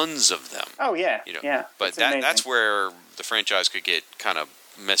making, tons of them. Oh, yeah. Yeah. But that's where the franchise could get kind of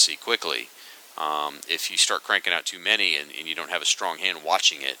messy quickly. If you start cranking out too many and you don't have a strong hand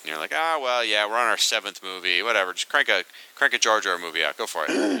watching it, and you're like, we're on our 7th movie, whatever. Just crank a Jar Jar movie out. Go for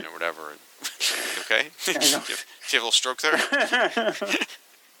it, whatever. Okay? Did you have a little stroke there?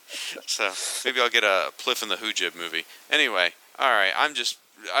 So maybe I'll get a Pliff and the Hoojib movie. Anyway, all right.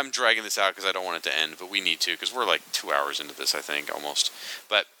 I'm dragging this out because I don't want it to end, but we need to because we're like 2 hours into this, I think, almost.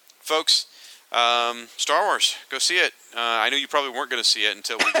 But folks. Star Wars, go see it. I know you probably weren't going to see it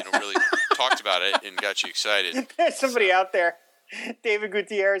until we really talked about it and got you excited. There's somebody out there. David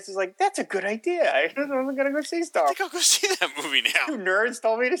Gutierrez is like, that's a good idea. I'm going to go see Star Wars. I think I'll go see that movie now. 2 nerds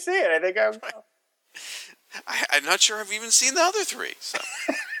told me to see it. I think I'm not sure I've even seen the other 3. So.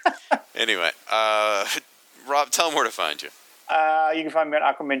 Anyway, Rob, tell them where to find you. You can find me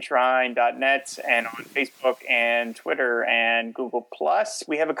at aquamanshrine.net and on Facebook and Twitter and Google+.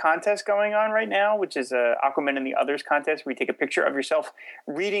 We have a contest going on right now, which is a Aquaman and the Others contest, where you take a picture of yourself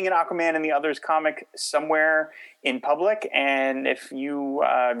reading an Aquaman and the Others comic somewhere in public, and if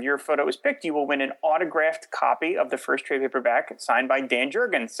your photo is picked, you will win an autographed copy of the first trade paperback signed by Dan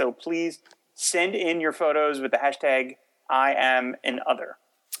Jurgens. So please send in your photos with the hashtag #IamAnOther.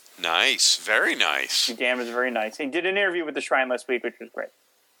 Nice. Very nice. Dan was very nice. He did an interview with the Shrine last week, which was great.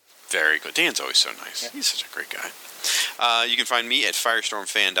 Very good. Dan's always so nice. Yeah. He's such a great guy. You can find me at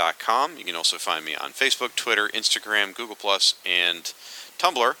firestormfan.com. You can also find me on Facebook, Twitter, Instagram, Google+, and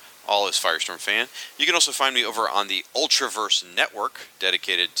Tumblr, all as Firestorm Fan. You can also find me over on the Ultraverse Network,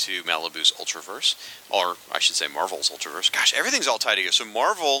 dedicated to Malibu's Ultraverse, or I should say Marvel's Ultraverse. Gosh, everything's all tied together. So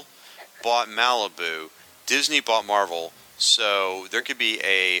Marvel bought Malibu, Disney bought Marvel, so there could be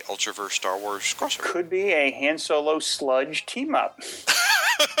a Ultraverse Star Wars crossover. Could be a Han Solo Sludge team-up.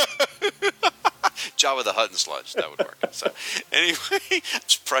 Jabba the Hutt and Sludge, that would work. So, anyway, I'm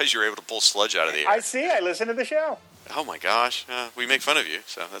surprised you were able to pull Sludge out of the air. I listen to the show. Oh my gosh, we make fun of you,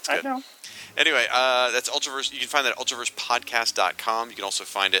 so that's good. I know. Anyway, that's Ultraverse. You can find that at ultraversepodcast.com. You can also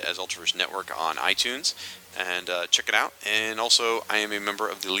find it as Ultraverse Network on iTunes, and check it out. And also, I am a member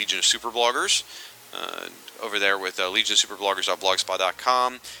of the Legion of Superbloggers, over there with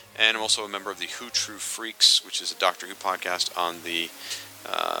legionofsuperbloggers.blogspot.com, and I'm also a member of the Who True Freaks, which is a Doctor Who podcast on the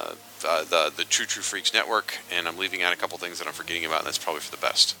True Freaks Network, and I'm leaving out a couple things that I'm forgetting about, and that's probably for the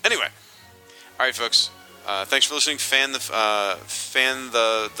best. Anyway, all right, folks. Thanks for listening. Fan the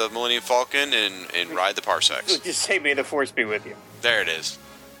Millennium Falcon and ride the parsecs. Just say, may the Force be with you. There it is.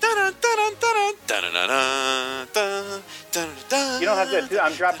 You don't have to.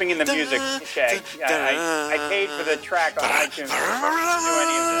 I'm dropping in the music, Shag. I paid for the track on iTunes. I don't do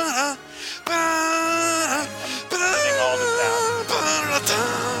any of this. I'm putting all this out.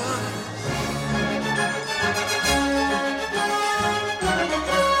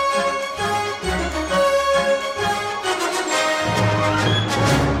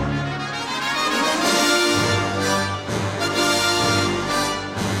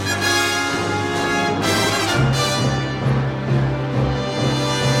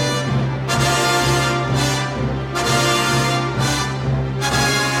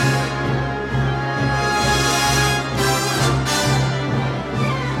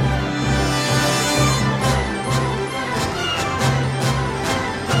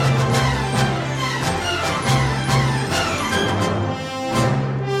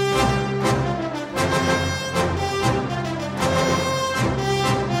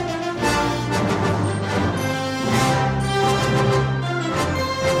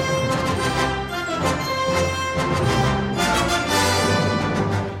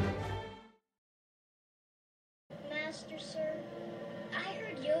 Master, sir, I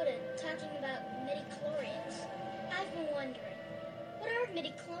heard Yoda talking about midichlorians. I've been wondering, what are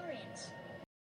midichlorians?